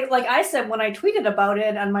 And it's like I said, when I tweeted about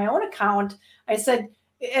it on my own account, I said,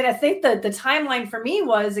 and I think that the timeline for me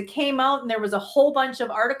was it came out and there was a whole bunch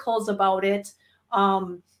of articles about it,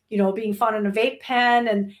 being found in a vape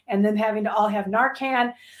pen and them having to all have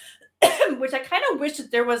Narcan, which I kind of wish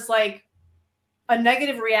that there was like a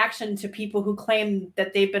negative reaction to people who claim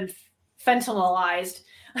that they've been fentanylized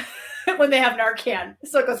when they have Narcan.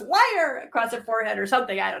 So it goes liar across their forehead or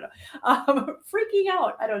something. I don't know. Freaking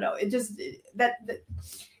out. I don't know. It just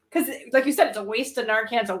because like you said, it's a waste of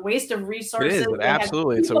Narcan, it's a waste of resources. It is,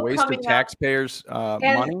 absolutely. It's a waste of taxpayers'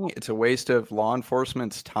 money. It's a waste of law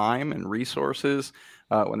enforcement's time and resources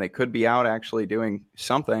when they could be out actually doing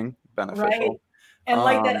something beneficial. Right. And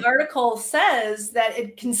like that article says, that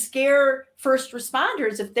it can scare first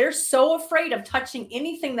responders if they're so afraid of touching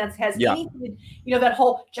anything that has anything, that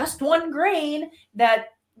whole just one grain, that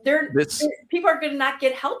people are going to not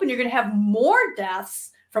get help, and you're going to have more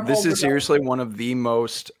deaths from this overdose. Is seriously one of the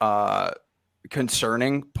most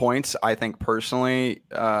concerning points, I think personally,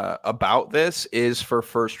 about this is for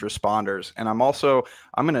first responders. And I'm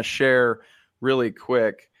going to share really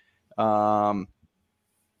quick.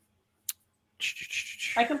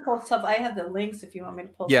 I can pull stuff. I have the links if you want me to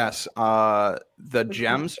pull. Yes. The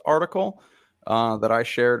GEMS article that I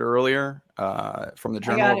shared earlier from the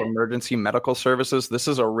Journal of Emergency Medical Services. This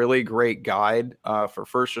is a really great guide for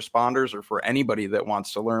first responders or for anybody that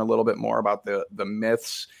wants to learn a little bit more about the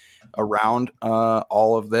myths around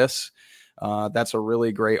all of this. That's a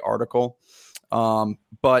really great article.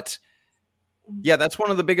 But yeah, that's one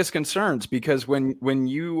of the biggest concerns, because when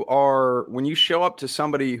you show up to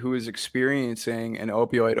somebody who is experiencing an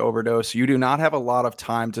opioid overdose, you do not have a lot of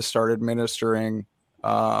time to start administering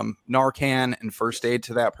Narcan and first aid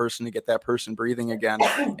to that person to get that person breathing again.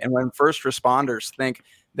 And when first responders think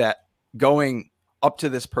that going up to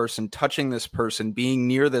this person, touching this person, being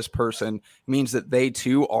near this person means that they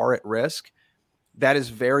too are at risk, that is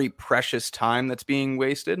very precious time that's being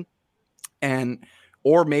wasted.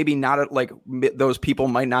 Or maybe not, like those people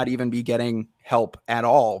might not even be getting help at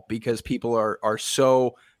all because people are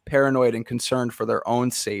so paranoid and concerned for their own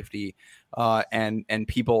safety. And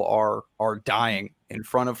people are dying in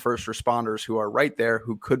front of first responders who are right there,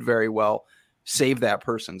 who could very well save that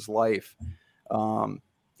person's life.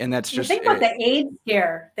 And that's just think about the AIDS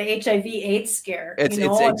scare, the HIV/AIDS scare. It's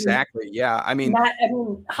exactly. Yeah. I mean,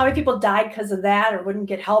 how many people died because of that or wouldn't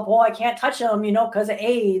get help? Oh, I can't touch them, because of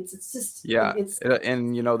AIDS. It's just,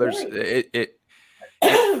 it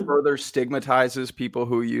further stigmatizes people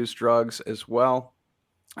who use drugs as well.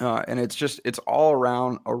 And it's all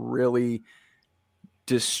around a really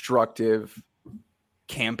destructive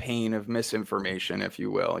campaign of misinformation, if you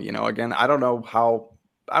will. Again, I don't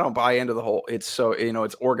buy into the whole, it's so,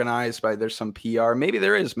 it's organized by, there's some PR. Maybe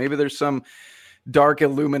there's some dark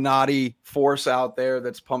Illuminati force out there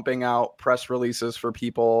that's pumping out press releases for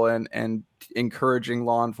people and encouraging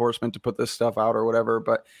law enforcement to put this stuff out or whatever.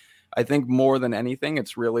 But I think more than anything,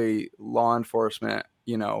 it's really law enforcement,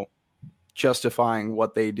 justifying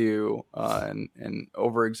what they do and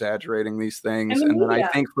over exaggerating these things. And then I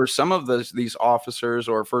think for some of these officers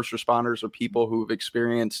or first responders or people who've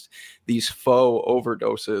experienced these faux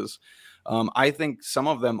overdoses, I think some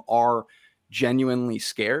of them are genuinely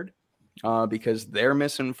scared because they're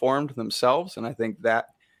misinformed themselves. And I think that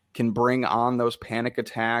can bring on those panic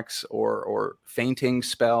attacks or fainting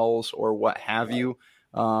spells or what have you.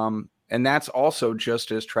 And that's also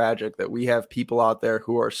just as tragic, that we have people out there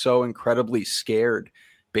who are so incredibly scared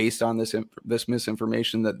based on this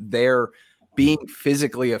misinformation that they're being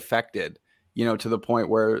physically affected, to the point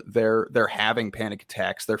where they're having panic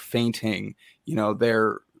attacks, they're fainting,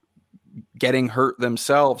 they're getting hurt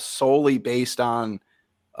themselves solely based on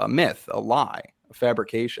a myth, a lie, a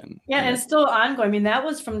fabrication. Yeah, and it's still ongoing. I mean, that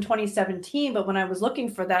was from 2017, but when I was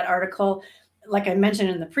looking for that article, like I mentioned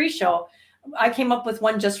in the pre-show, I came up with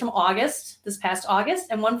one just from this past August,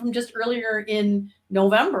 and one from just earlier in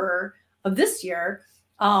November of this year,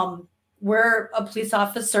 where a police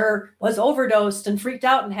officer was overdosed and freaked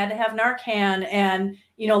out and had to have Narcan. And,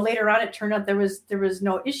 later on, it turned out there was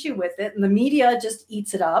no issue with it. And the media just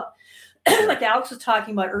eats it up. Like Alex was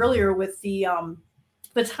talking about earlier with the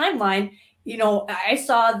timeline, I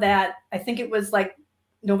saw that, I think it was like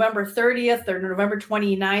November 30th or November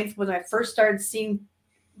 29th when I first started seeing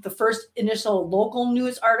the first initial local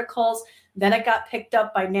news articles. Then it got picked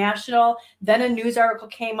up by national. Then a news article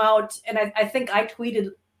came out, and I think I tweeted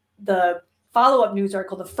the follow-up news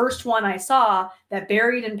article. The first one I saw that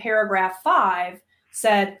buried in paragraph 5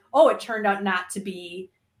 said, "Oh, it turned out not to be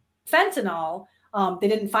fentanyl. They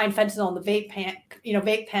didn't find fentanyl in the vape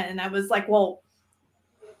pen." And I was like, "Well,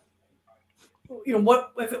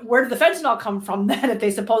 where did the fentanyl come from then? If they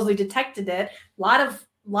supposedly detected it, a lot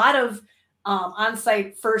of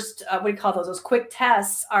on-site first, what do you call those quick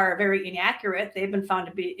tests are very inaccurate. They've been found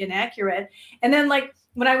to be inaccurate." And then, like,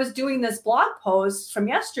 when I was doing this blog post from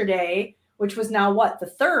yesterday, which was now the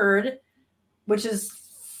 3rd, which is,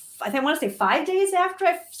 I think I want to say 5 days after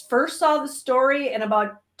I first saw the story, and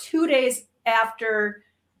about 2 days after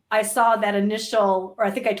I saw that initial, or I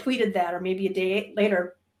think I tweeted that, or maybe a day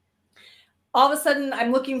later, all of a sudden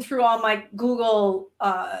I'm looking through all my Google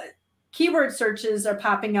keyword searches are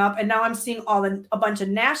popping up, and now I'm seeing a bunch of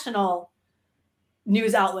national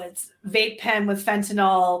news outlets, vape pen with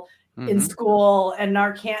fentanyl in school and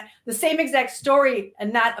Narcan, the same exact story,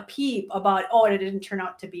 and not a peep about, it didn't turn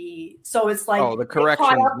out to be. So it's like, the correction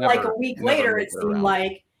caught up like a week later, it seemed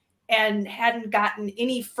like, and hadn't gotten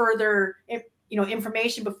any further,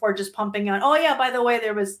 information before just pumping on, by the way,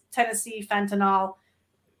 there was Tennessee fentanyl,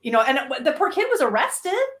 and the poor kid was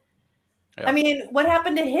arrested. Yeah. I mean, what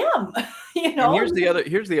happened to him? And here's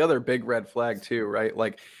the other big red flag too, right?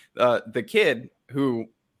 Like the kid who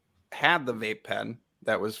had the vape pen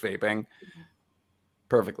that was vaping,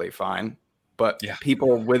 perfectly fine, but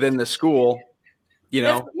people within the school,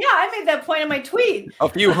 I made that point in my tweet. A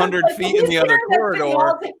few hundred feet in the other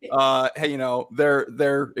corridor,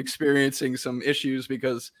 they're experiencing some issues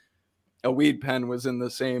because a weed pen was in the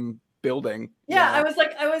same building. Yeah,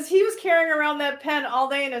 he was carrying around that pen all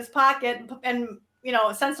day in his pocket and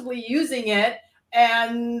sensibly using it,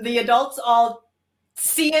 and the adults all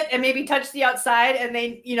see it and maybe touch the outside, and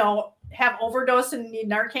they have overdose and need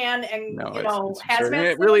Narcan and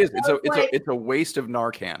hazmat. It really is. It's a waste of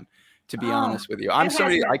Narcan, to be honest with you. I'm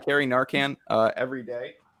somebody, I carry Narcan every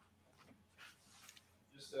day.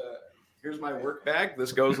 Just here's my work bag.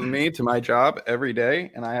 This goes with me to my job every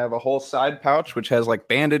day, and I have a whole side pouch which has like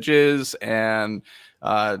bandages and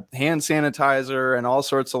hand sanitizer and all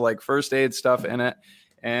sorts of like first aid stuff in it,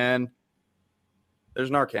 and there's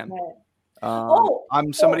Narcan. Right.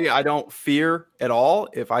 I'm somebody I don't fear at all.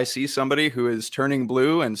 If I see somebody who is turning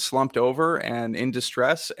blue and slumped over and in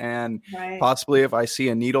distress, and possibly if I see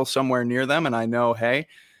a needle somewhere near them and I know, hey,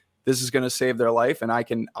 this is going to save their life, and I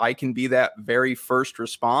can be that very first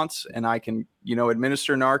response, and I can,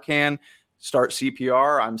 administer Narcan, start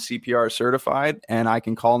CPR. I'm CPR certified, and I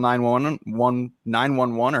can call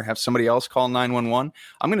 911 or have somebody else call 911.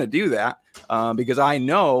 I'm going to do that because I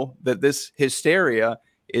know that this hysteria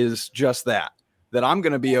is just that I'm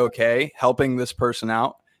going to be okay helping this person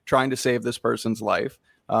out, trying to save this person's life.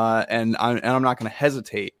 And I'm not going to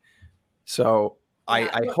hesitate. So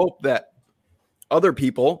I hope that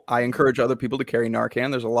I encourage other people to carry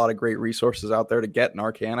Narcan. There's a lot of great resources out there to get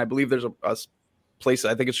Narcan. I believe there's a place,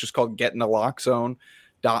 I think it's just called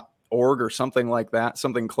getnaloxone.org or something like that,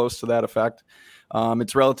 something close to that effect.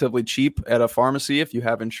 It's relatively cheap at a pharmacy if you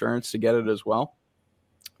have insurance to get it as well.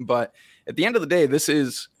 But at the end of the day, this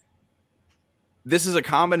is a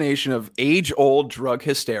combination of age-old drug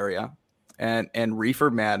hysteria and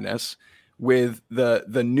reefer madness with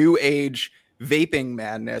the new age vaping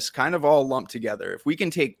madness kind of all lumped together. If we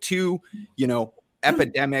can take two,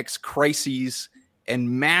 epidemics, crises, and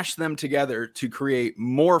mash them together to create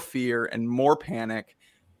more fear and more panic,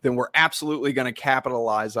 then we're absolutely going to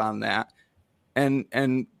capitalize on that and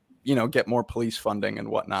get more police funding and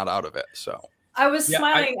whatnot out of it. So I was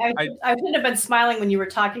smiling. I shouldn't have been smiling when you were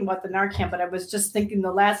talking about the Narcan, but I was just thinking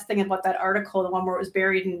the last thing about that article, the one where it was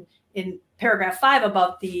buried in paragraph 5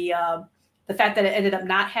 about the fact that it ended up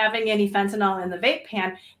not having any fentanyl in the vape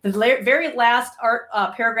pen. The very last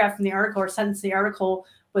paragraph in the article or sentence in the article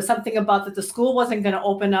was something about that the school wasn't going to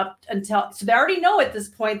open up until, so they already know at this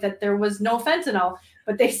point that there was no fentanyl,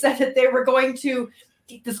 but they said that they were going to,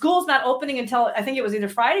 the school's not opening until I think it was either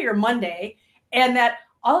Friday or Monday, and that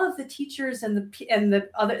all of the teachers and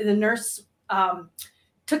the nurse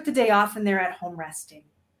took the day off and they're at home resting.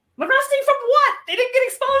 But resting from what? They didn't get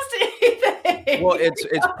exposed to anything. Well, it's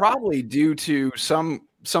probably due to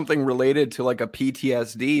something related to like a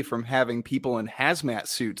PTSD from having people in hazmat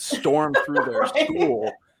suits storm through their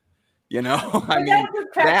school. I mean,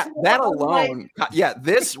 that alone,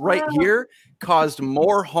 this right here caused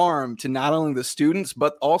more harm to not only the students,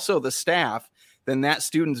 but also the staff than that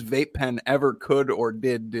student's vape pen ever could or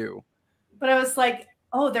did do. But I was like,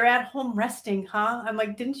 they're at home resting, huh? I'm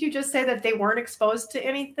like, didn't you just say that they weren't exposed to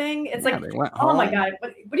anything? It's like, oh my God.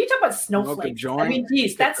 What are you talking about? Snowflakes? I mean,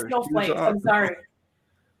 geez, that's snowflakes. I'm sorry.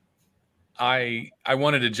 I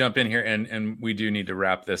wanted to jump in here and we do need to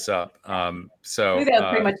wrap this up. So we got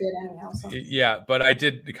pretty much it anyhow. So. Yeah, but I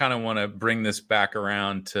did kind of want to bring this back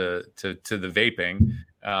around to the vaping.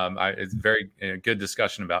 It's very good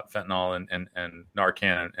discussion about fentanyl and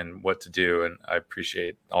Narcan and what to do, and I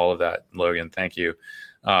appreciate all of that, Logan. Thank you,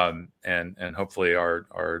 and hopefully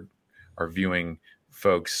our viewing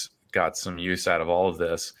folks got some use out of all of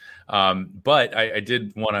this. But I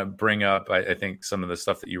did want to bring up, I think, some of the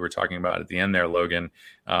stuff that you were talking about at the end there, Logan.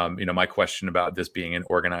 My question about this being an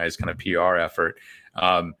organized kind of PR effort.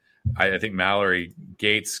 I think Mallory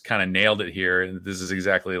Gates kind of nailed it here. And this is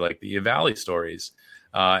exactly like the Uvalde stories.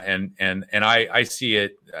 And I see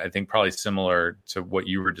it, I think, probably similar to what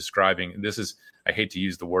you were describing. This is, I hate to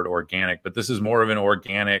use the word organic, but this is more of an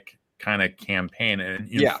organic kind of campaign, an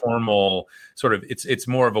informal sort of, it's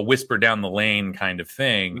more of a whisper down the lane kind of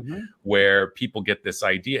thing, where people get this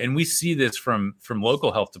idea. And we see this from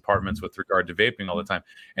local health departments with regard to vaping all the time.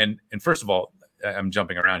 And first of all, I'm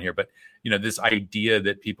jumping around here, but this idea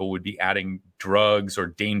that people would be adding drugs or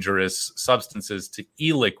dangerous substances to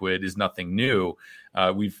e-liquid is nothing new.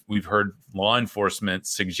 We've heard law enforcement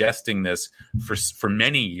suggesting this for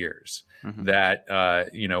many years. That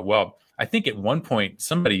well, I think at one point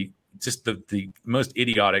somebody, just the most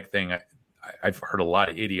idiotic thing. I've heard a lot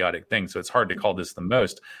of idiotic things, so it's hard to call this the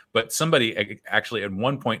most. But somebody actually at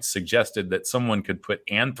one point suggested that someone could put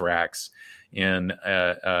anthrax in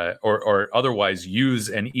or otherwise use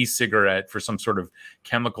an e-cigarette for some sort of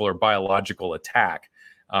chemical or biological attack,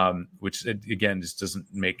 which again just doesn't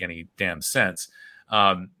make any damn sense.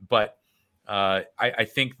 But I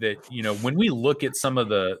think that when we look at some of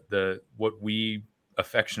the what we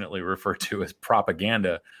affectionately refer to as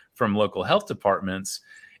propaganda from local health departments,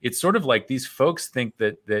 it's sort of like these folks think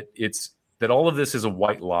that all of this is a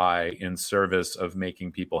white lie in service of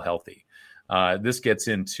making people healthy. This gets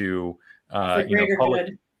into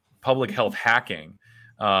public health hacking,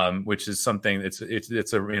 which is something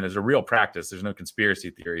it's a real practice. There's no conspiracy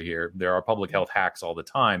theory here. There are public health hacks all the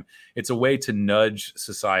time. It's a way to nudge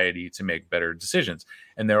society to make better decisions,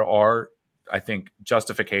 and there are, I think,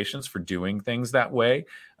 justifications for doing things that way.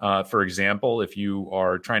 For example, if you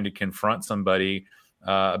are trying to confront somebody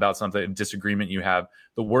about something, a disagreement you have,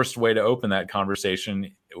 the worst way to open that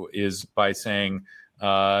conversation is by saying,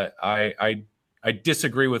 I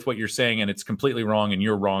disagree with what you're saying, and it's completely wrong, and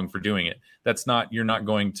you're wrong for doing it. You're not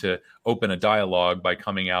going to open a dialogue by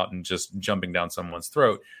coming out and just jumping down someone's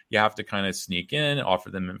throat. You have to kind of sneak in, offer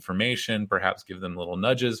them information, perhaps give them little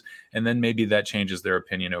nudges, and then maybe that changes their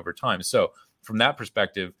opinion over time. So from that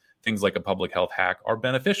perspective, things like a public health hack are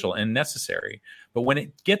beneficial and necessary. But when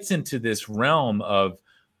it gets into this realm of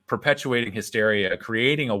perpetuating hysteria,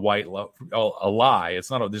 creating a lie,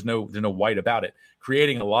 there's no white about it,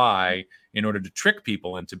 creating a lie in order to trick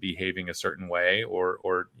people into behaving a certain way,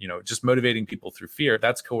 or just motivating people through fear,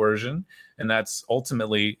 that's coercion. And that's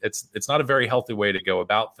ultimately, it's not a very healthy way to go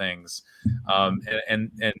about things.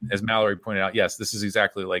 And as Mallory pointed out, yes, this is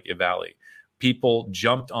exactly like EVALI. People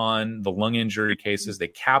jumped on the lung injury cases. They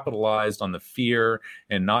capitalized on the fear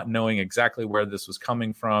and not knowing exactly where this was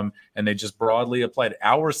coming from. And they just broadly applied.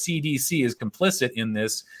 Our CDC is complicit in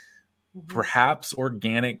this perhaps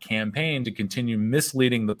organic campaign to continue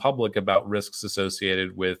misleading the public about risks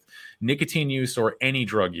associated with nicotine use or any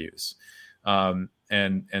drug use. And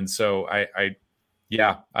so it's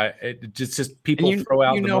just people throw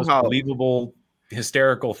out the most believable,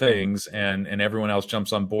 hysterical things, and everyone else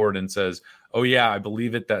jumps on board and says, oh yeah, I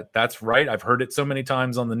believe it, that's right. I've heard it so many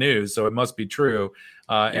times on the news, so it must be true.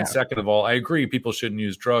 And second of all, I agree, people shouldn't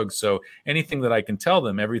use drugs. So anything that I can tell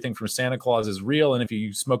them, everything from Santa Claus is real, and if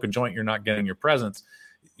you smoke a joint, you're not getting your presents.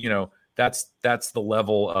 That's the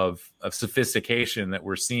level of sophistication that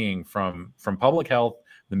we're seeing from public health,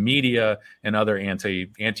 the media, and other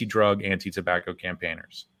anti-drug, anti-tobacco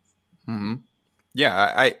campaigners. Mm-hmm.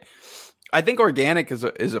 Yeah, I think organic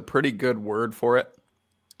is a pretty good word for it,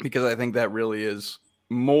 because I think that really is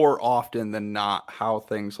more often than not how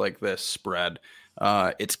things like this spread.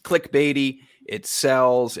 It's clickbaity, it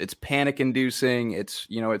sells, it's panic inducing,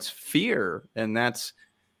 it's fear. And that's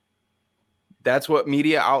what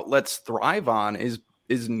media outlets thrive on is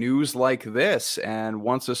news like this. And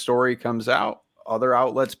once a story comes out, other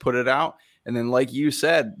outlets put it out. And then, like you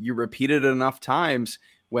said, you repeat it enough times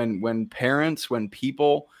when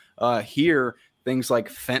people hear things like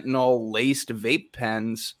fentanyl laced vape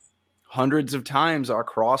pens hundreds of times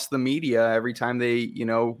across the media. Every time they,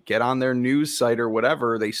 get on their news site or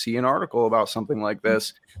whatever, they see an article about something like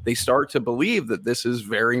this, they start to believe that this is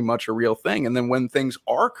very much a real thing. And then when things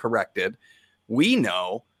are corrected, we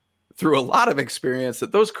know through a lot of experience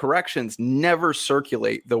that those corrections never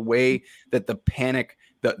circulate the way that the panic,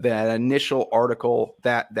 that initial article,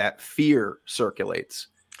 that fear circulates.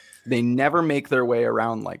 They never make their way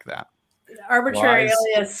around like that. Arbitrary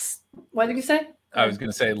alias. What did you say? I was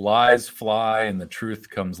going to say lies fly and the truth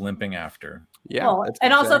comes limping after. Yeah. Well,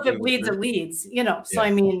 and also if it bleeds, it leads, So, yeah.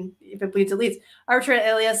 I mean, if it bleeds, it leads. Arbitrary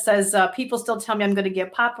alias says, people still tell me I'm going to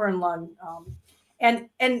get popper and lung. And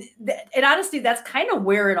honestly, that's kind of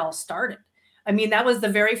where it all started. I mean, that was the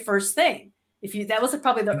very first thing. That was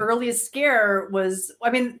probably the earliest scare was,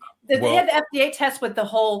 I mean, they had the FDA test with the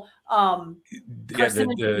whole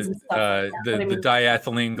carcinogens and stuff like that. The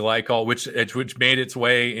diethylene glycol, which made its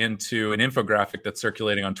way into an infographic that's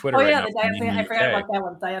circulating on Twitter. Oh right yeah, now the diethylene. I forgot about that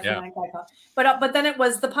one. Diethylene glycol. But then it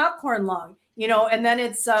was the popcorn lung, and then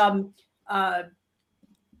it's right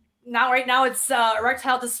now it's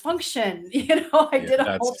erectile dysfunction. I did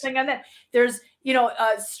a whole thing on that. There's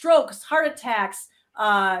strokes, heart attacks,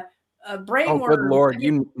 brain worms. Good Lord.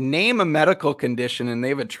 You name a medical condition and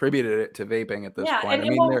they've attributed it to vaping at this point.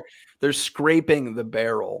 They're scraping the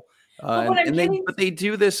barrel. But they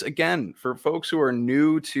do this again for folks who are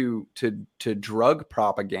new to drug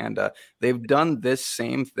propaganda. They've done this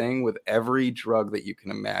same thing with every drug that you can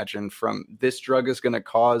imagine. From this drug is going to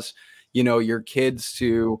cause, your kids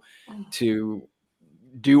to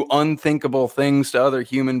do unthinkable things to other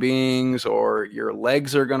human beings, or your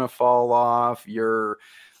legs are going to fall off. Your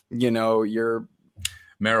marijuana,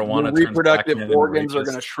 your reproductive organs are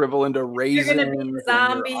going to shrivel into raisins. You're going to be a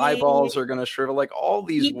zombie. Your eyeballs are going to shrivel. Like all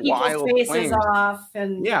these wild claims. Off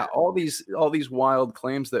and all these wild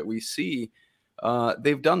claims that we see.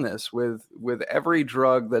 They've done this with every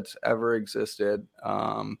drug that's ever existed.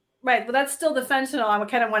 Right. Well, that's still the fentanyl. I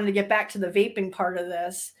kind of wanted to get back to the vaping part of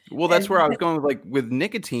this. Well, that's where I was going with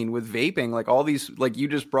nicotine, with vaping, like all these, like you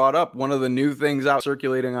just brought up, one of the new things out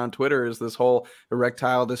circulating on Twitter is this whole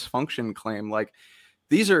erectile dysfunction claim. Like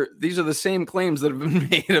these are the same claims that have been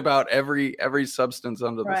made about every substance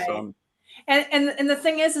under the sun. And the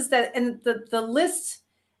thing is that in the list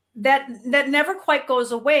that never quite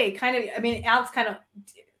goes away. Alex kind of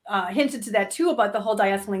hinted to that too about the whole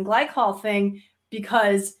diethylene glycol thing,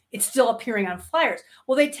 because it's still appearing on flyers.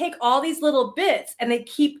 Well, they take all these little bits and they'll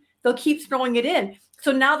keep throwing it in.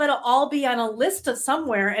 So now that'll all be on a list of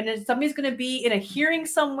somewhere, and then somebody's going to be in a hearing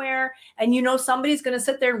somewhere, and somebody's going to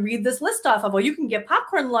sit there and read this list off of, well, you can get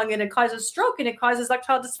popcorn lung and it causes stroke and it causes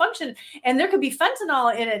erectile dysfunction, and there could be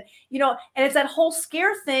fentanyl in it, and it's that whole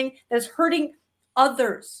scare thing that's hurting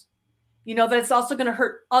others, that it's also going to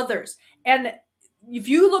hurt others. And if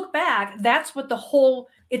you look back, that's what the whole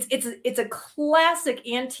it's a classic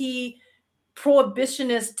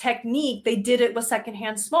anti-prohibitionist technique. They did it with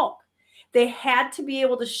secondhand smoke. They had to be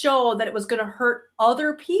able to show that it was going to hurt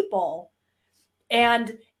other people,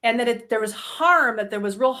 and that there was harm, that there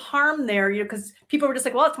was real harm there, because people were just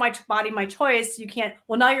like, well, it's my body, my choice. You can't.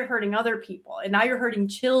 Well, now you're hurting other people, and now you're hurting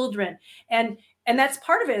children, and that's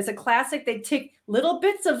part of it. It's a classic. They take little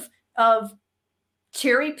bits of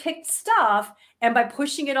cherry-picked stuff, and by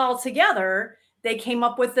pushing it all together, they came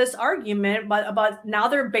up with this argument about now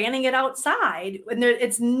they're banning it outside. And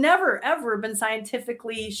it's never, ever been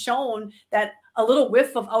scientifically shown that a little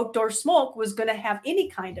whiff of outdoor smoke was going to have any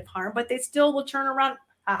kind of harm, but they still will turn around.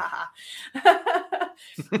 But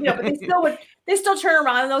they still turn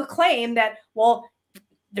around and they'll claim that, well,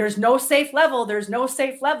 there's no safe level. There's no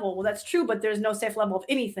safe level. Well, that's true, but there's no safe level of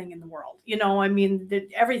anything in the world.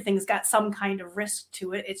 Everything's got some kind of risk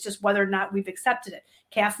to it. It's just whether or not we've accepted it.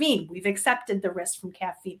 Caffeine, we've accepted the risk from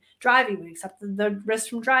caffeine. Driving, we accepted the risk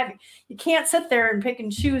from driving. You can't sit there and pick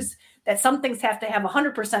and choose that some things have to have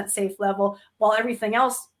 100% safe level while everything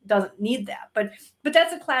else doesn't need that. But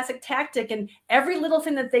that's a classic tactic, and every little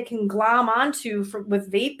thing that they can glom onto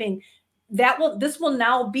with vaping, this will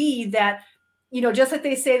now be that. Just like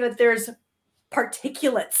they say that there's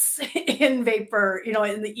particulates in vapor,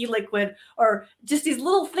 in the e-liquid, or just these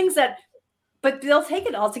little things but they'll take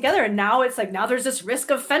it all together. And now it's like, now there's this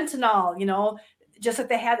risk of fentanyl, just like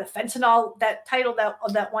they had the fentanyl, that title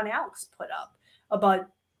that one Alex put up about,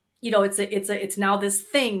 it's now this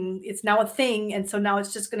thing, it's now a thing. And so now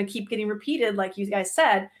it's just going to keep getting repeated, like you guys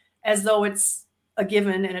said, as though it's a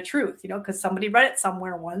given and a truth, because somebody read it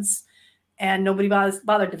somewhere once and nobody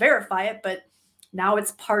bothered to verify it, but now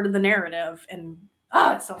it's part of the narrative, and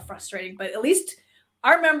it's so frustrating. But at least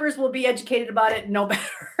our members will be educated about it and know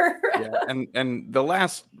better. And the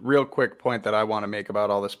last real quick point that I want to make about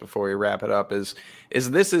all this before we wrap it up is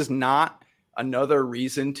this is not another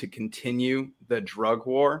reason to continue the drug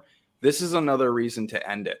war. This is another reason to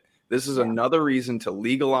end it. This is another reason to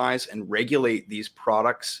legalize and regulate these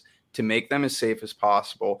products, to make them as safe as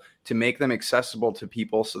possible, to make them accessible to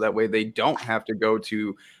people, so that way they don't have to go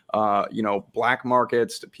to black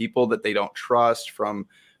markets, to people that they don't trust from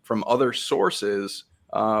other sources,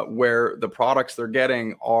 where the products they're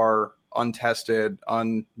getting are untested,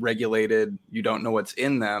 unregulated. You don't know what's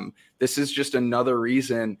in them. This is just another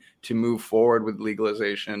reason to move forward with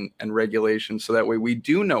legalization and regulation, so that way we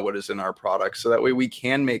do know what is in our products, so that way we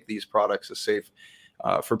can make these products as safe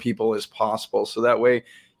for people as possible. So that way,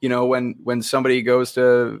 when somebody goes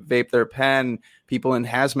to vape their pen, people in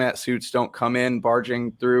hazmat suits don't come in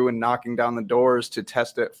barging through and knocking down the doors to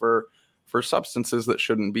test it for for substances that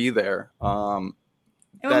shouldn't be there.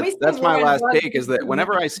 That's my last take, is that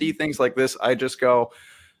whenever I see things like this, I just go,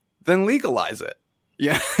 then legalize it.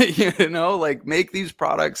 Yeah. Like make these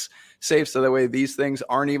products safe so that way these things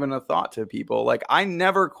aren't even a thought to people. Like I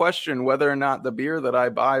never question whether or not the beer that I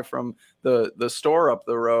buy from the store up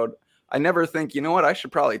the road, I never think, you know what, I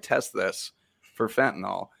should probably test this for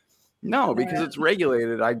fentanyl. No, because it's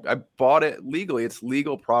regulated. I bought it legally. It's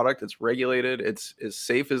legal product. It's regulated. It's as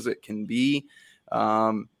safe as it can be.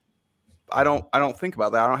 I don't think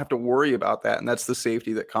about that. I don't have to worry about that. And that's the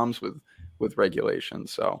safety that comes with regulation.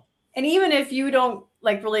 So, and even if you don't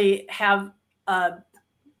like really have a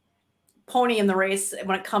pony in the race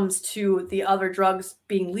when it comes to the other drugs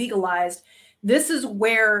being legalized, this is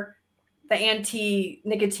where the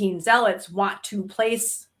anti-nicotine zealots want to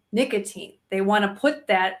place nicotine. They want to put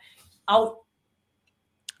that out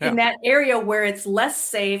in that area where it's less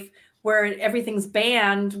safe, where everything's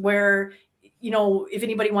banned, where, if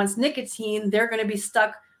anybody wants nicotine, they're going to be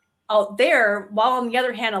stuck out there. While on the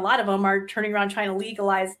other hand, a lot of them are turning around trying to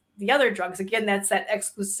legalize the other drugs. Again, that's that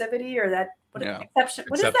exclusivity or that exception.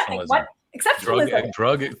 What is that? What?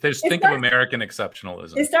 Exceptionalism. Think of American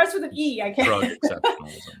exceptionalism. It starts with an E. I can't. Drug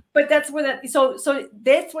exceptionalism. But that's where so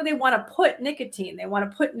that's where they want to put nicotine. They want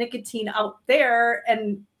to put nicotine out there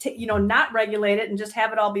and not regulate it and just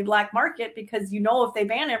have it all be black market, because if they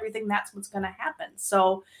ban everything, that's what's going to happen.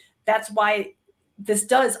 So that's why this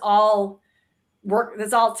does all work.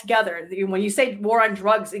 This all together. When you say war on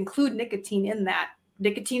drugs, include nicotine in that.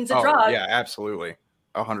 Nicotine's a drug. Yeah, absolutely,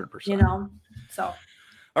 100%. So.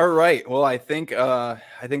 All right. Well, I think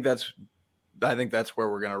that's where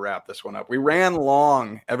we're going to wrap this one up. We ran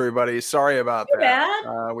long, everybody. Sorry about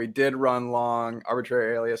that. We did run long.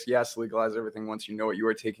 Arbitrary alias. Yes, legalize everything once you know what you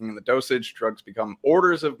are taking in the dosage. Drugs become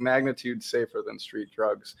orders of magnitude safer than street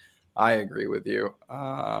drugs. I agree with you.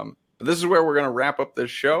 But this is where we're going to wrap up this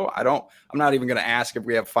show. I'm not even going to ask if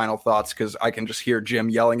we have final thoughts, because I can just hear Jim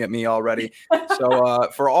yelling at me already. So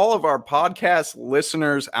for all of our podcast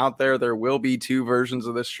listeners out there will be 2 versions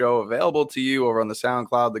of this show available to you over on the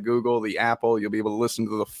SoundCloud, the Google, the Apple. You'll be able to listen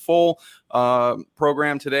to the full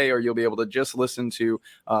program today, or you'll be able to just listen to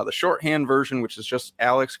the shorthand version, which is just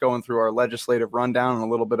Alex going through our legislative rundown and a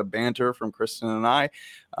little bit of banter from Kristen and I.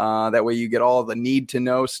 That way you get all the need to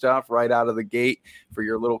know stuff right out of the gate for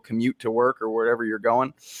your little commute to work or wherever you're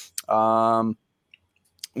going. What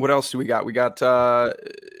else do we got? We got,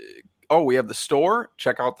 we have the store.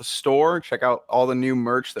 Check out the store. Check out all the new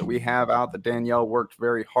merch that we have out that Danielle worked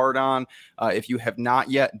very hard on. If you have not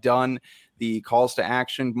yet done the calls to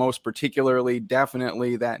action, most particularly,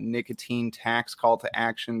 definitely that nicotine tax call to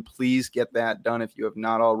action, please get that done if you have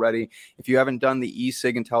not already. If you haven't done the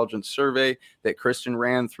e-cig intelligence survey that Kristen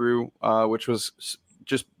ran through, which was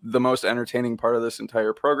just the most entertaining part of this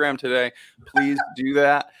entire program today, please do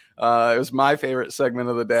that. It was my favorite segment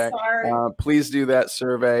of the day. Please do that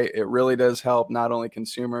survey. It really does help not only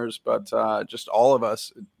consumers, but just all of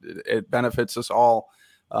us. It benefits us all.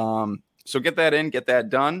 So get that in, get that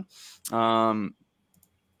done.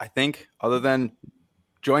 I think other than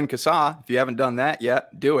join CASA, if you haven't done that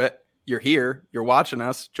yet, do it. You're here, you're watching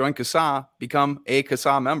us, join CASA, become a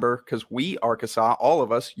CASA member, because we are CASA, all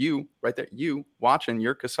of us, you right there, you watching,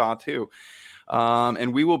 you're CASA too.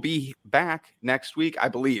 And we will be back next week, I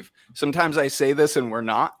believe. Sometimes I say this and we're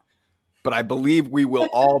not, but I believe we will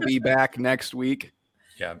all be back next week.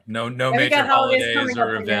 Yeah, no major holidays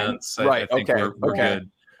or events. Right, I think we're good.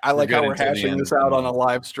 I like how we're hashing this out on a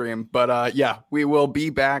live stream, but we will be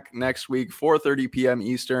back next week, 4:30 p.m.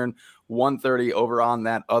 Eastern, 1:30 over on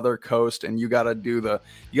that other coast, and you got to do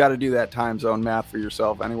that time zone math for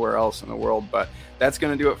yourself anywhere else in the world. But that's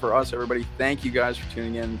going to do it for us, everybody. Thank you guys for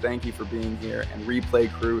tuning in. Thank you for being here, and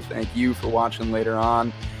Replay crew, thank you for watching later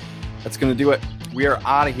on. That's going to do it. We are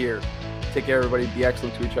out of here. Take care, everybody. Be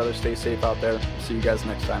excellent to each other. Stay safe out there. See you guys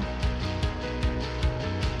next time.